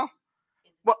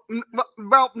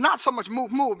 Well, not so much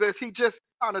move as he just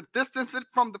kind of distanced it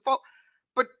from the folk.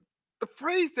 But the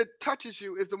phrase that touches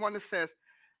you is the one that says,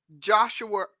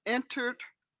 Joshua entered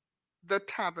the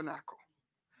tabernacle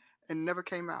and never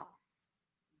came out.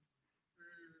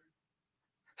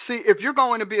 See, if you're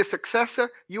going to be a successor,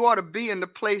 you ought to be in the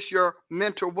place your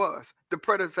mentor was, the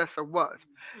predecessor was,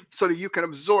 so that you can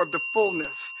absorb the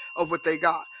fullness of what they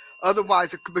got.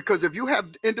 Otherwise, because if you have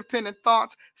independent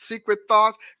thoughts, secret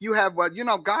thoughts, you have,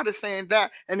 God is saying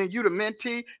that, and then you're the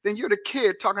mentee, then you're the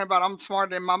kid talking about, I'm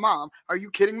smarter than my mom. Are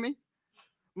you kidding me?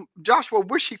 Joshua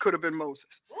wished he could have been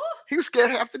Moses. He was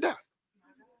scared half to death.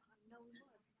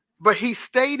 But he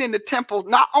stayed in the temple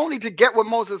not only to get what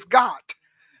Moses got.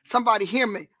 Somebody hear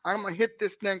me. I'm going to hit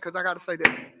this thing because I got to say this.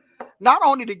 Not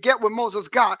only to get what Moses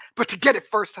got, but to get it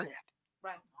firsthand.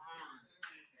 Right.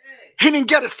 He didn't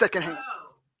get it secondhand.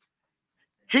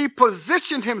 He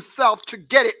positioned himself to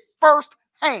get it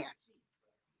firsthand.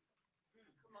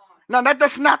 Now,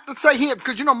 that's not to say him,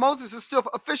 because Moses is still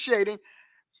officiating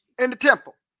in the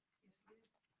temple.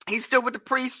 He's still with the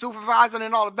priest, supervising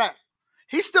and all of that.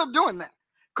 He's still doing that.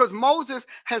 Because Moses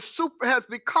has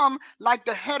become like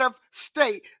the head of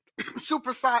state,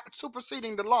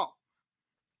 superseding the law,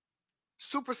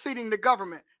 superseding the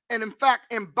government, and in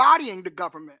fact embodying the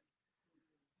government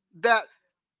that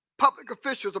public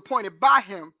officials appointed by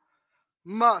him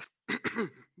must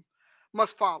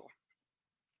must follow.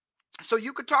 So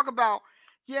you could talk about,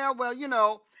 yeah, well,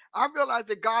 I realize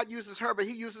that God uses her, but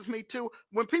he uses me too.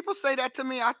 When people say that to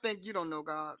me, I think you don't know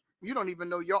God. You don't even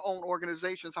know your own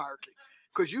organization's hierarchy,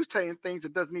 because you're saying things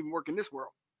that doesn't even work in this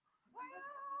world.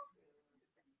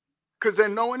 Because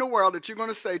there's no in the world that you're going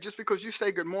to say, just because you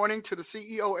say good morning to the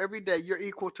CEO every day, you're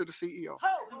equal to the CEO.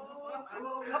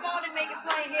 Come on and make it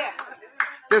plain here.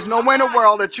 There's no way in the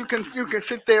world that you can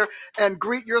sit there and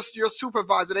greet your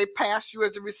supervisor. They pass you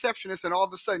as a receptionist, and all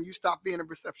of a sudden you stop being a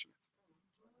receptionist.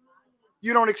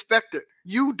 You don't expect it.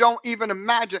 You don't even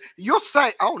imagine. You'll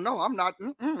say, "Oh no, I'm not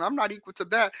equal to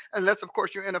that," unless, of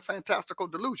course, you're in a fantastical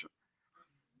delusion.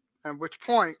 At which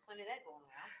point,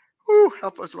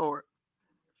 help us, Lord.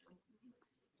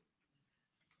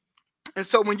 And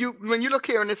so when you look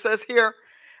here, and it says here,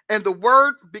 and the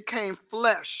Word became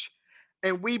flesh,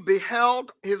 and we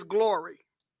beheld his glory.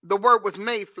 The Word was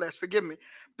made flesh, forgive me.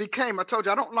 Became, I told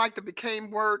you, I don't like the became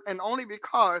word, and only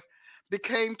because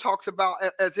became talks about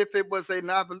as if it was an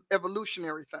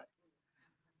evolutionary thing.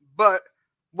 But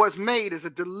was made as a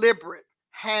deliberate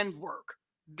handwork,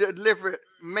 deliberate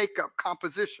makeup,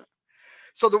 composition.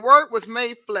 So the Word was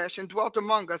made flesh and dwelt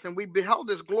among us, and we beheld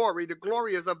his glory. The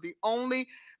glory is of the only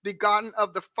begotten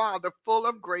of the Father, full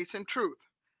of grace and truth.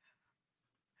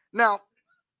 Now,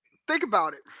 think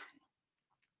about it.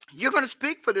 You're going to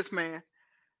speak for this man,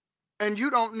 and you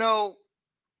don't know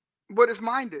what his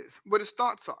mind is, what his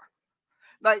thoughts are.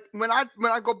 Like when I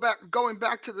going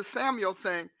back to the Samuel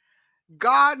thing,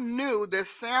 God knew that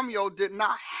Samuel did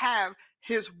not have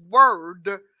his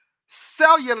word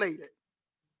cellulated.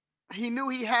 He knew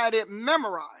he had it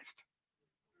memorized,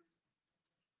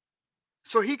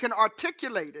 so he can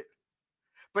articulate it,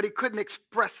 but he couldn't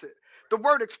express it. The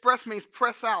word express means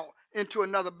press out into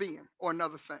another being or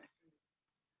another thing.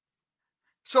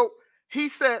 So he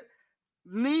said,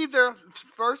 neither,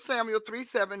 1 Samuel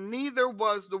 3:7, neither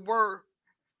was the word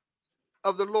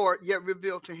of the Lord yet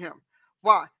revealed to him.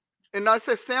 Why? And I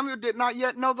said, Samuel did not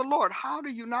yet know the Lord. How do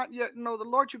you not yet know the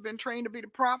Lord? You've been trained to be the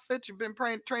prophet. You've been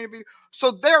trained to be.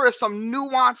 So there is some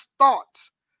nuanced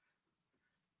thoughts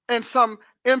and some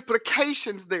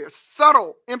implications there,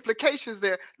 subtle implications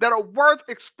there that are worth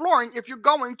exploring if you're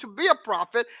going to be a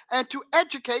prophet and to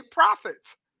educate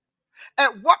prophets.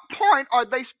 At what point are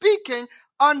they speaking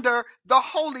under the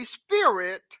Holy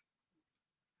Spirit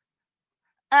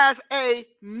as a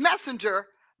messenger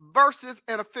versus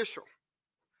an official?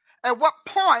 At what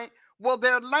point will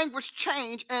their language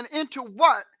change, and into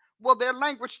what will their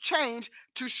language change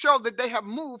to show that they have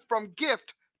moved from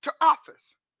gift to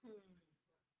office?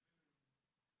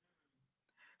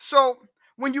 So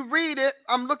when you read it,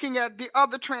 I'm looking at the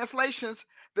other translations.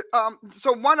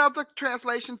 So one other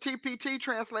translation, TPT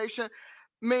translation,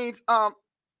 means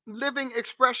living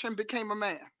expression became a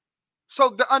man.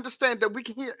 So to understand that we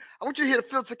can hear, I want you to hear the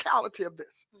physicality of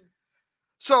this.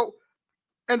 So,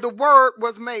 and the word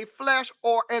was made flesh,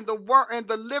 and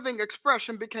the living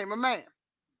expression became a man.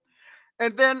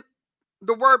 And then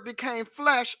the word became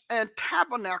flesh and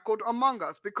tabernacled among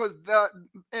us, because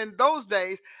in those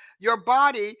days your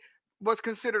body was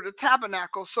considered a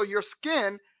tabernacle, so your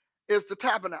skin is the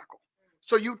tabernacle.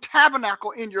 So you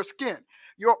tabernacle in your skin.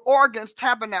 Your organs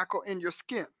tabernacle in your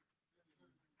skin.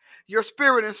 Your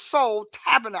spirit and soul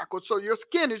tabernacle. So your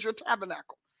skin is your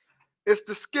tabernacle. It's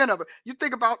the skin of it. You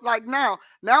think about like now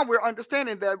we're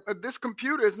understanding that this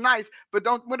computer is nice, but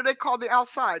what do they call the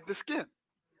outside? The skin.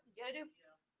 Yeah, I do.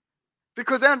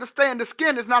 Because they understand the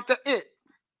skin is not the it.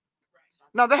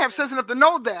 Now they have sense enough to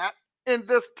know that in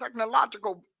this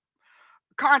technological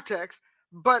context,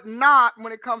 but not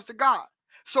when it comes to God.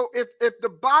 So if the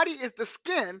body is the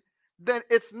skin, then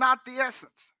it's not the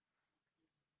essence.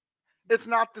 It's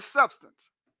not the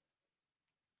substance.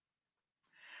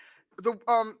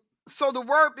 So the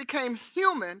word became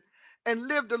human and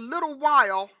lived a little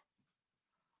while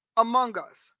among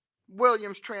us.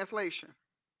 Williams translation.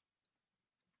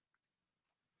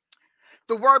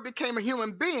 The word became a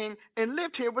human being and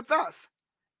lived here with us.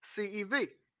 CEV.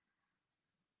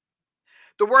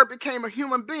 The word became a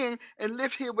human being and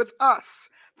lived here with us.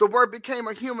 The word became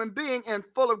a human being and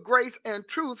full of grace and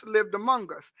truth lived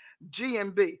among us.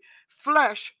 GNB.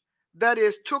 Flesh, that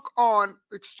is, took on,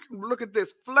 look at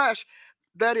this, flesh,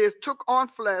 that is, took on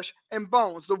flesh and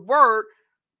bones. The word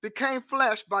became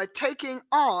flesh by taking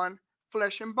on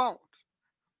flesh and bones.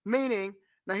 Meaning,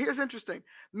 Now here's interesting,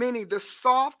 meaning the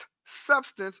soft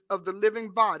substance of the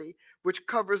living body, which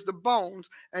covers the bones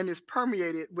and is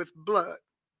permeated with blood.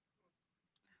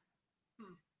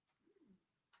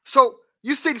 So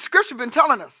you see, the scripture been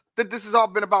telling us that this has all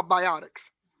been about biotics.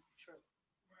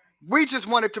 We just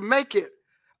wanted to make it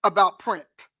about print.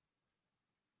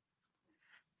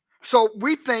 So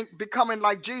we think becoming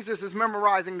like Jesus is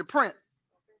memorizing the print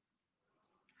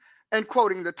and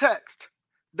quoting the text.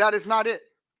 That is not it.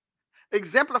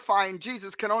 Exemplifying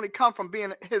Jesus can only come from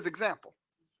being his example,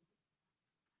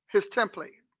 his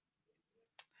template.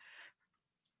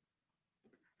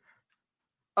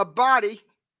 A body,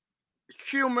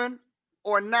 human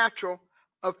or natural,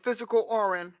 of physical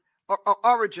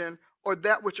origin, or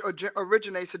that which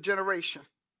originates a generation.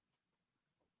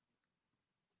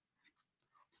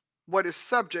 What is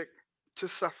subject to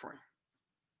suffering.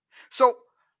 So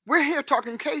we're here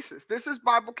talking cases. This is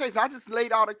Bible case. I just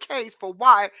laid out a case for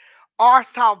why our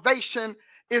salvation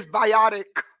is biotic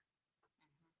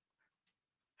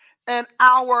and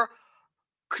our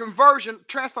conversion,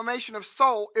 transformation of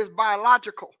soul is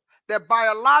biological. That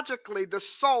biologically the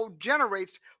soul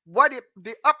generates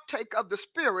the uptake of the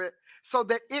spirit so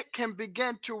that it can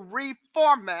begin to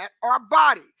reformat our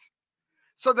bodies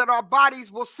so that our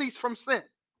bodies will cease from sin.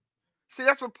 See,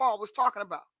 that's what Paul was talking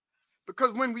about.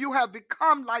 Because when you have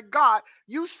become like God,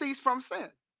 you cease from sin.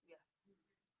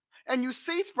 And you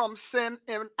cease from sin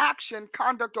in action,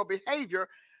 conduct, or behavior,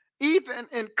 even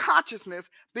in consciousness,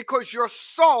 because your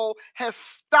soul has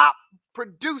stopped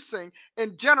producing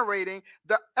and generating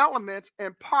the elements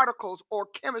and particles or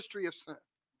chemistry of sin.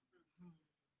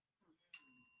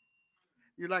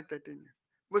 You like that, didn't you?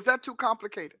 Was that too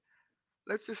complicated?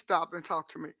 Let's just stop and talk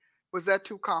to me. Was that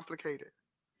too complicated?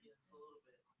 Yes, a little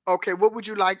bit. Okay, what would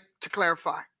you like to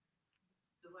clarify?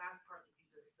 The last part that you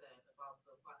just said about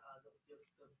the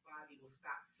body will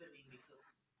stop sinning because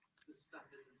the stuff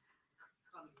isn't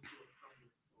coming to it from the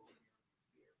soul.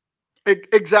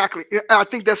 Exactly. I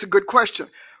think that's a good question.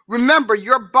 Remember,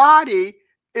 your body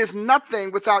is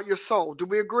nothing without your soul. Do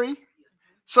we agree?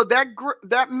 So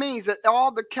that means that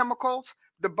all the chemicals,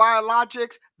 the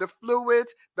biologics, the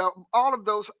fluids, all of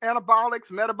those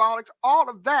anabolics, metabolics, all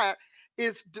of that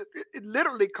is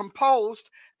literally composed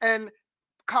and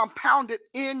compounded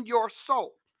in your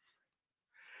soul.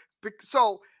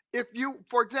 So if you,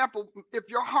 for example, if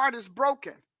your heart is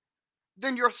broken,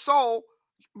 then your soul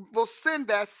will send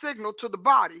that signal to the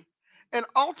body, and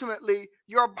ultimately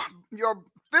your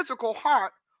physical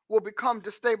heart will become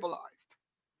destabilized.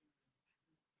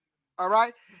 All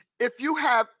right? If you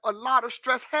have a lot of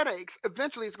stress headaches,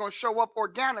 eventually it's going to show up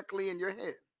organically in your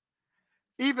head,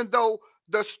 even though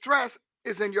the stress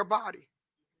is in your body.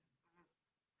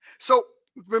 So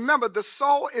remember, the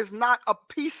soul is not a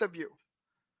piece of you.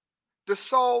 The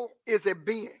soul is a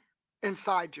being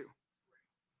inside you.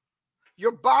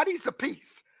 Your body's a piece.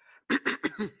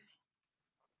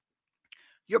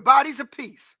 Your body's a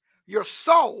piece. Your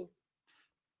soul,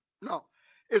 no,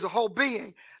 is a whole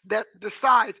being that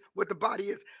decides what the body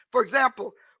is. For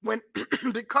example, when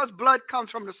because blood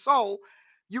comes from the soul,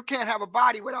 you can't have a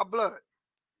body without blood.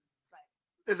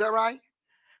 Is that right?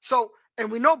 So,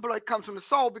 and we know blood comes from the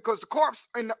soul because the corpse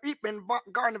in the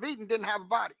Garden of Eden didn't have a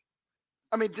body.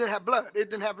 I mean, it didn't have blood. It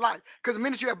didn't have life. Because the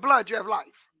minute you have blood, you have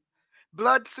life.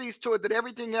 Blood sees to it that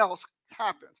everything else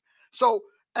happens. So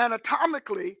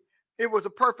anatomically, it was a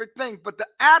perfect thing. But the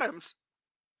atoms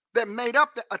that made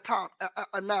up the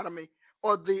anatomy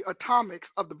or the atomics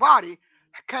of the body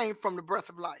came from the breath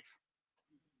of life.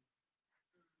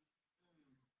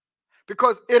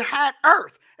 Because it had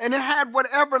earth and it had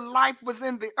whatever life was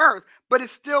in the earth, but it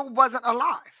still wasn't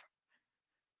alive.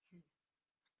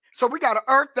 So we got an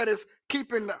earth that is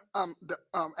keeping the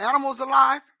animals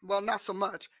alive. Well, not so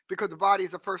much because the body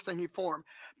is the first thing he formed.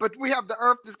 But we have the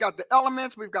earth that's got the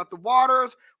elements. We've got the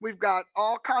waters. We've got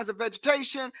all kinds of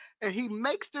vegetation. And he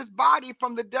makes this body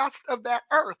from the dust of that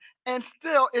earth. And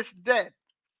still it's dead.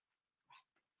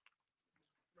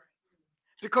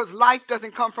 Because life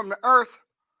doesn't come from the earth.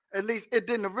 At least it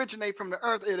didn't originate from the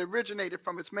earth. It originated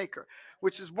from its maker.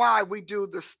 Which is why we do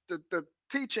the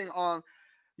teaching on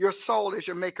your soul as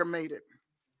your maker made it.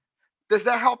 Does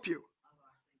that help you?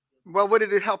 Well, what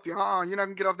did it help you? You're not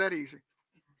gonna get off that easy.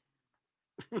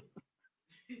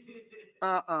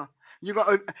 You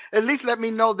gonna at least let me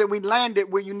know that we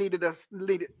landed where you needed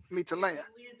me to land.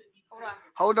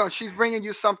 Hold on, she's bringing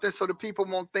you something so the people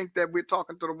won't think that we're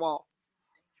talking to the wall.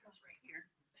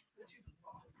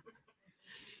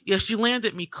 Yes, you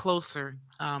landed me closer.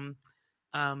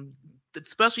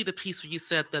 Especially the piece where you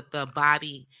said that the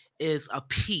body is a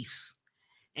piece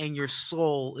and your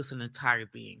soul is an entire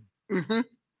being. Mm-hmm.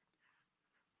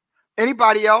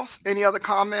 Anybody else? Any other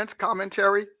comments,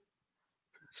 commentary,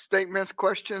 statements,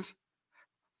 questions?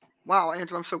 Wow,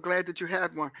 Angela, I'm so glad that you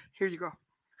had one. Here you go.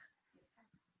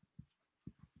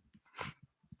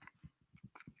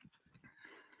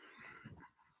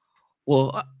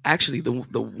 Well, actually, the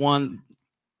one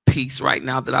piece right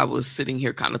now that I was sitting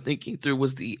here kind of thinking through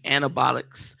was the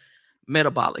metabolics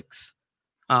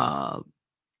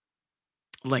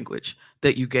language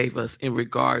that you gave us in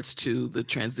regards to the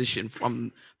transition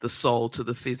from the soul to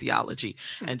the physiology,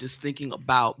 and just thinking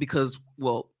about, because,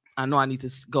 well, I know I need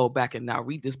to go back and now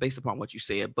read this based upon what you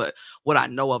said, but what I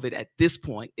know of it at this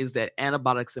point is that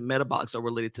anabolics and metabolics are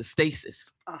related to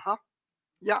stasis.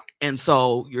 Yeah. And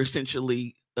so you're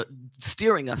essentially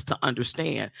steering us to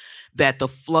understand that the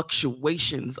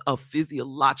fluctuations of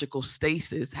physiological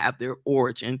stasis have their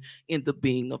origin in the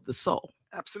being of the soul.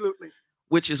 Absolutely.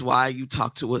 Which is why you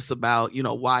talk to us about,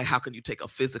 how can you take a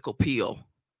physical pill,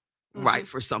 right,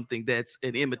 for something that's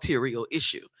an immaterial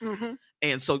issue.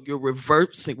 And so you're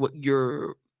reversing what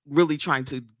you're really trying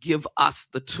to give us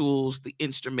the tools, the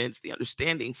instruments, the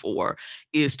understanding for,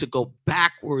 is to go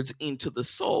backwards into the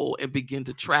soul and begin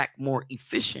to track more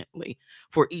efficiently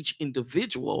for each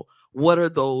individual. What are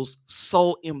those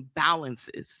soul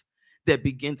imbalances that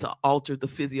begin to alter the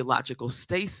physiological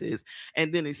stasis,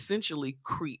 and then essentially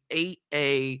create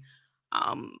a,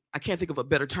 I can't think of a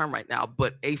better term right now,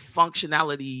 but a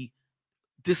functionality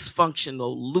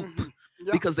dysfunctional loop,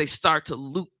 because they start to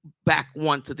loop back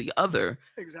one to the other.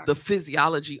 Exactly. The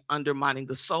physiology undermining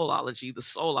the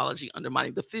soulology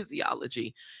undermining the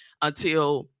physiology,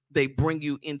 until they bring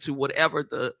you into whatever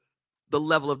the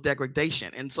level of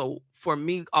degradation. And so for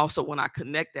me also, when I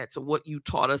connect that to what you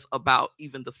taught us about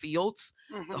even the fields,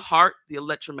 the heart, the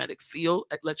electromagnetic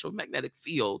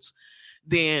fields,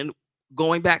 then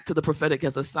going back to the prophetic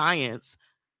as a science.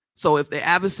 So if the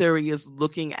adversary is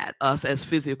looking at us as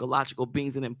physiological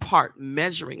beings and in part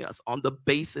measuring us on the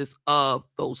basis of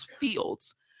those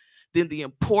fields, then the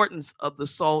importance of the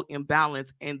soul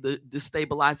imbalance and the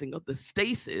destabilizing of the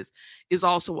stasis is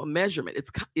also a measurement.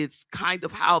 It's kind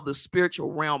of how the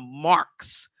spiritual realm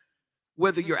marks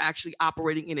whether you're actually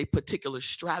operating in a particular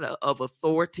strata of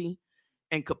authority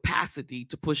and capacity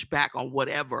to push back on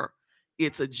whatever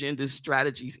its agendas,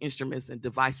 strategies, instruments, and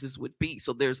devices would be.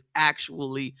 So there's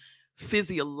actually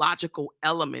physiological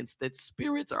elements that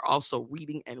spirits are also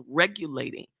reading and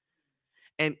regulating.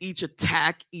 And each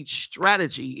attack, each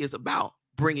strategy is about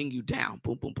bringing you down,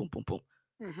 boom, boom, boom, boom, boom,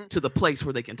 to the place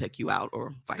where they can take you out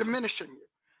or diminishing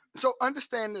you. So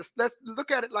understand this. Let's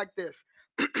look at it like this.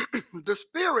 The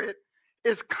spirit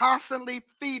is constantly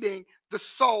feeding the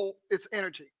soul its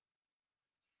energy.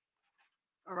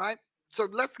 All right? So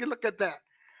let's look at that.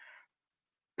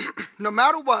 No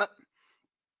matter what,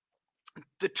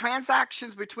 the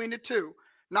transactions between the two,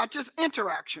 not just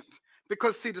interactions,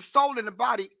 because see, the soul and the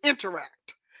body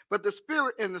interact, but the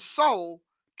spirit and the soul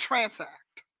transact.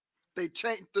 They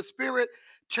change. The spirit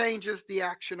changes the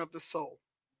action of the soul.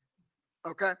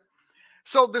 Okay?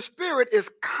 So the spirit is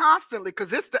constantly,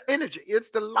 because it's the energy, it's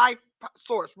the life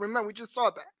source. Remember, we just saw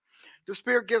that. The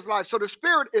spirit gives life. So the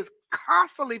spirit is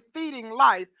constantly feeding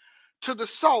life to the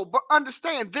soul. But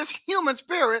understand, this human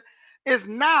spirit is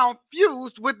now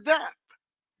fused with death.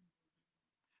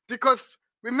 Because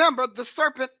remember, the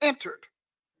serpent entered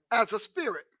as a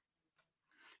spirit.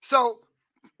 So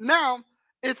now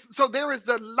there is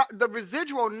the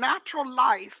residual natural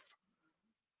life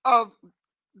of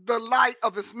the light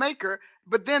of its maker,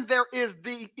 but then there is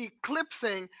the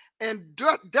eclipsing and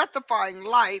deathifying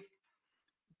life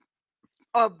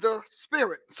of the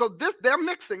spirit. So they're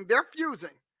mixing, they're fusing.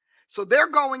 So they're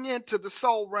going into the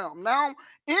soul realm. Now,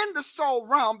 in the soul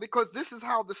realm, because this is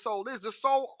how the soul is, the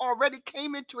soul already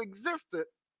came into existence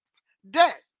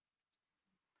dead.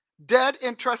 Dead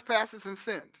in trespasses and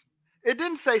sins. It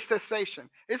didn't say cessation.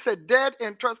 It said dead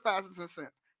in trespasses and sins.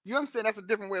 You understand? That's a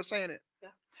different way of saying it. Yeah.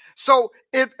 So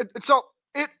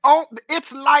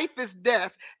its life is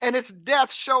death, and its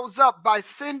death shows up by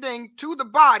sending to the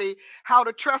body how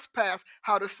to trespass,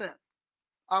 how to sin.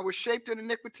 I was shaped in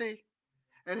iniquity,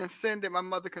 and in sin that my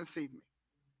mother conceived me.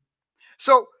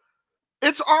 So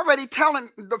it's already telling.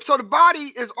 So the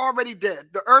body is already dead.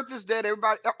 The earth is dead.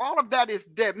 Everybody, all of that is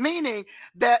dead. Meaning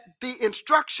that the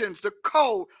instructions, the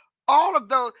code, all of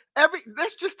those.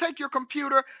 Let's just take your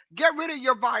computer, get rid of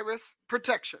your virus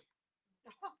protection.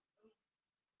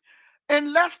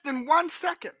 In less than 1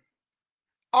 second,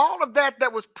 all of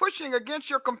that was pushing against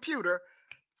your computer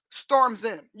storms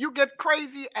in. You get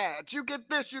crazy ads. You get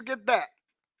this, you get that.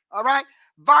 All right?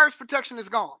 Virus protection is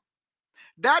gone.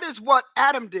 That is what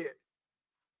Adam did.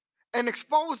 and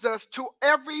exposed us to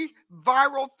every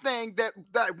viral thing that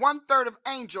 1/3 of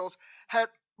angels had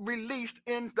released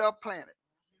in the planet.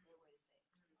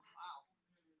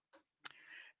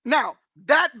 Now,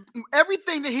 that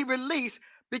everything that he released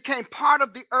became part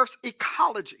of the earth's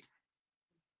ecology.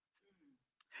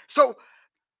 So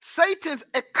Satan's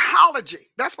ecology,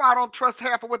 that's why I don't trust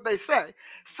half of what they say.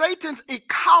 Satan's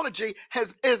ecology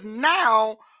is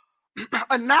now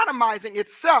anatomizing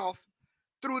itself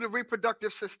through the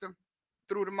reproductive system,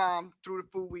 through the mom, through the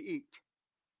food we eat.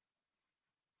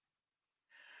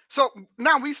 So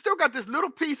now we still got this little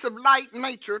piece of light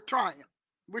nature trying.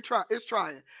 It's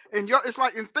trying. And it's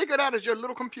like, and think of that as your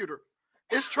little computer.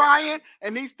 It's trying,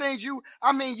 and these things you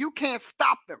can't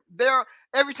stop them. They're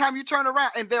every time you turn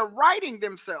around, and they're writing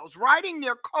themselves, writing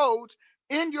their codes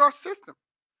in your system.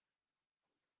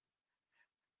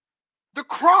 The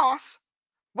cross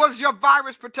was your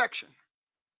virus protection.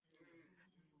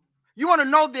 You want to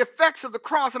know the effects of the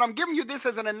cross, and I'm giving you this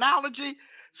as an analogy.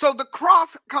 So the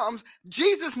cross comes,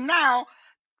 Jesus now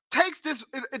takes this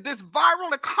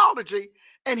viral ecology,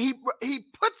 and he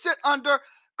puts it under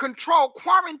control,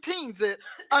 quarantines it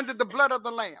under the blood of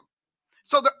the Lamb.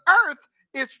 So the earth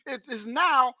is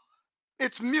now,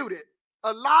 it's muted.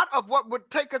 A lot of what would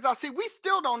take us out, see, we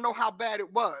still don't know how bad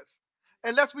it was.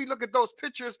 Unless we look at those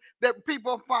pictures that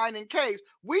people find in caves,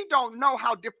 we don't know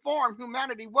how deformed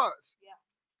humanity was. Yeah.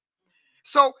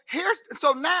 So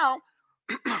now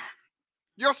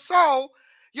your soul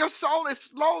is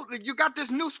slowly, you got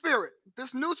this new spirit.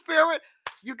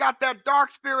 You got that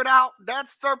dark spirit out. That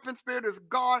serpent spirit is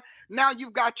gone. Now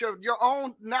you've got your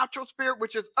own natural spirit,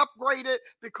 which is upgraded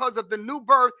because of the new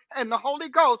birth. And the Holy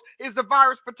Ghost is the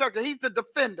virus protector. He's the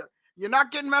defender. You're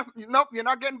not getting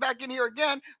back in here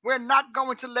again. We're not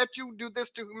going to let you do this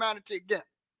to humanity again.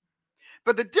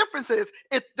 But the difference is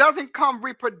it doesn't come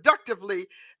reproductively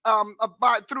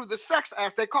through the sex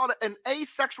act. They call it an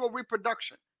asexual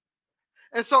reproduction.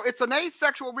 And so it's an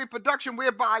asexual reproduction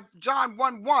whereby John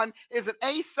 1:1 is an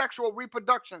asexual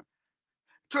reproduction.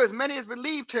 To as many as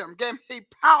believed him, gave he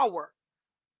power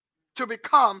to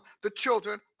become the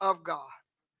children of God.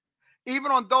 Even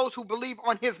on those who believe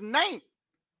on his name,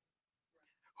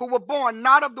 who were born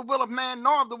not of the will of man,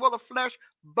 nor of the will of flesh,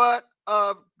 but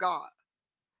of God.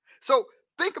 So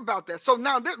think about that. So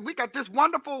now we got this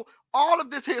wonderful, all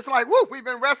of this here. It's like, whoo, we've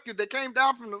been rescued. They came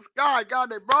down from the sky. God,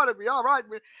 they brought it. We all right.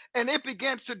 And it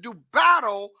begins to do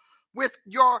battle with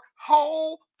your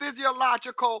whole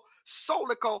physiological,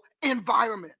 solical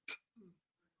environment.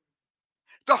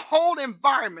 The whole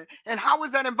environment. And how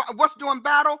is that? What's doing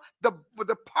battle?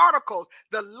 The particles,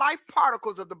 the life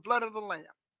particles of the blood of the Lamb.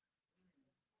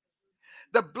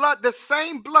 The blood, the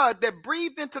same blood that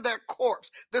breathed into that corpse,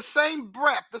 the same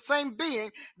breath, the same being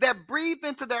that breathed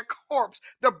into that corpse,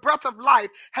 the breath of life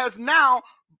has now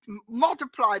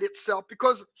multiplied itself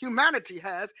because humanity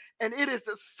has, and it is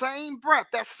the same breath,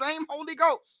 that same Holy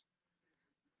Ghost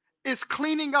is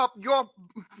cleaning up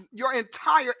your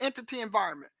entire entity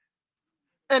environment.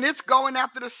 And it's going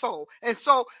after the soul. And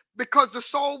so, because the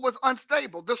soul was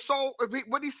unstable, the soul,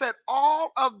 what he said,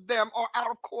 all of them are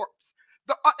out of corpse.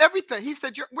 Everything. He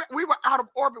said, we were out of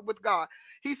orbit with God.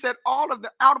 He said, all of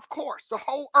them out of course. The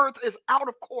whole earth is out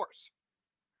of course.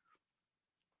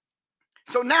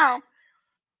 So now,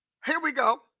 here we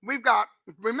go. We've got,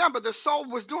 remember, the soul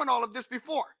was doing all of this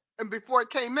before, and before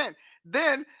it came in.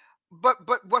 Then, but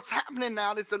what's happening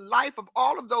now is the life of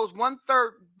all of those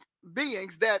 1/3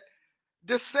 beings that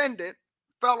descended,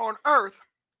 fell on earth.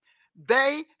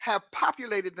 They have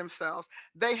populated themselves.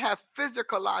 They have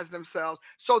physicalized themselves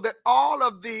so that all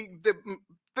of the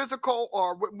physical,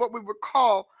 or what we would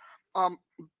call, what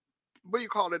do you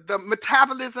call it? The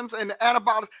metabolisms and the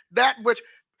antibodies, that which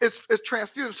is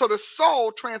transfused. So the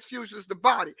soul transfuses the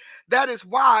body. That is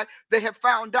why they have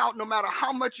found out no matter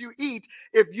how much you eat,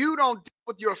 if you don't deal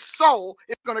with your soul,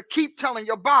 it's going to keep telling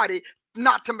your body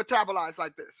not to metabolize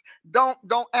like this. Don't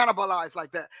anabolize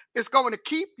like that. It's going to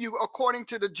keep you according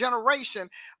to the generation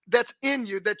that's in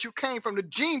you, that you came from, the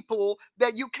gene pool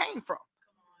that you came from.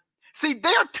 See,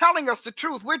 they're telling us the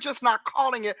truth. We're just not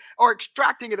calling it or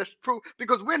extracting it as truth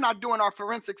because we're not doing our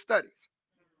forensic studies.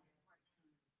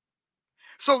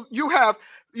 So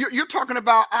you're talking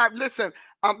about, listen,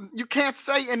 you can't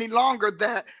say any longer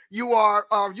that you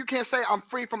can't say I'm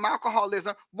free from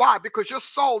alcoholism. Why? Because your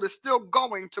soul is still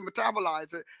going to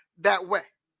metabolize it that way.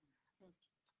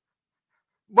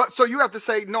 But so you have to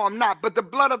say, no, I'm not. But the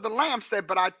blood of the Lamb said,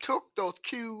 but I took those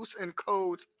cues and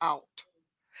codes out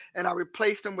and I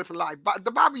replaced them with life. But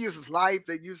the Bible uses life,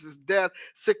 it uses death,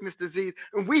 sickness, disease,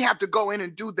 and we have to go in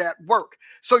and do that work.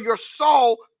 So your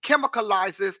soul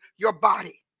chemicalizes your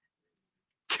body.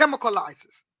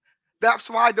 Chemicalizes. That's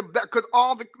why because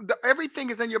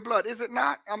everything is in your blood, is it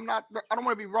not? I don't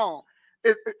want to be wrong.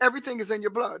 Everything is in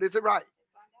your blood, is it right?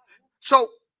 So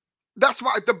that's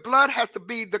why the blood has to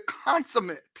be the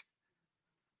consummate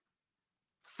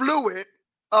fluid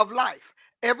of life.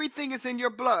 Everything is in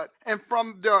your blood, and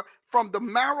from the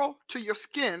marrow to your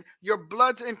skin, your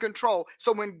blood's in control.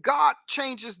 So when God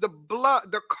changes the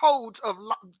codes of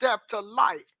death to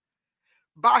life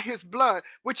by his blood,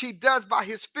 which he does by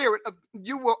his spirit,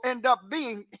 you will end up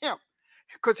being him,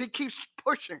 because he keeps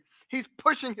pushing. He's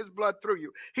pushing his blood through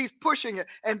you. He's pushing it,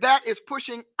 and that is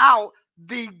pushing out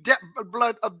the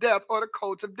blood of death, or the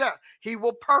codes of death. He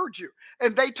will purge you.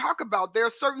 And they talk about there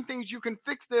are certain things you can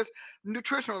fix this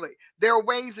nutritionally. There are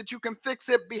ways that you can fix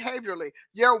it behaviorally.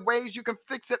 There are ways you can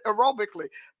fix it aerobically.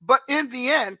 But in the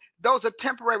end, those are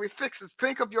temporary fixes.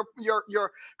 Think of your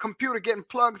computer getting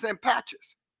plugs and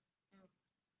patches.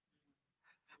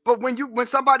 But when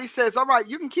somebody says, all right,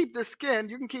 you can keep this skin,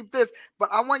 you can keep this, but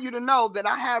I want you to know that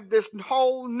I have this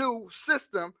whole new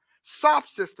system, soft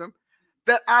system,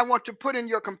 that I want to put in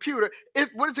your computer.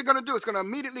 What is it going to do? It's going to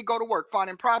immediately go to work,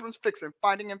 finding problems, fixing,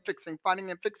 finding and fixing,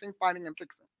 finding and fixing, finding and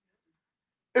fixing.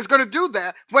 It's going to do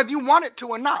that whether you want it to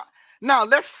or not. Now,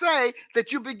 let's say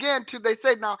that you begin to, they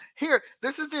say, now, here,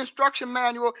 this is the instruction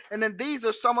manual, and then these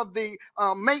are some of the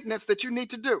maintenance that you need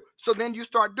to do. So then you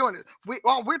start doing it.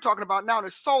 All we're talking about now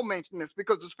is soul maintenance,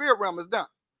 because the spirit realm is done.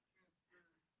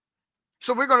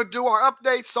 So we're going to do our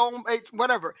updates, soul maintenance,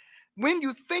 whatever. When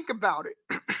you think about it,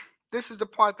 this is the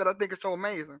part that I think is so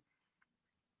amazing,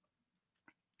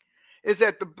 is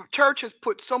that the church has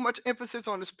put so much emphasis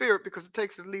on the spirit because it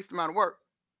takes the least amount of work.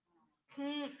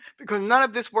 Because none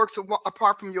of this works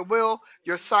apart from your will,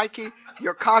 your psyche,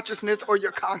 your consciousness, or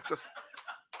your conscience.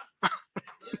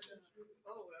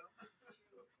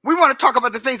 We want to talk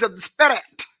about the things of the spirit.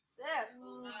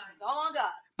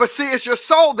 But see, it's your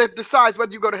soul that decides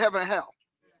whether you go to heaven or hell.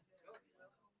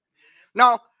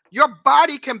 Now, your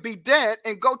body can be dead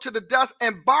and go to the dust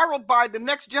and borrowed by the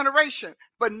next generation,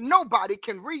 but nobody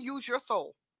can reuse your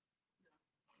soul.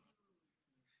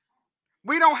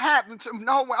 We don't have,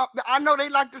 no, I know they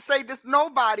like to say this,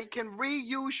 nobody can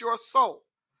reuse your soul.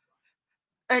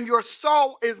 And your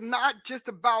soul is not just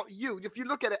about you. If you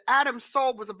look at it, Adam's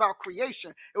soul was about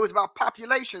creation. It was about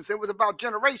populations. It was about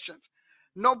generations.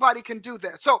 Nobody can do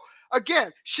that. So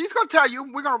again, she's going to tell you,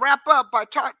 we're going to wrap up by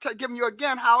giving you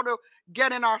again how to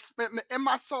get in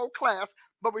my soul class.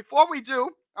 But before we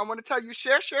do, I want to tell you,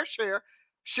 share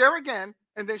again,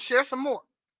 and then share some more.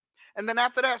 And then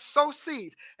after that, sow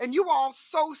seeds. And you all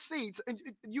sow seeds. And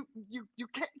you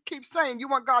can't keep saying you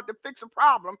want God to fix a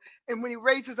problem, and when he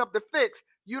raises up the fix,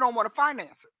 you don't want to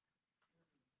finance it.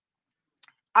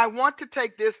 I want to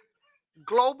take this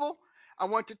global. I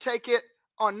want to take it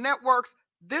on networks.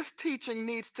 This teaching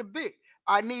needs to be.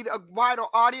 I need a wider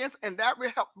audience, and that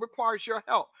requires your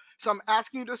help. So I'm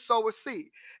asking you to sow a seed.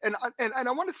 And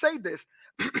I want to say this.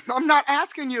 I'm not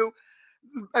asking you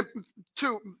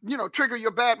to trigger your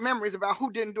bad memories about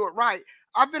who didn't do it right.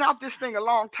 I've been out this thing a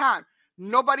long time.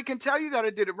 Nobody can tell you that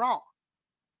I did it wrong.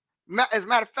 As a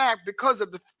matter of fact, because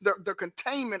of the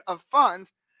containment of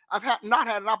funds, I've not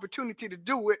had an opportunity to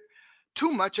do it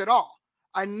too much at all.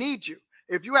 I need you.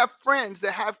 If you have friends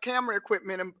that have camera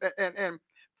equipment and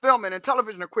filming and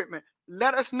television equipment,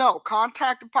 let us know.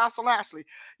 Contact Apostle Ashley.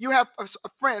 You have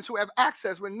friends who have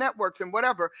access with networks and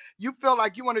whatever. You feel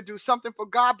like you want to do something for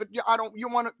God, but you don't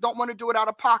want to do it out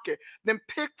of pocket. Then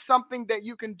pick something that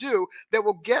you can do that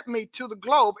will get me to the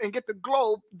globe and get the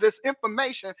globe this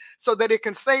information so that it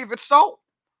can save its soul.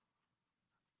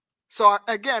 So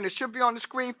again, it should be on the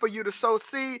screen for you to sow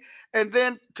seed and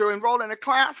then to enroll in a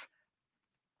class.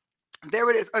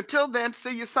 There it is. Until then, see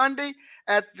you Sunday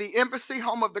at the Embassy,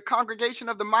 home of the Congregation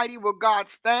of the Mighty Where God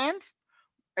Stands.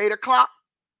 8 o'clock,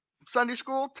 Sunday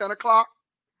school, 10 o'clock,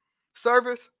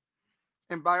 service.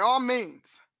 And by all means,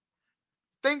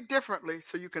 think differently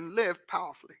so you can live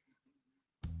powerfully.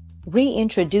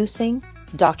 Reintroducing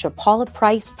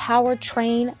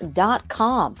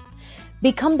drpaulapricepowertrain.com.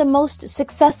 Become the most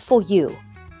successful you.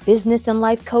 Business and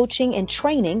life coaching and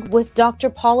training with Dr.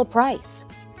 Paula Price.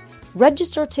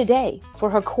 Register today for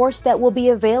her course that will be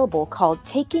available called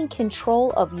Taking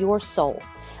Control of Your Soul,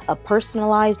 a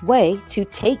personalized way to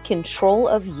take control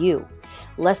of you.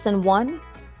 Lesson 1,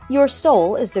 your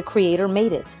soul is the Creator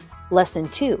made it. Lesson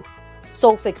 2,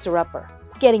 Soul Fixer Upper,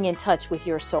 getting in touch with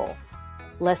your soul.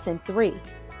 Lesson 3,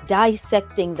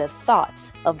 dissecting the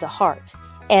thoughts of the heart.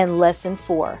 And Lesson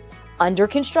 4, under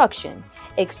construction,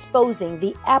 exposing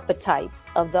the appetites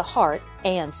of the heart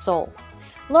and soul.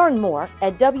 Learn more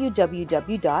at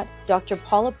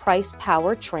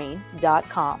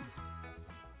www.drpaulapricepowertrain.com.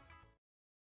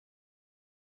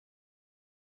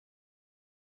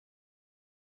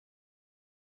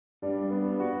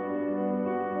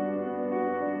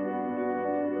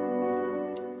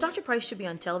 Dr. Price should be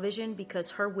on television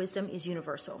because her wisdom is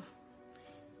universal.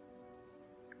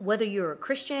 Whether you're a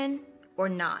Christian or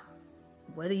not,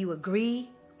 whether you agree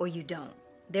or you don't,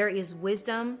 there is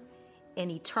wisdom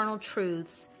and eternal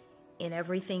truths in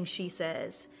everything she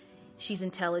says. She's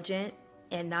intelligent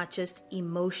and not just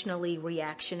emotionally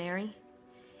reactionary.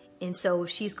 And so if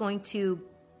she's going to,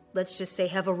 let's just say,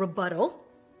 have a rebuttal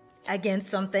against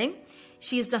something,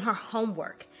 she has done her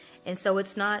homework. And so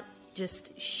it's not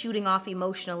just shooting off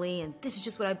emotionally and this is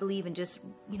just what I believe and just,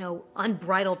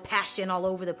 unbridled passion all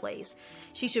over the place.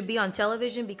 She should be on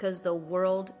television because the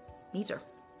world needs her,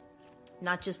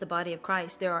 not just the body of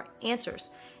Christ. There are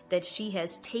answers that she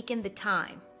has taken the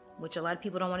time, which a lot of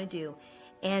people don't want to do,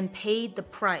 and paid the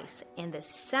price and the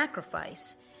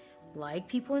sacrifice, like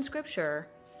people in Scripture.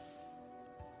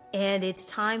 And it's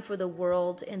time for the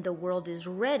world, and the world is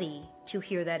ready to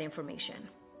hear that information.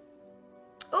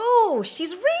 Oh,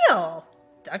 she's real.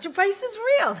 Dr. Price is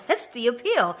real. That's the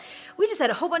appeal. We just had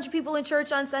a whole bunch of people in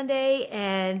church on Sunday,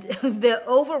 and the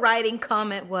overriding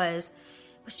comment was,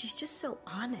 but she's just so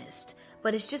honest,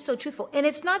 but it's just so truthful. And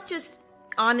it's not just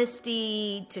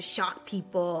honesty to shock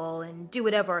people and do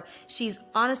whatever. She's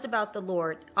honest about the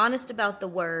Lord, honest about the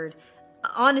word,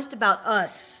 honest about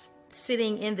us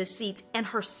sitting in the seats, and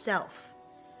herself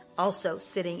also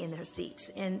sitting in her seats.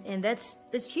 And that's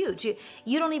huge.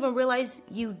 You don't even realize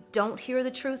you don't hear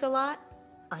the truth a lot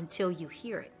until you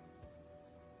hear it.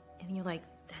 And you're like,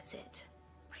 that's it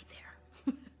right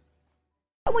there.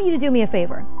 I want you to do me a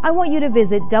favor. I want you to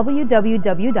visit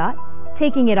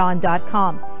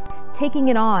www.takingiton.com. Taking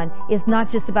It On is not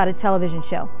just about a television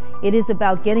show. It is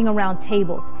about getting around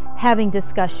tables, having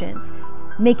discussions,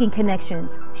 making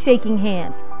connections, shaking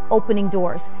hands, opening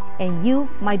doors. And you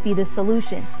might be the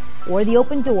solution or the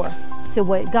open door to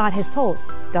what God has told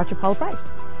Dr. Paula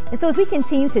Price. And so as we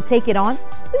continue to take it on,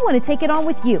 we want to take it on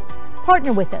with you.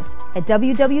 Partner with us at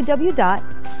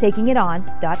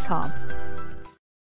www.takingiton.com.